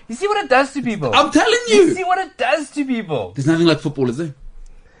rivalries. You see what it does to people. I'm telling You you. see what it does to people. There's nothing like football, is there?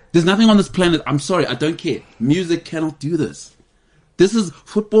 There's nothing on this planet. I'm sorry. I don't care. Music cannot do this.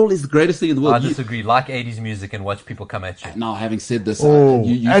 Football is the greatest thing in the world. I disagree. Like 80s music and watch people come at you. Now, having said this, Oh,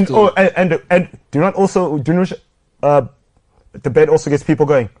 and do not debate also gets people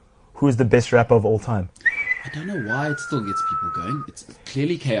going. Who is the best rapper of all time? I don't know why it still gets people going. It's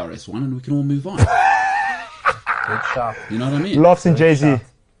clearly KRS-One, and we can all move on. Good shot. You know what I mean? Laughs in Jay-Z.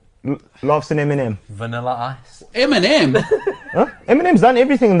 Laughs in Eminem. Vanilla Ice. Eminem. Huh? Eminem's done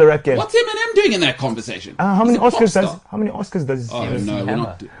everything in the rap game. What's Eminem doing in that conversation? How many He's a pop Oscars star. does he Oh have? no, we're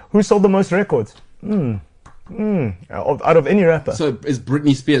not. Who sold the most records? Out of any rapper. So is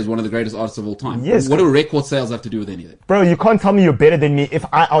Britney Spears one of the greatest artists of all time? Yes. What do record sales have to do with anything? Bro, you can't tell me you're better than me if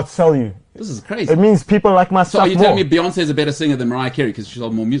I outsell you. This is crazy. It means people like my So stuff are you more. telling me Beyonce is a better singer than Mariah Carey because she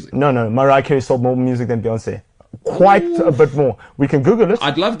sold more music? No, Mariah Carey sold more music than Beyonce. Quite a bit more. We can Google it.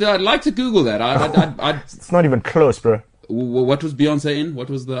 I'd like to Google that. It's not even close, bro. What was Beyonce in? What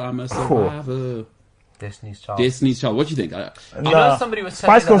was the I'm a Survivor? Destiny's Child. Destiny's Child. What do you think? You know, somebody was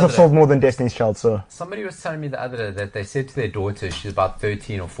telling me Spice the Girls other have sold more than Destiny's Child, so. Somebody was telling me the other day that they said to their daughter, she's about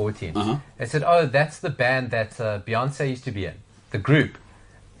 13 or 14, Uh-huh. they said, "Oh, that's the band that Beyonce used to be in, the group."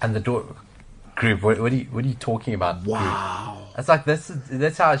 And the daughter, group, what are you talking about? Wow. Group? It's like, that's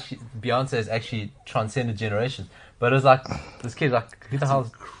how Beyonce has actually transcended generations. But it was like, this kid's like, who the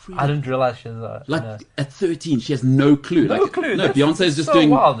hell? I didn't realize she was At 13, she has no clue. No clue. No, That's Beyonce is just so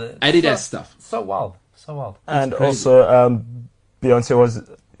doing wild. Adidas stuff. So wild. And also, Beyonce was.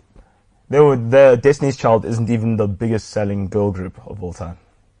 The Destiny's Child isn't even the biggest selling girl group of all time.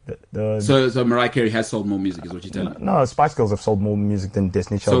 So Mariah Carey has sold more music, is what you're telling me. No, Spice Girls have sold more music than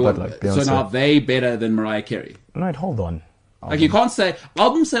Destiny's Child, but like Beyonce. So now they better than Mariah Carey. No, hold on. Like you can't say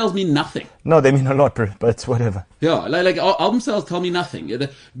album sales mean nothing. No, they mean a lot, bro, but whatever. Yeah, like album sales tell me nothing.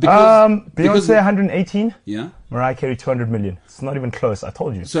 Beyonce 118. Yeah. Mariah Carey 200 million. It's not even close. I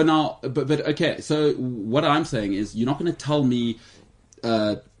told you. So now, but okay. So what I'm saying is, you're not going to tell me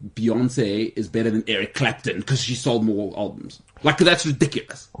Beyonce is better than Eric Clapton because she sold more albums. Like that's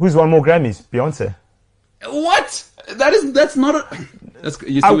ridiculous. Who's won more Grammys? Beyonce. What? That's not a.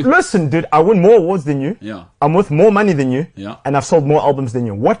 Listen, dude, I win more awards than you. Yeah. I'm worth more money than you. Yeah. And I've sold more albums than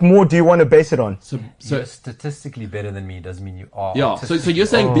you. What more do you want to base it on? So You're statistically better than me doesn't mean you are. yeah. So you're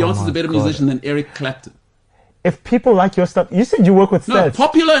saying Beyonce's a better musician than Eric Clapton? If people like your stuff, you said you work with No, stats.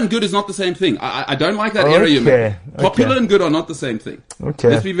 popular and good is not the same thing. I don't like that era you made. Popular and good are not the same thing. Okay.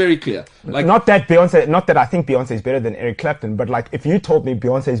 Let's be very clear. Like, not that I think Beyonce is better than Eric Clapton, but like if you told me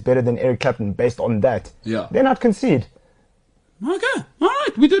Beyonce is better than Eric Clapton based on that, Yeah. then I'd concede. Okay, all right.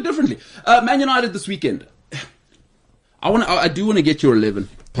 We do it differently. Man United this weekend. I do want to get your 11,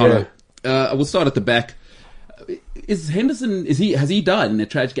 Paulo. We'll start at the back. Is Henderson? Has he died in a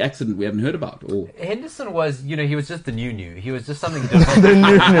tragic accident we haven't heard about? Or Henderson was, he was just the new. He was just something different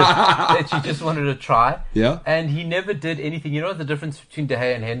that you just wanted to try. Yeah. And he never did anything. You know what the difference between De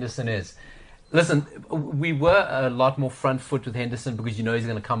Gea and Henderson is? Listen, we were a lot more front foot with Henderson because he's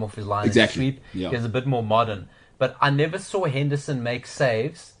going to come off his line and sweep. Yeah. He's a bit more modern. But I never saw Henderson make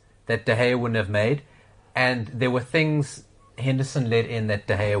saves that De Gea wouldn't have made. And there were things Henderson let in that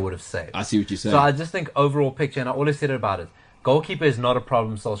De Gea would have saved. I see what you're saying. So I just think overall picture, and I always said it about it, goalkeeper is not a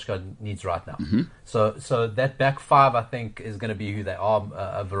problem Solskjaer needs right now. Mm-hmm. So that back five, I think, is going to be who they are.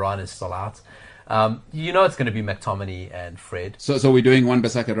 Varane is still out. It's going to be McTominay and Fred. So we're doing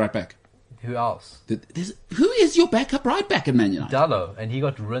Wan-Bissaka right back. Who else? Who is your backup right back in Man United? Dallo, and he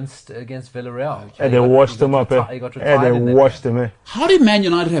got rinsed against Villarreal. And they washed him up. He got retired. And they washed him. How did Man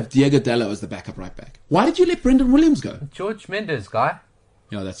United have Diego Dallo as the backup right back? Why did you let Brendan Williams go? George Mendes, guy.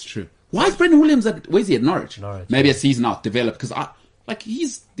 Yeah, that's true. Why is Brendan Williams where's he at Norwich? Maybe yeah. a season out, develop, because and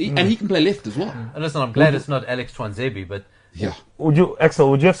he can play left as well. And listen, I'm glad it's not Alex Twanzebe, but yeah. Would you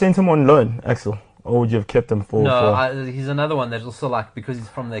have sent him on loan, Axel? Or would you have kept him for... he's another one that's also because he's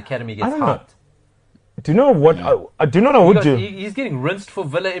from the academy gets I don't know. hyped. Do you know what? I do not know what to do. He's getting rinsed for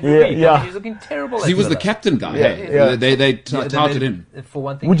Villa every week. Yeah. He's looking terrible. He was the captain guy. Yeah. They touted him. For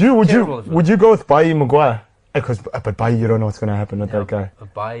one thing, Would you go with Bailly Maguire? But Bailly, you don't know what's going to happen with that guy.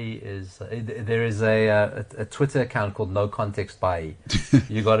 Bailly is there is a Twitter account called No Context Bailly.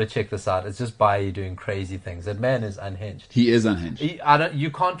 You got to check this out. It's just Bailly doing crazy things. That man is unhinged. He is unhinged.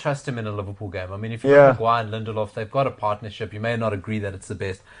 You can't trust him in a Liverpool game. I mean, if you look at Maguire and Lindelof, they've got a partnership. You may not agree that it's the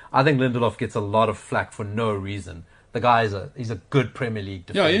best. I think Lindelof gets a lot of flack for no reason. The guy he's a good Premier League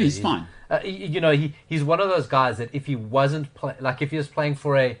defender. Yeah, he's fine. He's one of those guys that if he wasn't if he was playing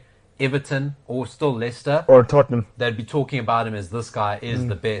for a Everton or still Leicester or Tottenham, they'd be talking about him as this guy is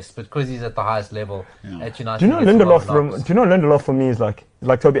the best. But because he's at the highest level at United, do you know Lindelof for me is like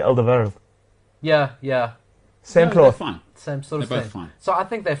Toby Alderweireld? Yeah. Same cloth. They're fine. Same sort of they're thing. Both fine. So I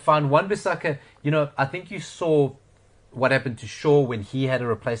think they're fine. Wan-Bissaka, I think you saw what happened to Shaw when he had a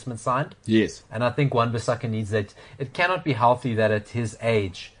replacement signed. Yes. And I think Wan-Bissaka needs that. It cannot be healthy that at his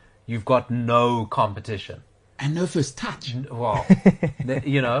age you've got no competition and no first touch. Well,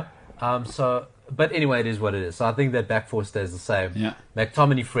 but anyway, it is what it is. So I think that back four stays the same. Yeah.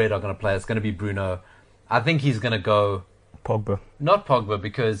 McTominay, Fred are going to play. It's going to be Bruno. I think he's going to go Pogba. Not Pogba,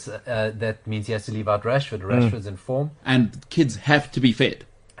 because that means he has to leave out Rashford. Rashford's in form. And kids have to be fed.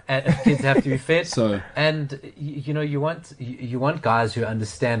 And kids have to be fed. So, and you want guys who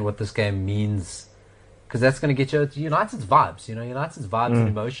understand what this game means, because that's going to get you United's vibes. United's vibes and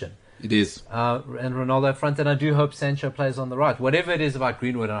emotion. It is. And Ronaldo up front, and I do hope Sancho plays on the right. Whatever it is about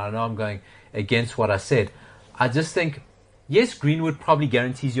Greenwood, and I know I'm going against what I said, I just think, yes, Greenwood probably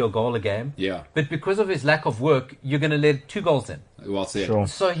guarantees you a goal a game. Yeah. But because of his lack of work, you're going to let 2 goals in. Well said. Sure.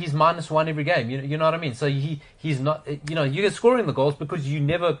 So he's -1 every game. You know what I mean? So he's not. You're scoring the goals because you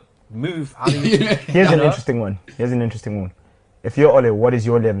never move out of your Here's an interesting one. If you're Ole, what is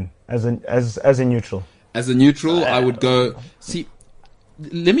your 11 as a neutral? As a neutral, I would go. See,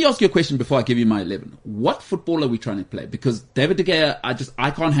 let me ask you a question before I give you my 11. What football are we trying to play? Because David De Gea,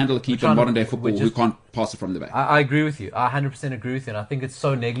 I can't handle a keeper in modern day football who can't pass it from the back. I agree with you. I 100% agree with you. And I think it's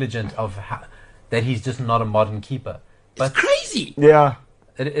so negligent that he's just not a modern keeper. But it's crazy. Yeah.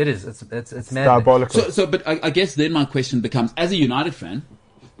 It is. It's mad. Diabolical. But I guess then my question becomes, as a United fan,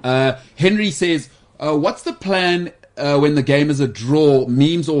 Henry says, what's the plan when the game is a draw,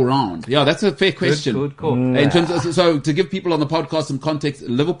 memes all round? Yeah, that's a fair question. Good call. In terms of, so to give people on the podcast some context,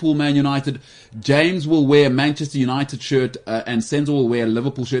 Liverpool, Man United, James will wear a Manchester United shirt and Senzo will wear a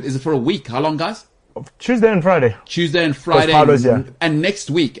Liverpool shirt. Is it for a week? How long, guys? Tuesday and Friday. And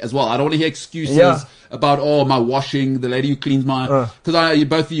next week as well. I don't want to hear excuses about, my washing, the lady who cleans my... Because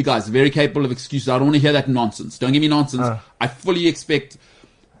both of you guys are very capable of excuses. I don't want to hear that nonsense. Don't give me nonsense. I fully expect...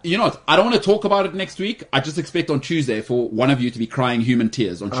 You know what? I don't want to talk about it next week. I just expect on Tuesday for one of you to be crying human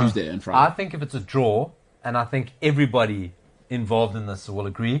tears on Tuesday and Friday. I think if it's a draw, and I think everybody involved in this will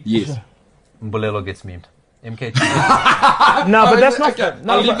agree. Yes. Mbolelo gets memed. MKT. No, but that's not. Okay.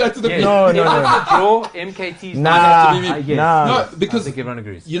 I'll leave that to the yes. No. If it's a draw, MKT's No, because I think everyone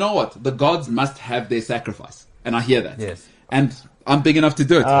agrees. You know what? The gods must have their sacrifice, and I hear that. Yes. And I'm big enough to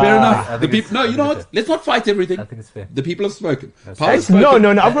do it. Fair enough. The people. No, you know what? fair. Let's not fight everything. I think it's fair. The people have spoken. No.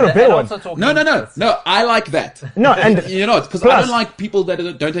 I've got a better one. No. I like that. No, and you know what? Because I don't like people that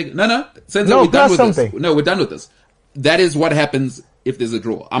don't take. No. Senzo, No, we're done with something. this. No, we're done with this. That is what happens if there's a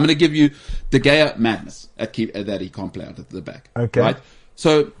draw. I'm going to give you De Gea madness that he can't play out at the back. Okay. Right.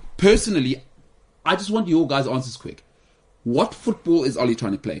 So personally, I just want your guys' answers quick. What football is Ollie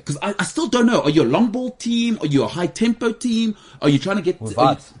trying to play? Because I still don't know. Are you a long ball team? Are you a high tempo team? Are you trying to get... With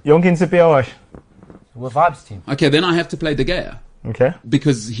vibes. Jonkin Sipiawash. We're vibes team. Okay, then I have to play De Gea. Okay.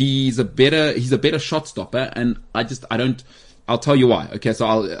 Because he's a better shot stopper, and I'll tell you why. Okay, so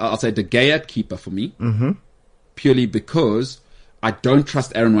I'll say De Gea at keeper for me. Mm-hmm. Purely because I don't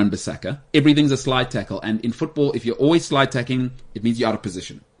trust Aaron Wan-Bissaka. Everything's a slide tackle, and in football, if you're always slide tackling, it means you're out of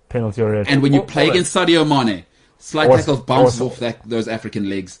position. Penalty already. And when you play against Sadio Mane, slide tackles bounces off those African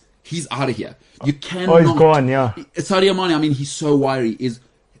legs. He's out of here. You cannot. Oh, he's gone. Yeah. Sadio Mane. I mean, he's so wiry.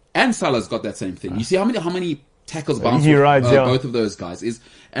 And Salah's got that same thing. You see how many tackles bounce off both of those guys? Is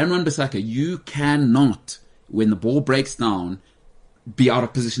Aaron Wan-Bissaka. You cannot, when the ball breaks down, be out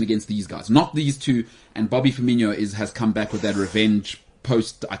of position against these guys. Not these two. And Bobby Firmino has come back with that revenge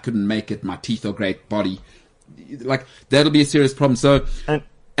post. I couldn't make it. My teeth are great. Body. Like, that'll be a serious problem. So,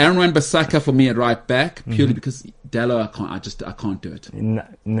 Aaron Wan-Bissaka for me at right back, purely because Dallo, I can't do it.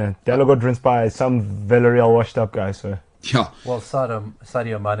 No. Dallo got rinsed by some Villarreal washed up guy, so. Yeah. Well,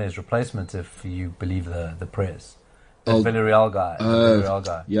 Sadio Mane's replacement, if you believe the press. The Villarreal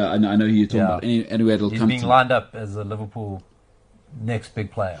guy. Yeah, I know who you're talking about. Anyway, it'll He's come being lined up as a Liverpool next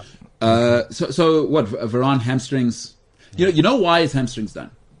big player. So what? Varane hamstrings. You know why his hamstrings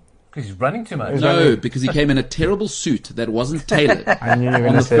done? Because he's running too much. No, because he came in a terrible suit that wasn't tailored I knew you were on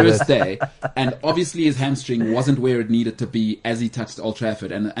going the to say first that. day, and obviously his hamstring wasn't where it needed to be as he touched Old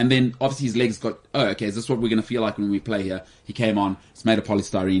Trafford, and then obviously his legs got. Oh, okay, is this what we're going to feel like when we play here? He came on. It's made of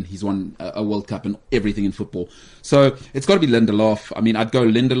polystyrene. He's won a World Cup and everything in football. So it's got to be Lindelof. I mean, I'd go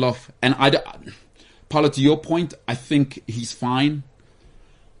Lindelof, and Paulo, to your point, I think he's fine,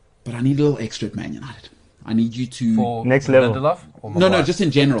 but I need a little extra at Man United. I need you to... For next level. Lindelof or No, Maguire? just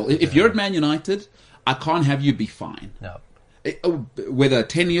in general. If you're at Man United, I can't have you be fine. No. Whether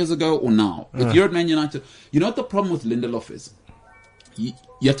 10 years ago or now. If you're at Man United, you know what the problem with Lindelof is? You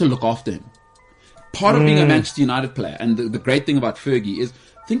have to look after him. Part of being a Manchester United player, and the great thing about Fergie is,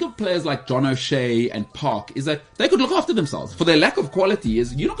 think of players like John O'Shea and Park, is that they could look after themselves. For their lack of quality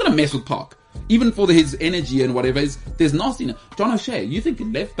is, you're not going to mess with Park. Even for his energy and whatever, there's nastiness. John O'Shea, you think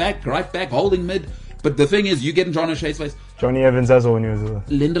left back, right back, holding mid, but the thing is, you get in John O'Shea's face. Johnny Evans as well when he was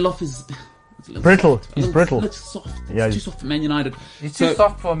Lindelof is brittle. soft. He's brittle. It's soft. Yeah, It's too soft for Man United. He's too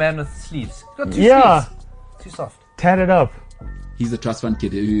soft for a man with sleeves. He's got two Yeah. sleeves. Too soft. Tatted up. He's a trust fund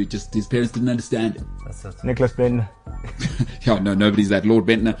kid who just, his parents didn't understand him. That's it. Nicholas Benton. Yeah, no, nobody's that. Lord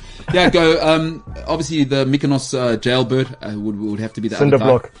Bentner. Yeah, go, obviously the Mykonos jailbird would have to be the Cinder other guy.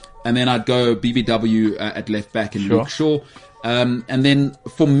 block. And then I'd go BBW at left back and Sure. Luke Shaw. And then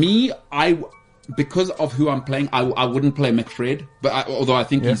for me, because of who I'm playing, I wouldn't play McFred, but although I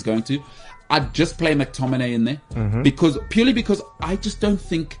think he's going to, I'd just play McTominay in there purely because I just don't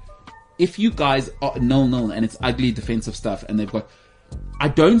think if you guys are 0-0 and it's ugly defensive stuff and they've got, I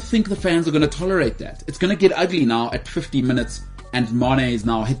don't think the fans are going to tolerate that. It's going to get ugly now at 50 minutes and Mane is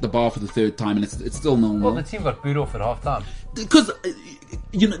now hit the bar for the third time and it's still 0-0. Well, the team got booed off at half time. Because,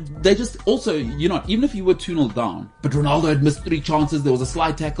 they just also, even if you were 2-0 down, but Ronaldo had missed 3 chances, there was a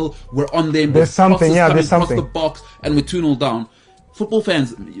slide tackle, we're on them, There's something, crosses yeah, coming there's across something. the box, and we're 2-0 down. Football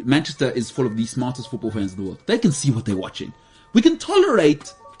fans, Manchester is full of the smartest football fans in the world. They can see what they're watching. We can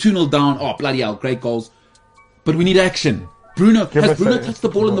tolerate 2-0 down, oh, bloody hell, great goals, but we need action. Bruno touched the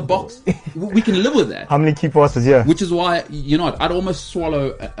ball in the box? We can live with that. How many key passes? Yeah. Which is why, I'd almost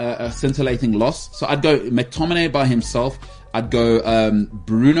swallow a scintillating loss. So I'd go McTominay by himself. I'd go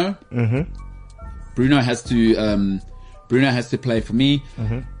Bruno. Bruno has to play for me.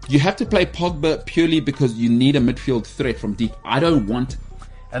 You have to play Pogba purely because you need a midfield threat from deep. I don't want...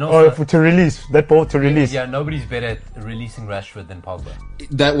 And also, to release. That ball to release. yeah, nobody's better at releasing Rashford than Pogba.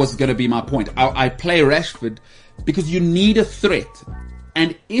 That was going to be my point. I play Rashford because you need a threat.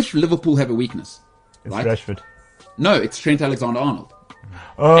 And if Liverpool have a weakness... It's right? Rashford. No, it's Trent Alexander-Arnold.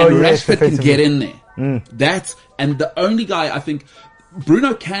 Oh, And yes, Rashford can defensively. get in there. And the only guy I think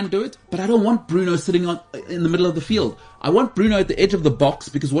Bruno can do it, but I don't want Bruno sitting in the middle of the field. I want Bruno at the edge of the box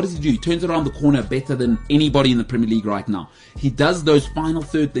because what does he do? He turns around the corner better than anybody in the Premier League right now. He does those final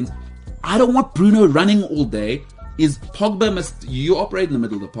third things. I don't want Bruno running all day. You operate in the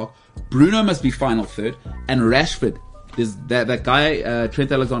middle of the park. Bruno must be final third, and Rashford, there's that guy,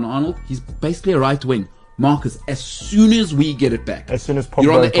 Trent Alexander-Arnold, he's basically a right wing. Marcus, as soon as we get it back, As soon as Pogba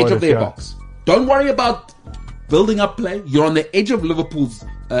you're on the edge got of it, their yeah. box. Don't worry about building up play. You're on the edge of Liverpool's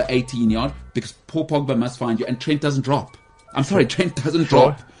 18-yard because poor Pogba must find you, and Trent doesn't drop. I'm sorry, Trent doesn't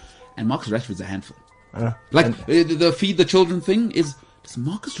drop. And Marcus Rashford's a handful. The feed the children thing is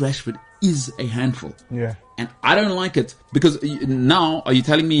Marcus Rashford is a handful. Yeah. And I don't like it because now, are you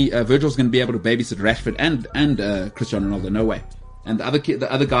telling me Virgil's going to be able to babysit Rashford and Cristiano Ronaldo? No way. And the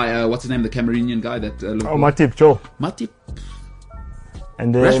other guy, what's his name? The Cameroonian guy that. Matip, Joe. Matip.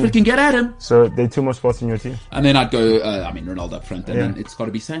 And then, Rashford can get at him. So there are 2 more spots in your team. And then I'd go, Ronaldo up front, and then it's got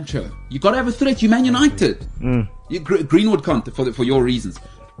to be Sancho. You got to have a threat. You Man United. Greenwood can't for your reasons.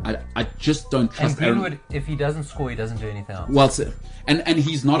 I just don't trust. And Greenwood, if he doesn't score, he doesn't do anything else. Well, and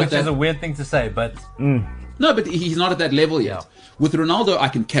he's not Which at that. Which is a weird thing to say, but no, but he's not at that level yet. Yeah. With Ronaldo, I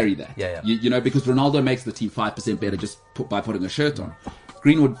can carry that. Yeah. You know, because Ronaldo makes the team 5% better just by putting a shirt on.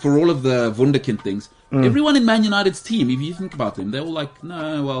 Greenwood, for all of the wunderkind things, everyone in Man United's team, if you think about them, they're all like,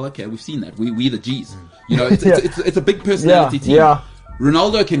 no, well, okay, we've seen that. We the G's. You know, it's a big personality team. Yeah.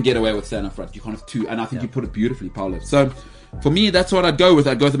 Ronaldo can get away with standing up front. You can't have 2, and I think you put it beautifully, Paulo. So, for me, that's what I'd go with.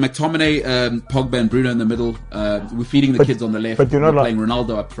 I'd go with McTominay, Pogba, and Bruno in the middle. We're feeding the kids on the left. But we're playing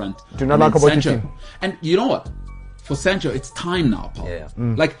Ronaldo up front. Do not like about Sancho. your team. And you know what? For Sancho, it's time now, Paul.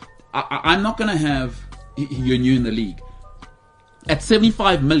 Like, I'm not going to have you're new in the league. At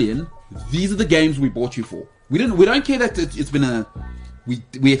 75 million, these are the games we bought you for. We don't care that it's been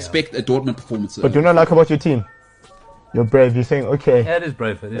we expect a Dortmund performance. But do not like about your team. You're brave. You're saying, okay. Yeah, it is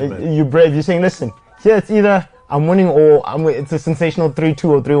brave. You're brave. You're saying, listen, here it's either I'm winning or it's a sensational 3-2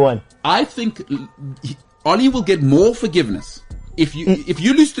 or 3-1. I think Ollie will get more forgiveness. If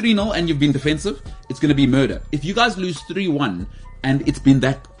you lose 3-0 and you've been defensive, it's going to be murder. If you guys lose 3-1 and it's been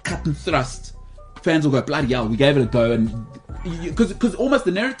that cut and thrust, fans will go, bloody hell, we gave it a go. And because almost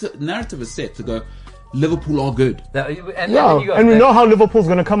the narrative is set to go, Liverpool are good. And we know how Liverpool's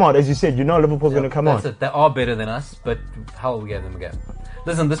going to come out. As you said, you know Liverpool's going to come out. They are better than us, but hell, we gave them a game.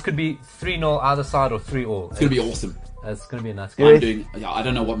 Listen, this could be 3-0 either side or 3-all. It's going to be awesome. It's going to be a nice game. I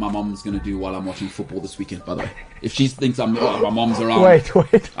don't know what my mom's going to do while I'm watching football this weekend, by the way. If she thinks my mom's around, wait.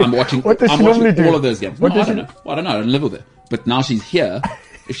 I'm watching, what does she normally do? All of those games. I don't know. I don't live with her. But now she's here.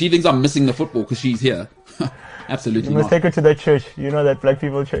 If she thinks I'm missing the football because she's here, absolutely not. You must take her to that church. You know that black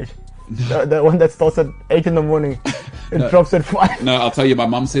people church? That one that starts at 8 in the morning. It drops at 5. No, I'll tell you, my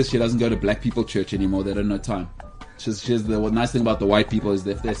mom says she doesn't go to black people church anymore. They don't know time. She's the nice thing about the white people is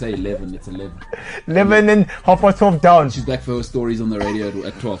that if they say 11, it's 11. 11 and 12 down. She's back for her stories on the radio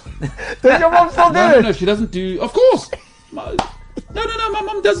at 12. Does your mom still do it? No, she doesn't do. Of course. No, my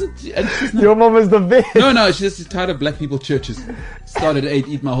mom doesn't. And she's not, your mom is the best. No, she's just tired of black people churches. Started at 8,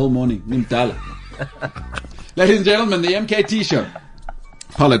 eat my whole morning. Ladies and gentlemen, the MKT Show.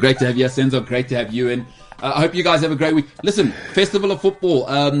 Paulo, great to have you. Senzo, great to have you in. I hope you guys have a great week. Listen, Festival of Football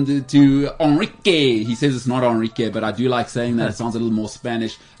to Enrique. He says it's not Enrique, but I do like saying that. It sounds a little more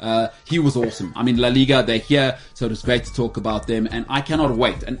Spanish. He was awesome. I mean, La Liga, they're here, so it was great to talk about them. And I cannot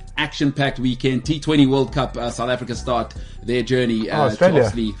wait. An action-packed weekend. T20 World Cup, South Africa start their journey to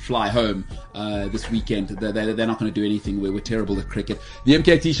obviously fly home this weekend. They're not going to do anything. We're terrible at cricket. The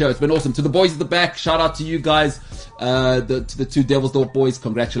MKT Show, it's been awesome. To the boys at the back, shout out to you guys. To the 2 Devil's Dorp boys,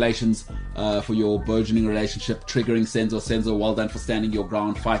 congratulations for your burgeoning relationship, triggering Senzo, well done for standing your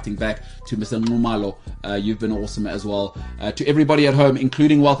ground, fighting back. To Mr. Numalo, you've been awesome as well. To everybody at home,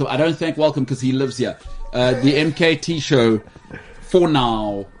 including Welcome. I don't thank Welcome because he lives here. The MKT Show, for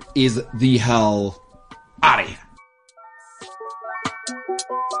now, is the hell out of here.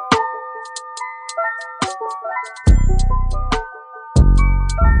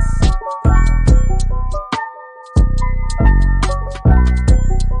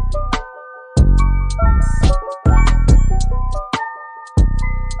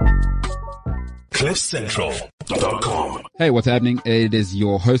 CliffCentral.com. Hey, what's happening? It is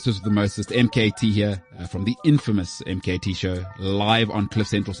your hostess with the mostest, MKT here from the infamous MKT Show, live on Cliff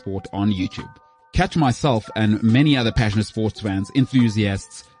Central Sport on YouTube. Catch myself and many other passionate sports fans,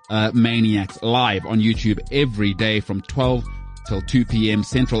 enthusiasts, maniacs live on YouTube every day from 12 till 2 p.m.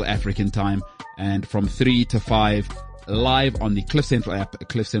 Central African time and from 3 to 5 live on the Cliff Central app,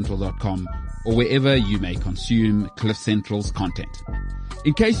 cliffcentral.com, or wherever you may consume Cliff Central's content.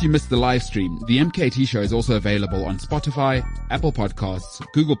 In case you missed the live stream, the MKT Show is also available on Spotify, Apple Podcasts,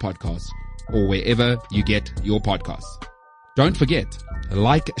 Google Podcasts, or wherever you get your podcasts. Don't forget,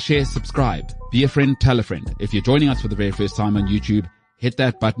 like, share, subscribe, be a friend, tell a friend. If you're joining us for the very first time on YouTube, hit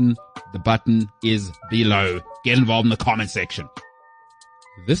that button. The button is below. Get involved in the comment section.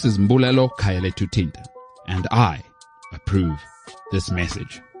 This is Mbulelo Kaeletutinta, and I approve this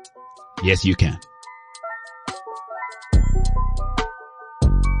message. Yes, you can.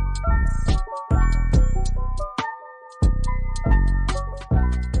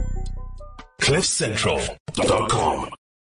 CliffCentral.com